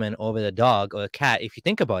the human over the dog or a cat? If you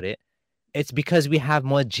think about it, it's because we have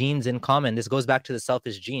more genes in common. This goes back to the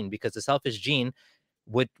selfish gene, because the selfish gene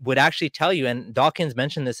would actually tell you, and Dawkins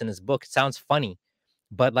mentioned this in his book. It sounds funny,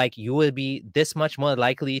 but like you will be this much more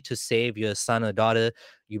likely to save your son or daughter.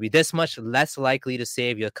 You'll be this much less likely to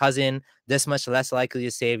save your cousin, this much less likely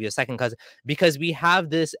to save your second cousin, because we have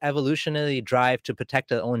this evolutionary drive to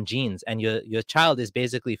protect our own genes. And your child is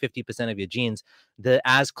basically 50% of your genes, the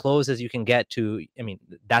as close as you can get to. I mean,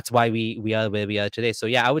 that's why we are where we are today. So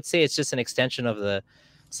yeah, I would say it's just an extension of the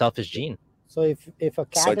selfish gene. So if a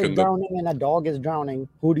cat is Second. drowning and a dog is drowning,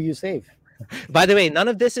 who do you save? By the way, none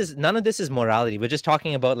of this is morality. We're just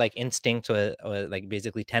talking about like instinct or like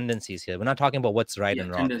basically tendencies here. We're not talking about what's right and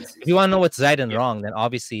wrong. Tendencies. If you want to know what's right and wrong, then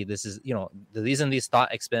obviously this is, the reason these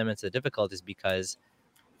thought experiments are difficult is because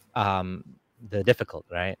they're difficult,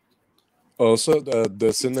 right? Also,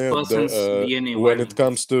 the scenario Person's DNA when wiring. it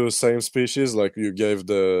comes to same species, like you gave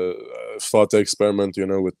the thought experiment,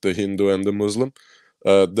 with the Hindu and the Muslim,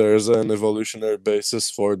 there's an evolutionary basis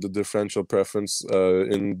for the differential preference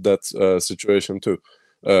in that situation too.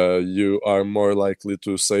 You are more likely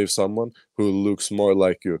to save someone who looks more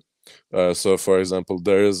like you. So, for example,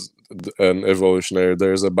 there is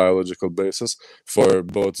a biological basis for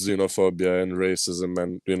both xenophobia and racism,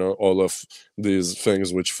 and all of these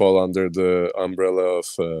things which fall under the umbrella of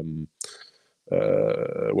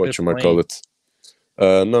what you might call it.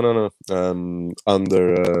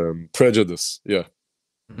 Under prejudice. Yeah.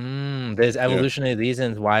 There's evolutionary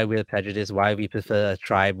reasons why we're prejudiced, why we prefer a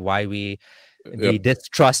tribe, why we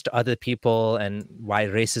distrust other people, and why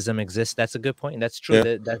racism exists. That's a good point. That's true.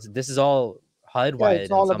 This is all hardwired.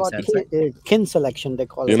 It's all about kin selection, they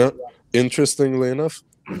call it. Interestingly enough,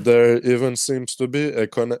 there even seems to be a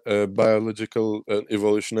biological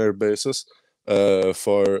evolutionary basis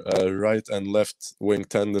for right and left wing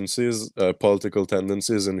tendencies, political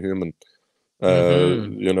tendencies in human.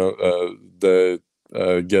 They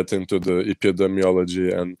get into the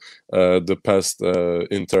epidemiology and the past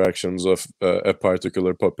interactions of a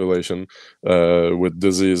particular population with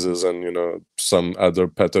diseases and some other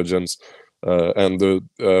pathogens, and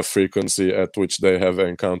the frequency at which they have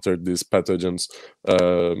encountered these pathogens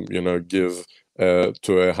give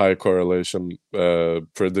to a high correlation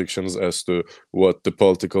predictions as to what the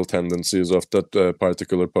political tendencies of that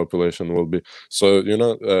particular population will be. So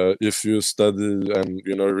if you study and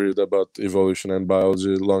read about evolution and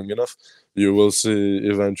biology long enough, you will see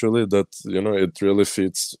eventually that it really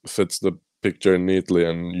fits the picture neatly,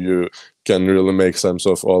 and you can really make sense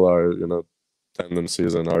of all our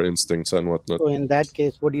tendencies and our instincts and whatnot. So in that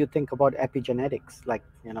case, what do you think about epigenetics? Like,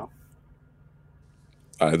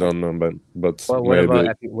 I don't know, but what maybe.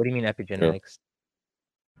 About what do you mean epigenetics?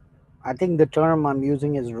 I think the term I'm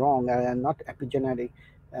using is wrong. Not epigenetic.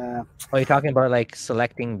 You're talking about like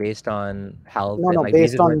selecting based on health? No, like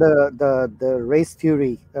based on the race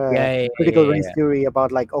theory, critical race theory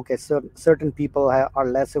about like, okay, so certain people are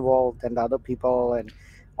less evolved than the other people and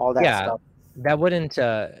all that stuff. That wouldn't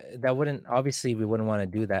obviously we wouldn't want to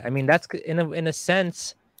do that. I mean, that's in a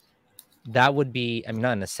sense. That would be, I mean,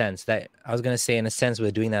 not in a sense that I was going to say, in a sense,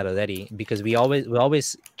 we're doing that already, because we're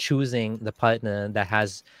always choosing the partner that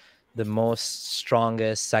has the most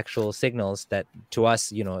strongest sexual signals that to us,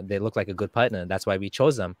 they look like a good partner. That's why we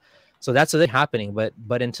chose them. So that's already happening.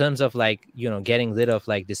 But in terms of like, getting rid of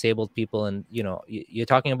like disabled people and, you're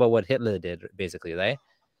talking about what Hitler did basically, right?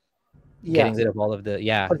 Yeah. Getting rid of all of the,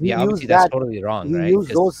 obviously that's totally wrong, right? He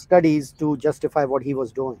used those studies to justify what he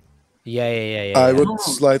was doing. Yeah. I would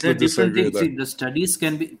slightly disagree. See, the studies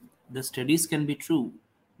can be true,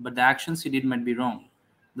 but the actions he did might be wrong.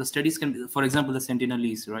 The studies can be, for example, the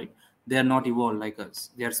Sentinelese, right? They are not evolved like us.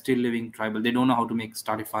 They are still living tribal. They don't know how to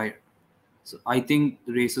start a fire. So I think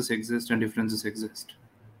races exist and differences exist.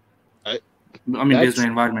 I mean, based on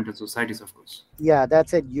environmental societies, of course. Yeah,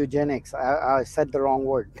 that's it. Eugenics. I said the wrong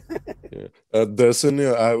word.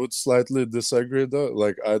 Desenio, I would slightly disagree though.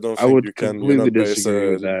 Like, I don't think you can base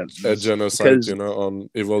a genocide, on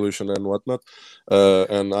evolution and whatnot.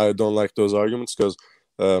 And I don't like those arguments because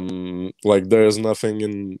like there is nothing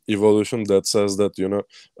in evolution that says that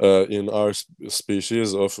in our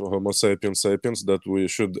species of Homo sapiens sapiens that we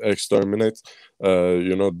should exterminate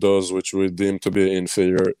those which we deem to be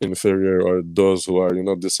inferior or those who are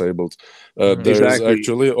disabled. There is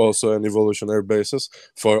actually also an evolutionary basis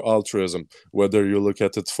for altruism, whether you look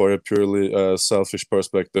at it for a purely selfish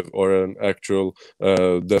perspective or an actual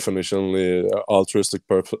definitionally altruistic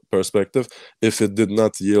perspective. If it did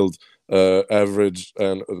not yield average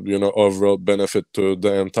and overall benefit to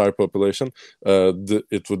the entire population,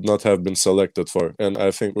 it would not have been selected for. And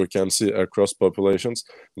I think we can see across populations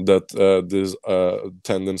that this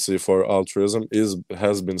tendency for altruism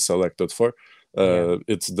has been selected for.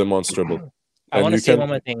 It's demonstrable. I want to say one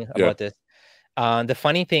more thing about this. The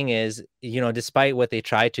funny thing is, despite what they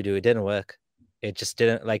tried to do, it didn't work. It just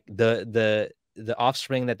didn't. Like the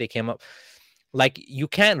offspring that they came up, like you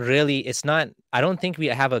can't really, it's not, I don't think we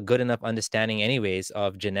have a good enough understanding anyways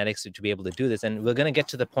of genetics to be able to do this. And we're going to get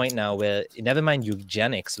to the point now where, never mind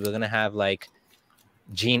eugenics, we're going to have like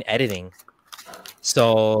gene editing.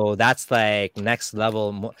 So that's like next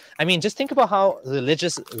level. I mean, just think about how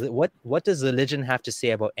religious, what does religion have to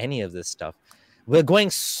say about any of this stuff? We're going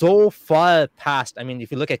so far past. I mean,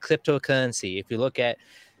 if you look at cryptocurrency, if you look at,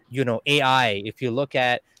 you know, AI, if you look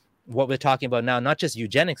at what we're talking about now, not just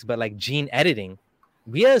eugenics, but like gene editing,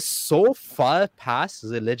 we are so far past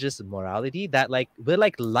religious morality that like we're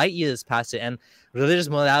like light years past it. And religious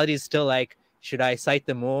morality is still like, should I sight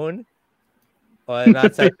the moon or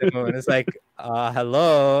not sight the moon? It's like,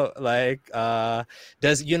 hello, like,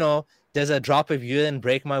 does a drop of urine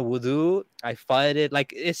break my wudu? I fired it.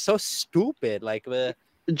 Like, it's so stupid. Like,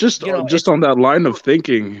 just on that line of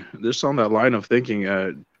thinking,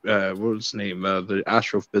 what was his name? The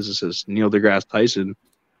astrophysicist Neil deGrasse Tyson.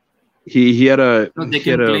 He had a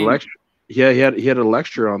lecture. Yeah, he had a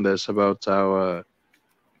lecture on this about how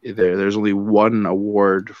there's only one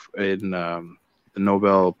award in the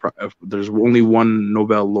Nobel. There's only one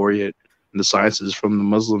Nobel laureate in the sciences from the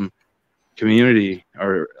Muslim community,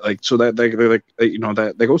 or like, so that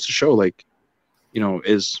that goes to show, like,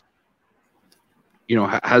 has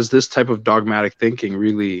this type of dogmatic thinking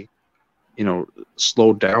really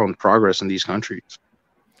slowed down progress in these countries?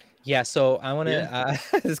 Yeah, so I want to.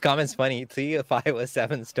 This comment's funny. 3 or 5 or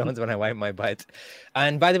 7 stones when I wipe my butt.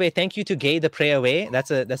 And by the way, thank you to Gay the Pray Away.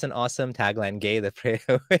 That's an awesome tagline. Gay the Pray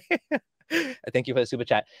Away. Thank you for the super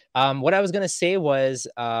chat. What I was gonna say was,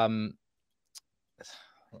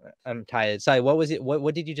 I'm tired. Sorry, what was it?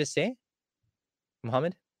 What did you just say,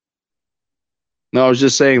 Mohammed? No, I was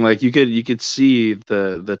just saying, like, you could see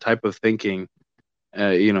the type of thinking,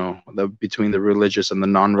 between the religious and the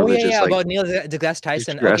non-religious. Oh, yeah, like about Neil deGrasse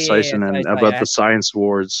Tyson. And about the science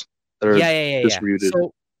wars that are distributed.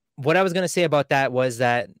 So what I was going to say about that was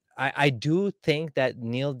that I do think that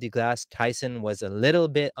Neil deGrasse Tyson was a little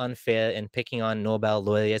bit unfair in picking on Nobel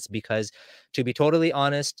laureates, because, to be totally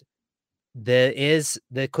honest, there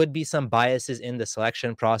could be some biases in the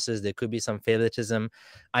selection process. There could be some favoritism.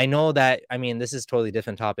 I know that, I mean, this is totally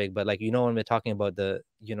different topic, but like, when we're talking about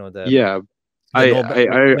I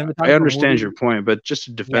understand your point, but just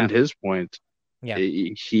to defend his point,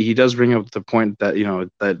 he does bring up the point that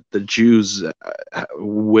that the Jews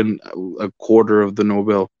win a quarter of the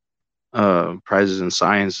Nobel prizes in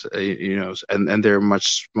science, and they're a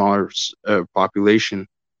much smaller population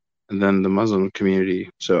than the Muslim community.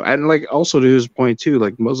 So, and like, also to his point too,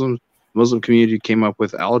 like, Muslim community came up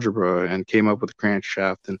with algebra and came up with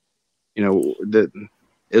crankshaft, and that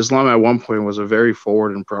Islam at one point was a very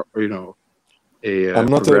forward and I'm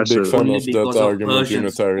not a big fan of that argument,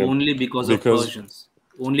 Unitarian. Only because of Persians.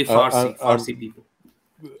 Only Farsi people.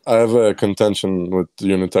 I have a contention with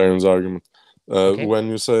Unitarian's argument. When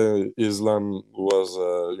you say Islam was,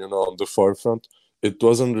 on the forefront, it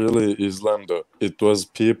wasn't really Islam, though. It was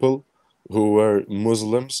people who were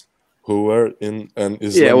Muslims who were in an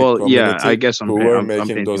Islamic community. I guess who were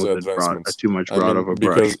making those advancements. Too much broad of a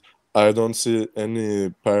brush. Because I don't see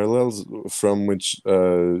any parallels from which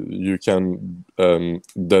you can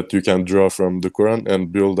draw from the Quran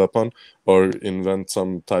and build upon, or invent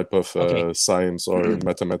some type of science or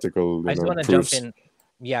mathematical I just want to proofs. jump in.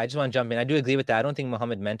 Yeah, I just want to jump in. I do agree with that. I don't think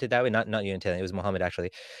Muhammad meant it that way. Not Unitarian. It was Muhammad,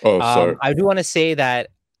 actually. Oh, sorry. I do want to say that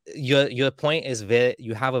your point is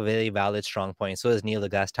you have a very valid, strong point. So is Neil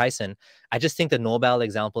deGrasse Tyson. I just think the Nobel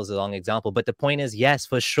example is a wrong example. But the point is, yes,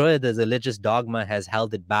 for sure, the religious dogma has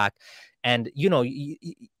held it back. And,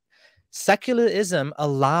 secularism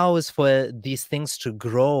allows for these things to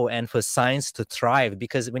grow and for science to thrive,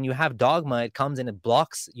 because when you have dogma, it comes and it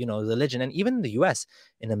blocks, religion. And even in the US,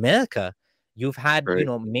 in America, you've had,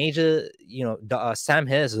 major, Sam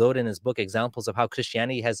Harris wrote in his book examples of how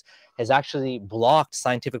Christianity has actually blocked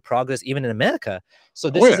scientific progress, even in America. So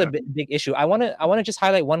this is a big issue. I want to just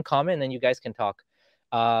highlight one comment, and then you guys can talk.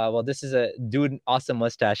 Well, this is a dude, awesome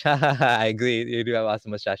mustache. I agree. You do have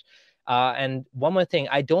awesome mustache. And one more thing,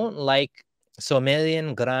 I don't like.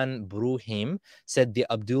 Somalian Gran Bruhim said the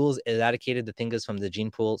Abduls eradicated the thinkers from the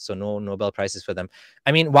gene pool, so no Nobel Prizes for them.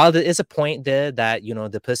 I mean, while there is a point there that,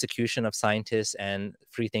 the persecution of scientists and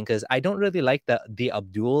free thinkers, I don't really like the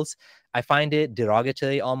Abduls. I find it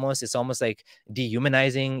derogatory almost. It's almost like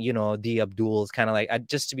dehumanizing, the Abduls, kind of like,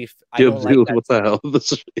 just to be... I don't like that. What the hell?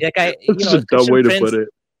 That's a dumb way to put it.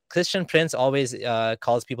 Christian Prince always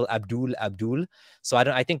calls people Abdul. So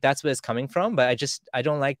I think that's where it's coming from. But I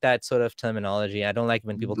don't like that sort of terminology. I don't like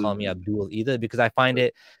when people call me Abdul either, because I find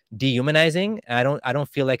it dehumanizing. I don't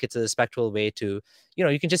feel like it's a respectful way to,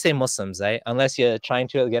 you can just say Muslims, right? Unless you're trying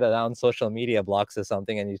to get around social media blocks or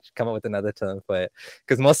something, and you come up with another term for it.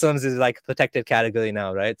 Because Muslims is like a protected category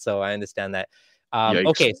now, right? So I understand that.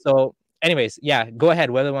 Okay, so anyways, yeah, go ahead.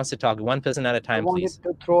 Whoever wants to talk, one person at a I time, wanted please.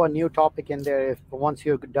 to throw a new topic in there if once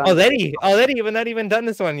you're done. Already, we're not even done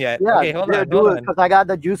this one yet. Yeah, Okay, hold on. because I got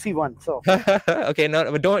the juicy one. So okay,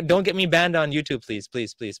 no, but don't get me banned on YouTube, please.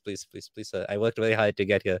 I worked really hard to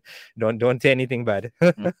get here. Don't say anything bad.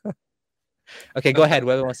 Okay, go ahead.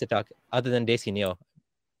 Whoever wants to talk, other than Desi Neo.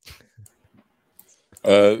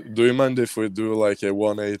 Do you mind if we do like a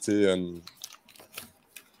 180 and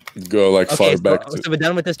go like Okay, far back? so we're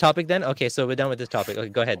done with this topic then? Okay, so we're done with this topic. Okay,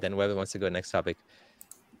 go ahead then. Whoever wants to go next topic.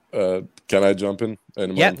 Can I jump in?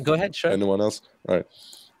 Anyone? Yeah, go ahead. Sure. Anyone else? All right.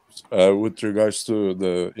 With regards to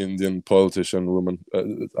the Indian politician woman,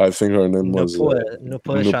 I think her name was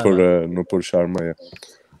Nupur Sharma. Nupur Sharma. Yeah.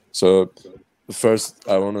 So first,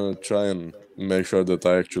 I want to try and make sure that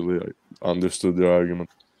I actually understood your argument.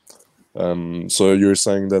 So you're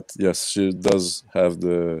saying that yes, she does have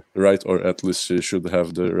the right, or at least she should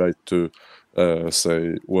have the right to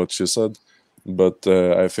say what she said, but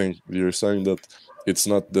I think you're saying that it's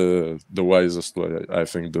not the wisest way. I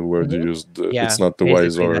think the word you used, it's not the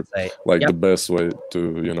wise or like the best way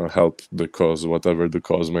to help the cause, whatever the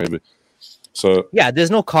cause may be. So yeah,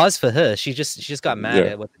 there's no cause for her. She just got mad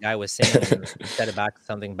at what the guy was saying and said it back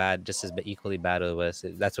something bad, just as equally bad or worse.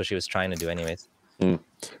 That's what she was trying to do, anyways.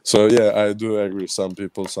 So yeah, I do agree. Some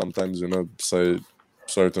people sometimes say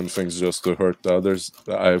certain things just to hurt the others.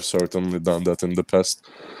 I've certainly done that in the past.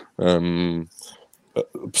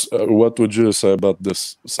 What would you say about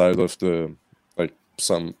this side of the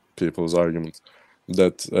some people's argument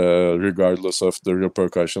that regardless of the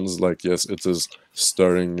repercussions, like yes, it is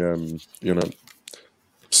stirring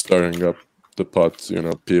up the pot.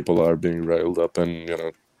 People are being railed up,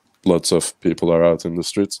 and lots of people are out in the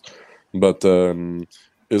streets. But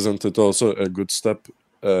isn't it also a good step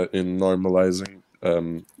in normalizing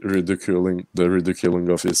the ridiculing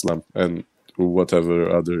of Islam and whatever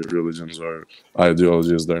other religions or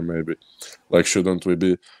ideologies there may be? Like, shouldn't we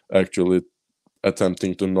be actually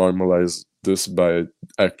attempting to normalize this by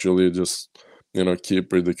actually just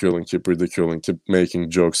keep ridiculing, keep making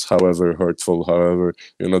jokes, however hurtful, however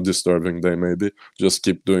disturbing they may be, just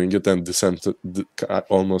keep doing it and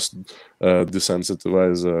almost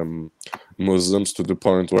desensitize Muslims to the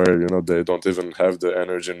point where they don't even have the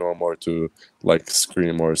energy no more to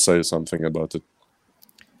scream or say something about it.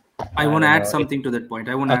 I want to add something to that point.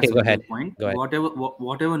 Go ahead.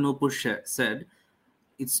 Whatever Nupur said,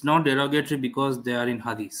 it's not derogatory because they are in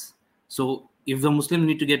Hadith. So if the Muslims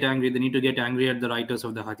need to get angry, they need to get angry at the writers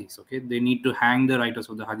of the Hadith. Okay, they need to hang the writers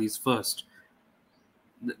of the Hadith first.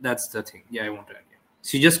 That's the thing. Yeah, I want to add. Yeah.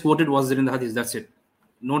 She just quoted what's there in the Hadith. That's it.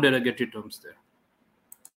 No derogatory terms there.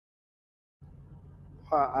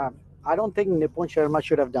 I don't think Nupur Sharma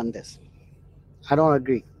should have done this. I don't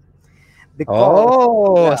agree.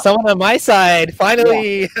 Because, someone on my side,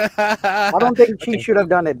 finally. I don't think she should have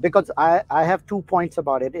done it because I have 2 points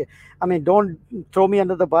about it. I mean, don't throw me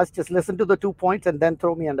under the bus. Just listen to the 2 points and then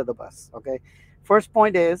throw me under the bus. Okay. First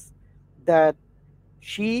point is that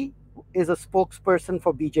she is a spokesperson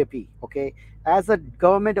for BJP. Okay. As a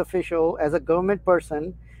government official, as a government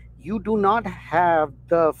person, you do not have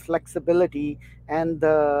the flexibility and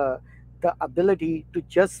the ability to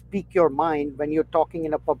just speak your mind when you're talking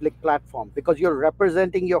in a public platform because you're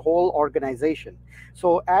representing your whole organization.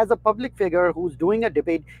 So as a public figure who's doing a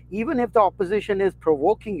debate, even if the opposition is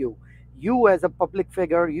provoking you as a public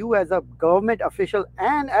figure, you as a government official,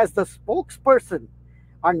 and as the spokesperson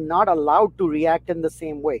are not allowed to react in the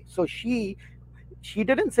same way. So she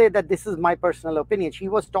didn't say that this is my personal opinion. She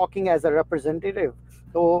was talking as a representative.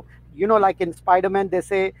 So, like in Spider-Man, they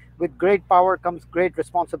say with great power comes great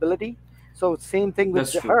responsibility. So same thing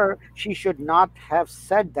with her. She should not have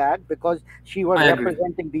said that because she was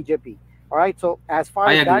representing BJP. All right. So as far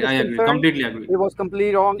as that is concerned, completely agree. It was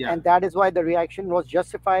completely wrong, and that is why the reaction was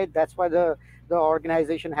justified. That's why the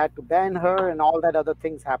organization had to ban her, and all that other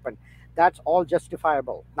things happened. That's all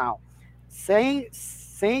justifiable. Now,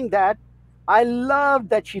 saying that, I love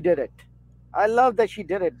that she did it. I love that she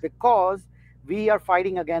did it because we are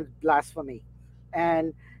fighting against blasphemy,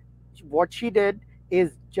 and what she did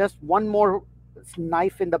is just one more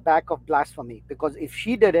knife in the back of blasphemy, because if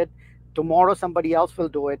she did it, tomorrow somebody else will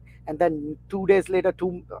do it, and then 2 days later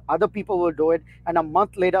 2 other people will do it, and a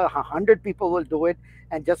month later 100 people will do it.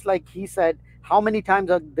 And just like he said, how many times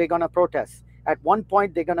are they going to protest? At one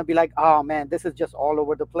point they're going to be like, oh man, this is just all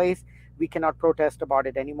over the place, we cannot protest about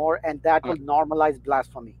it anymore, and that will normalize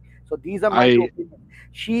blasphemy. So these are my two opinions.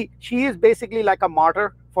 She is basically like a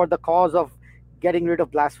martyr for the cause of getting rid of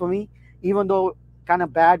blasphemy, even though kind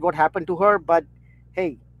of bad what happened to her, but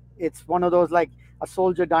hey, it's one of those, like, a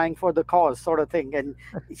soldier dying for the cause, sort of thing. And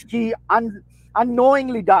she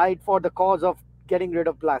unknowingly died for the cause of getting rid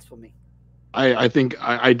of blasphemy. I think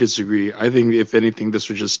I disagree. I think if anything, this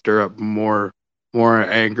would just stir up more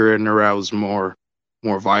anger and arouse more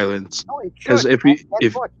violence. No, it Because should. And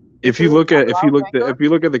guess what? if you look at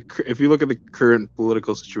the current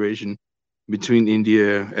political situation between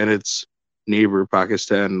India and its neighbor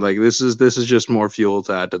Pakistan, like this is just more fuel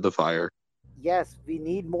to add to the fire. Yes, we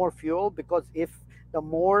need more fuel, because if the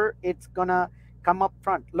more it's gonna come up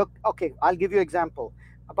front. Look, okay, I'll give you an example.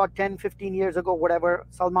 About 10, 15 years ago, whatever,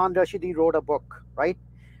 Salman Rushdie wrote a book, right?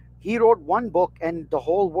 He wrote one book and the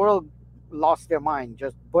whole world lost their mind,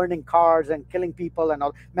 just burning cars and killing people and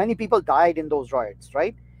all. Many people died in those riots,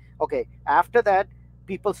 right? Okay, after that,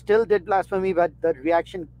 people still did blasphemy, but the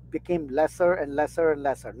reaction became lesser and lesser and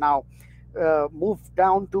lesser. Now, move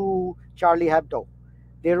down to Charlie Hebdo.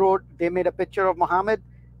 They made a picture of Muhammad.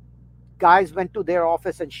 Guys went to their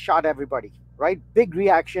office and shot everybody, right? Big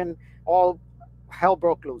reaction, all hell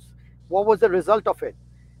broke loose. What was the result of it?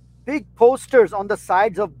 Big posters on the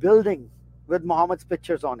sides of building with Muhammad's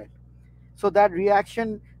pictures on it. So that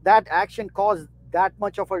reaction, that action caused that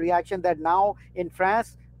much of a reaction that now in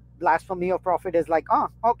France, blasphemy of prophet is like,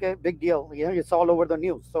 okay, big deal. It's all over the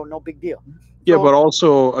news, so no big deal. Yeah, So, but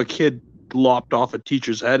also a kid lopped off a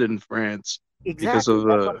teacher's head in France because exactly. of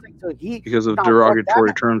That's what I'm saying. So because of now,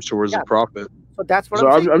 derogatory terms towards yeah, the prophet. so that's what So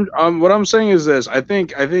I'm saying. what I'm saying is this. I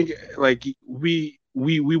think like we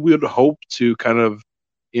would hope to kind of,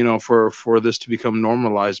 for this to become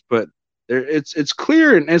normalized, but it's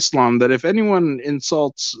clear in Islam that if anyone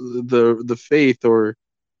insults the faith or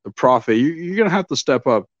the prophet, you're gonna have to step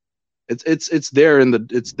up. It's there in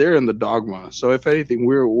the dogma. So if anything,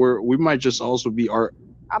 we might just also be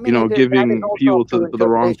I mean, that is giving also fuel up to to the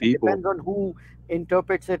wrong interpretation. people. Depends on who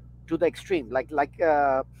interprets it to the extreme. Like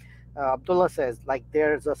Abdullah says, like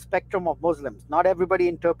there's a spectrum of Muslims. Not everybody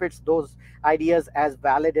interprets those ideas as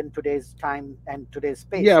valid in today's time and today's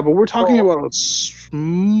space. Yeah, but we're talking So, about a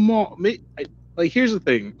small. Like, here's the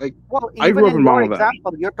thing. Like, well, I even grew up in in your Bangladesh.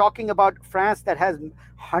 example, you're talking about France that has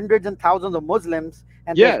hundreds and thousands of Muslims,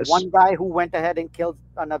 and Yes. there's one guy who went ahead and killed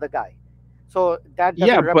another guy. So that doesn't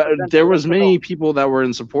Yeah, but represent there the was rest of many the- people that were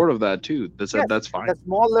in support of that too. That said Yes, that's fine. the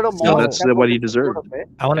small little So- mosque That's that what was he in support deserved. of it.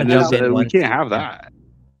 I want to And jump in. we once- can't have that.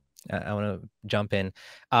 I want to jump in.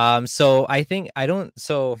 So I think I don't.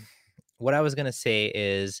 So what I was gonna say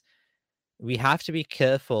is we have to be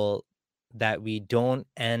careful that we don't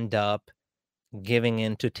end up giving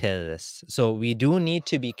in to terrorists. So we do need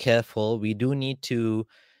to be careful. We do need to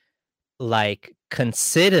like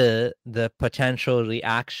consider the potential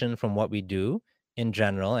reaction from what we do in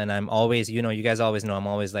general. And I'm always, you guys always know I'm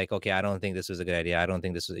always like, okay, I don't think this was a good idea. I don't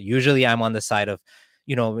think this was. Usually I'm on the side of,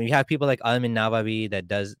 when you have people like Almin Nawawi that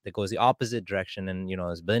goes the opposite direction and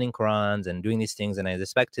is burning Qurans and doing these things, and I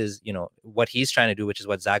respect his what he's trying to do, which is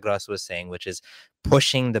what Zagros was saying, which is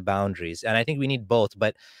pushing the boundaries. And I think we need both,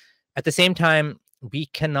 but at the same time we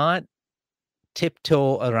cannot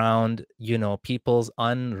tiptoe around people's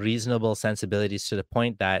unreasonable sensibilities to the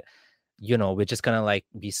point that we're just gonna like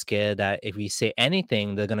be scared that if we say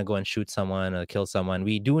anything they're gonna go and shoot someone or kill someone.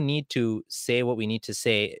 We do need to say what we need to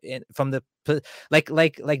say from the like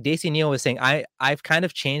Desi Neo was saying. I've kind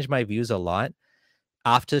of changed my views a lot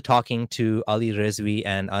after talking to Ali Rizvi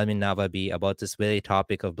and Almin Nawawi about this very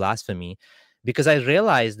topic of blasphemy, because I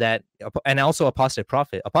realized that, and also Apostate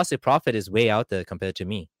Prophet is way out there compared to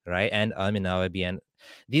me, right? And Almin Nawawi, and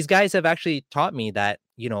these guys have actually taught me that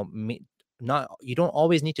you don't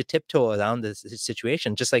always need to tiptoe around this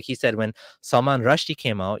situation. Just like he said, when Salman Rushdie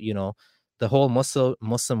came out, the whole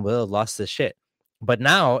Muslim world lost their shit. But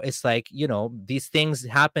now it's like these things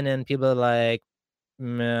happen and people are like,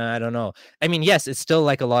 I don't know. I mean, yes, it's still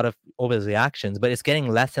like a lot of overreactions, but it's getting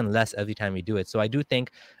less and less every time we do it. So I do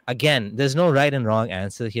think, again, there's no right and wrong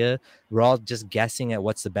answer here. We're all just guessing at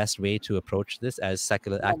what's the best way to approach this as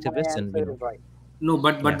secular activists. And right. No,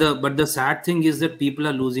 but the sad thing is that people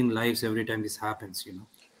are losing lives every time this happens.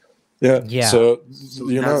 Yeah. So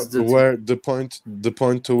that's where the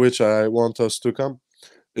point to which I want us to come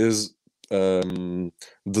is the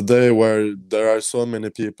day where there are so many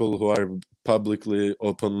people who are publicly,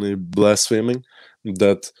 openly blaspheming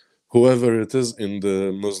that whoever it is in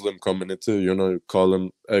the Muslim community, call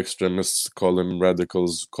them extremists, call them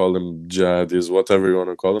radicals, call them jihadis, whatever you want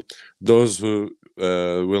to call them, those who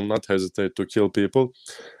will not hesitate to kill people,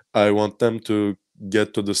 I want them to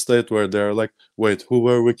get to the state where they're like, wait, who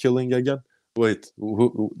were we killing again? Wait,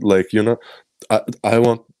 who, like, I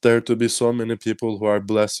want there to be so many people who are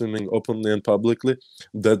blaspheming openly and publicly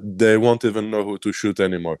that they won't even know who to shoot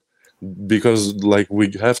anymore. because like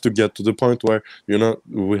we have to get to the point where, you know,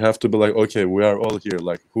 we have to be like, okay, we are all here,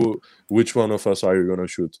 like which one of us are you gonna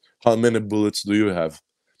shoot? How many bullets do you have?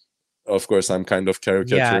 Of course, I'm kind of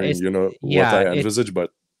caricaturing, you know, what I envisage,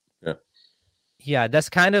 but yeah, that's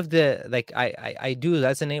kind of the, like, I do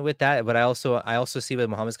resonate with that, but I also see where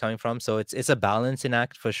Muhammad's coming from. So it's a balancing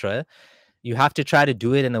act for sure. You have to try to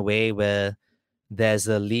do it in a way where there's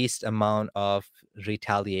the least amount of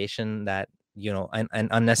retaliation that, you know, and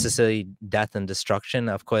unnecessary death and destruction.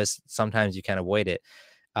 Of course, sometimes you can avoid it.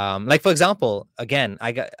 Like, for example, again,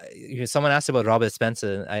 someone asked about Robert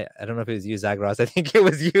Spencer. I don't know if it was you, Zagros. I think it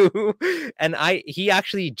was you. And he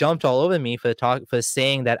actually jumped all over me for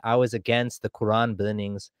saying that I was against the Quran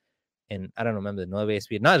burnings in, I don't remember, Norway,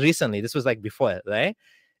 Sweden. Not recently. This was like before, right?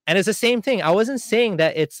 And it's the same thing. I wasn't saying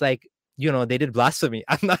that it's like, you know, they did blasphemy.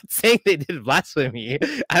 I'm not saying they did blasphemy.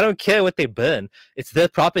 I don't care what they burn. It's their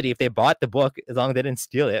property. If they bought the book, as long as they didn't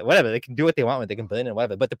steal it, whatever, they can do what they want with it. They can burn it,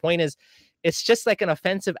 whatever. But the point is, it's just like an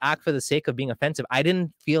offensive act for the sake of being offensive. I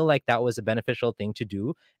didn't feel like that was a beneficial thing to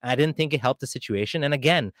do. I didn't think it helped the situation. And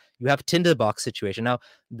again, you have Tinderbox situation. Now,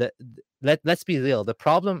 let's be real. The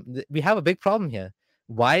problem, we have a big problem here.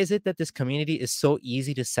 Why is it that this community is so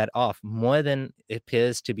easy to set off more than it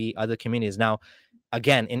appears to be other communities? Now,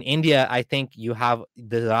 again, in India, I think you have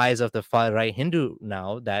the rise of the far right Hindu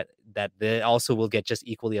now that they also will get just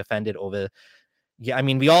equally offended over. Yeah, I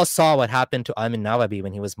mean, we all saw what happened to Ayman Nawabi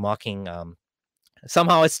when he was mocking.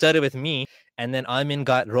 Somehow it started with me, and then Ayman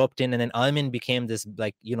got roped in, and then Ayman became this,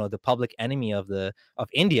 like, you know, the public enemy of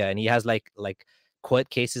India, and he has like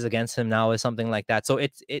court cases against him now or something like that. So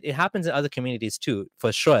it happens in other communities too,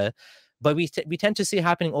 for sure. But we tend to see it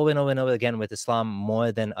happening over and over and over again with Islam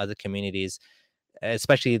more than other communities.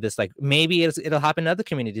 Especially this, like, maybe it'll happen in other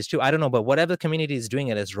communities too. I don't know, but whatever community is doing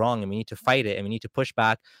it is wrong, and we need to fight it, and we need to push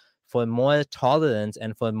back for more tolerance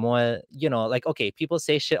and for more, you know, like, okay, people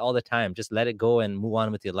say shit all the time. Just let it go and move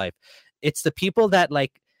on with your life. It's the people that,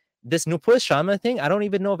 like, this Nupur Sharma thing, I don't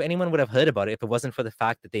even know if anyone would have heard about it if it wasn't for the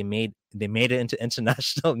fact that they made it into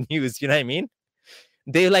international news. You know what I mean?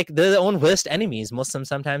 They're their own worst enemies. Muslims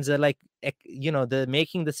sometimes are like, you know, they're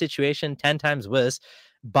making the situation 10 times worse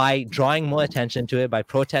by drawing more attention to it, by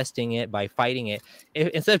protesting it, by fighting it,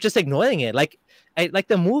 instead of just ignoring it. Like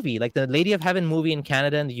the movie, like the Lady of Heaven movie in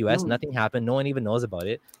Canada and the US, nothing happened. No one even knows about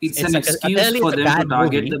it. It's an excuse for them to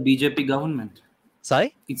target the BJP government.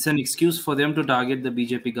 Sorry? It's an excuse for them to target the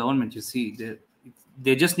BJP government. You see,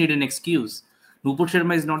 they just need an excuse. Nupur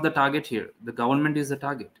Sharma is not the target here. The government is the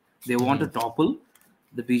target. They want to topple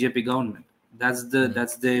the BJP government. That's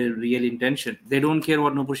their real intention. They don't care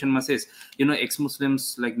what Nupur Sharma says. You know,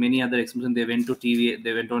 ex-Muslims, like many other ex-Muslims, they went on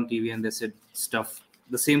TV and they said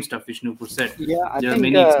the same stuff which Nupur said. Yeah, I there think are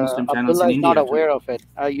many ex-Muslim channels Abdullah in is India not aware of it.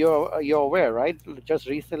 You're aware, right? Just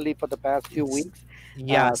recently, for the past few weeks.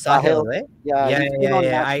 Yeah, Sahil, right? Yeah, he's been on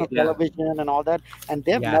national television and all that, and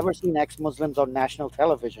they've never seen ex-Muslims on national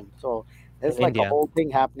television. So there's like a whole thing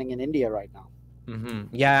happening in India right now.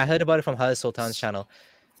 Yeah, I heard about it from Harris Sultan's channel.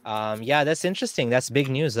 Yeah, that's interesting. That's big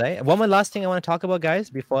news, right? One more last thing I want to talk about, guys,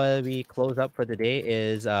 before we close up for the day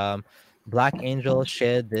is Black Angel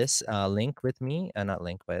shared this link with me. Not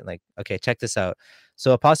link, but like, okay, check this out.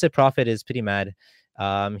 So Apostate Prophet is pretty mad.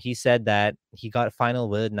 He said that he got final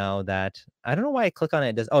word now that, I don't know why I click on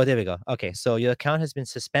it. Oh, there we go. Okay, so your account has been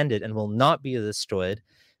suspended and will not be restored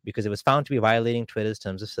because it was found to be violating Twitter's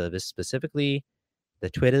terms of service, specifically the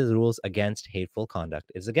Twitter rules against hateful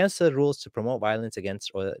conduct. It's against the rules to promote violence against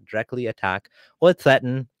or directly attack or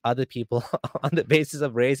threaten other people on the basis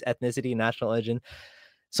of race, ethnicity, national origin,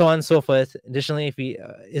 so on and so forth. Additionally, if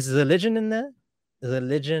is religion in there?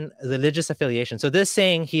 Religious affiliation. So they're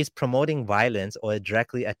saying he's promoting violence or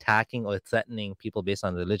directly attacking or threatening people based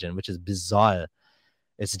on religion, which is bizarre.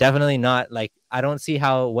 It's definitely not, like, I don't see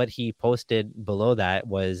how what he posted below that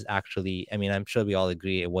was actually, I mean, I'm sure we all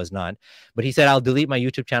agree it was not, but he said, I'll delete my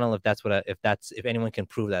YouTube channel if anyone can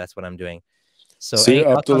prove that that's what I'm doing. So see,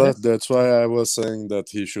 Abdullah, that's why I was saying that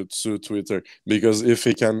he should sue Twitter, because if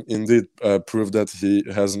he can indeed prove that he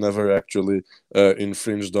has never actually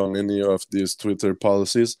infringed on any of these Twitter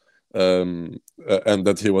policies, and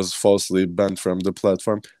that he was falsely banned from the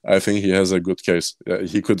platform, I think he has a good case.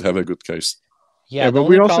 He could have a good case. Yeah, but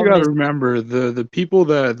we also got to remember the people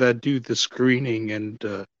that do the screening and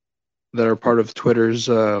that are part of Twitter's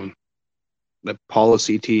the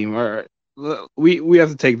policy team are. We have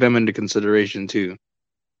to take them into consideration too.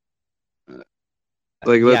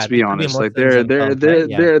 Like, let's be honest. Like,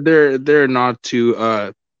 they're not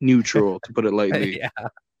too neutral, to put it lightly.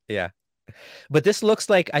 Yeah. But this looks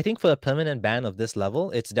like, I think for a permanent ban of this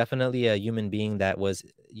level, it's definitely a human being that was,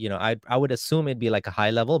 I would assume it'd be like a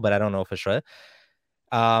high level, but I don't know for sure.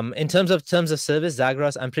 In terms of service,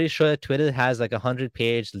 Zagros, I'm pretty sure Twitter has like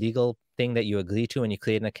 100-page legal thing that you agree to when you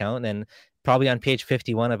create an account, and probably on page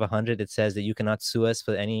 51 of 100 it says that you cannot sue us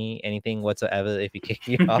for anything whatsoever if you kick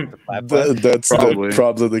you off the platform. That's Probably.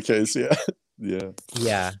 probably the case. Yeah.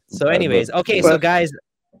 Yeah. So anyways, okay, so guys,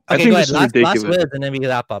 I okay, think go this ahead. is ridiculous. Last words and then we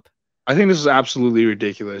wrap up. I think this is absolutely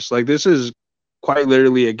ridiculous. Like, this is quite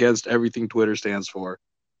literally against everything Twitter stands for.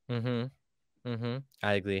 I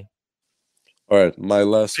agree. All right, my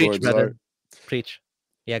last Preach, words brother. are: Preach.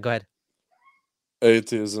 Yeah, go ahead.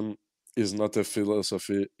 atheism is not a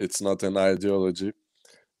philosophy. It's not an ideology.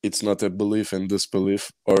 It's not a belief in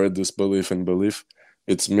disbelief or a disbelief in belief.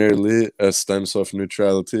 It's merely a stance of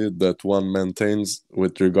neutrality that one maintains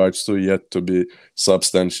with regards to yet to be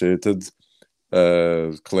substantiated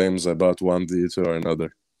claims about one deity or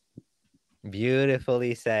another.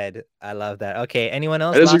 Beautifully said. I love that. Okay, anyone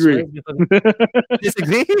else? I disagree.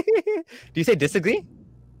 Disagree? Do you say disagree?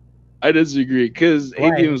 I disagree, because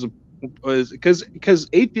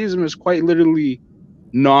atheism is quite literally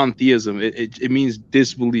non-theism. It means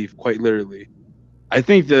disbelief, quite literally. I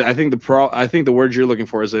think the word you're looking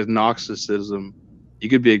for is agnosticism. You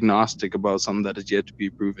could be agnostic about something that is yet to be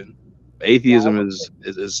proven. Atheism is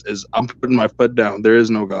I'm putting my foot down. There is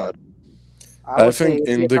no God. I think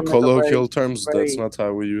in the colloquial terms, that's not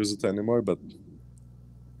how we use it anymore, but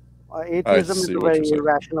atheism is a very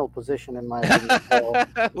irrational position, in my opinion. So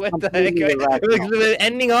what the heck? We're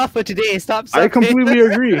ending off for today. Stop. I completely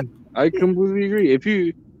agree.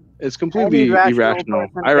 It's completely irrational.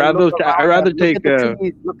 I rather take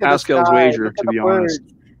Pascal's wager, to be honest.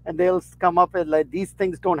 And they'll come up with like, these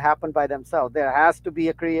things don't happen by themselves. There has to be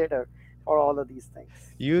a creator for all of these things.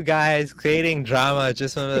 You guys creating drama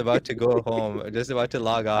just when we're about to go home, just about to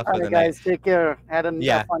log off for the night. Guys, take care. Had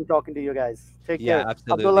fun talking to you guys. Take care. Yeah,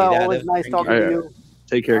 absolutely. Abdullah, always nice talking to you.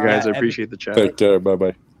 Take care, guys. I appreciate the chat. Take care.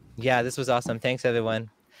 Bye-bye. Yeah, this was awesome. Thanks,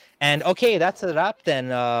 everyone. And okay, that's a wrap then.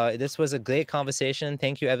 This was a great conversation.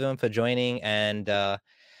 Thank you, everyone, for joining. And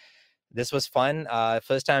this was fun.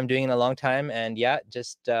 First time doing it in a long time. And yeah,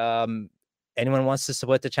 just anyone wants to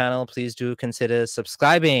support the channel, please do consider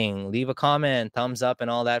subscribing, leave a comment, thumbs up,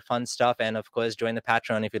 and all that fun stuff. And of course, join the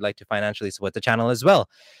Patreon if you'd like to financially support the channel as well.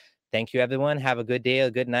 Thank you, everyone. Have a good day,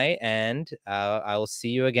 a good night, and I will see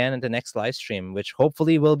you again in the next live stream, which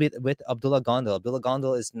hopefully will be with Abdullah Gondal. Abdullah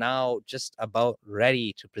Gondal is now just about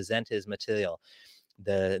ready to present his material.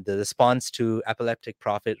 The response to Epileptic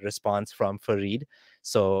Prophet response from Farid.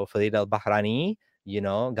 So Farid al-Bahrani,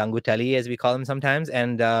 Gangutali, as we call him sometimes.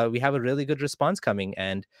 And we have a really good response coming.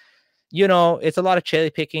 And, it's a lot of cherry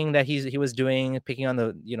picking that he was doing, picking on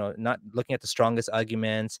the, not looking at the strongest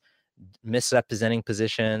arguments, misrepresenting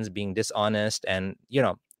positions, being dishonest, and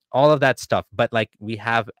all of that stuff. But like, we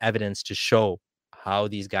have evidence to show how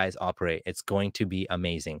these guys operate. It's going to be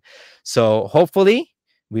amazing. So hopefully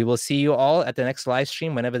we will see you all at the next live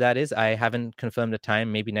stream, whenever that is. I haven't confirmed the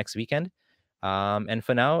time, maybe next weekend. And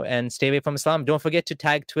for now, and stay away from Islam. Don't forget to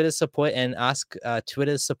tag Twitter support and ask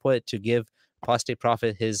Twitter support to give Apostate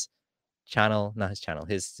Prophet his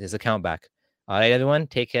account back. All right, everyone,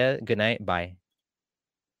 take care. Good night. Bye.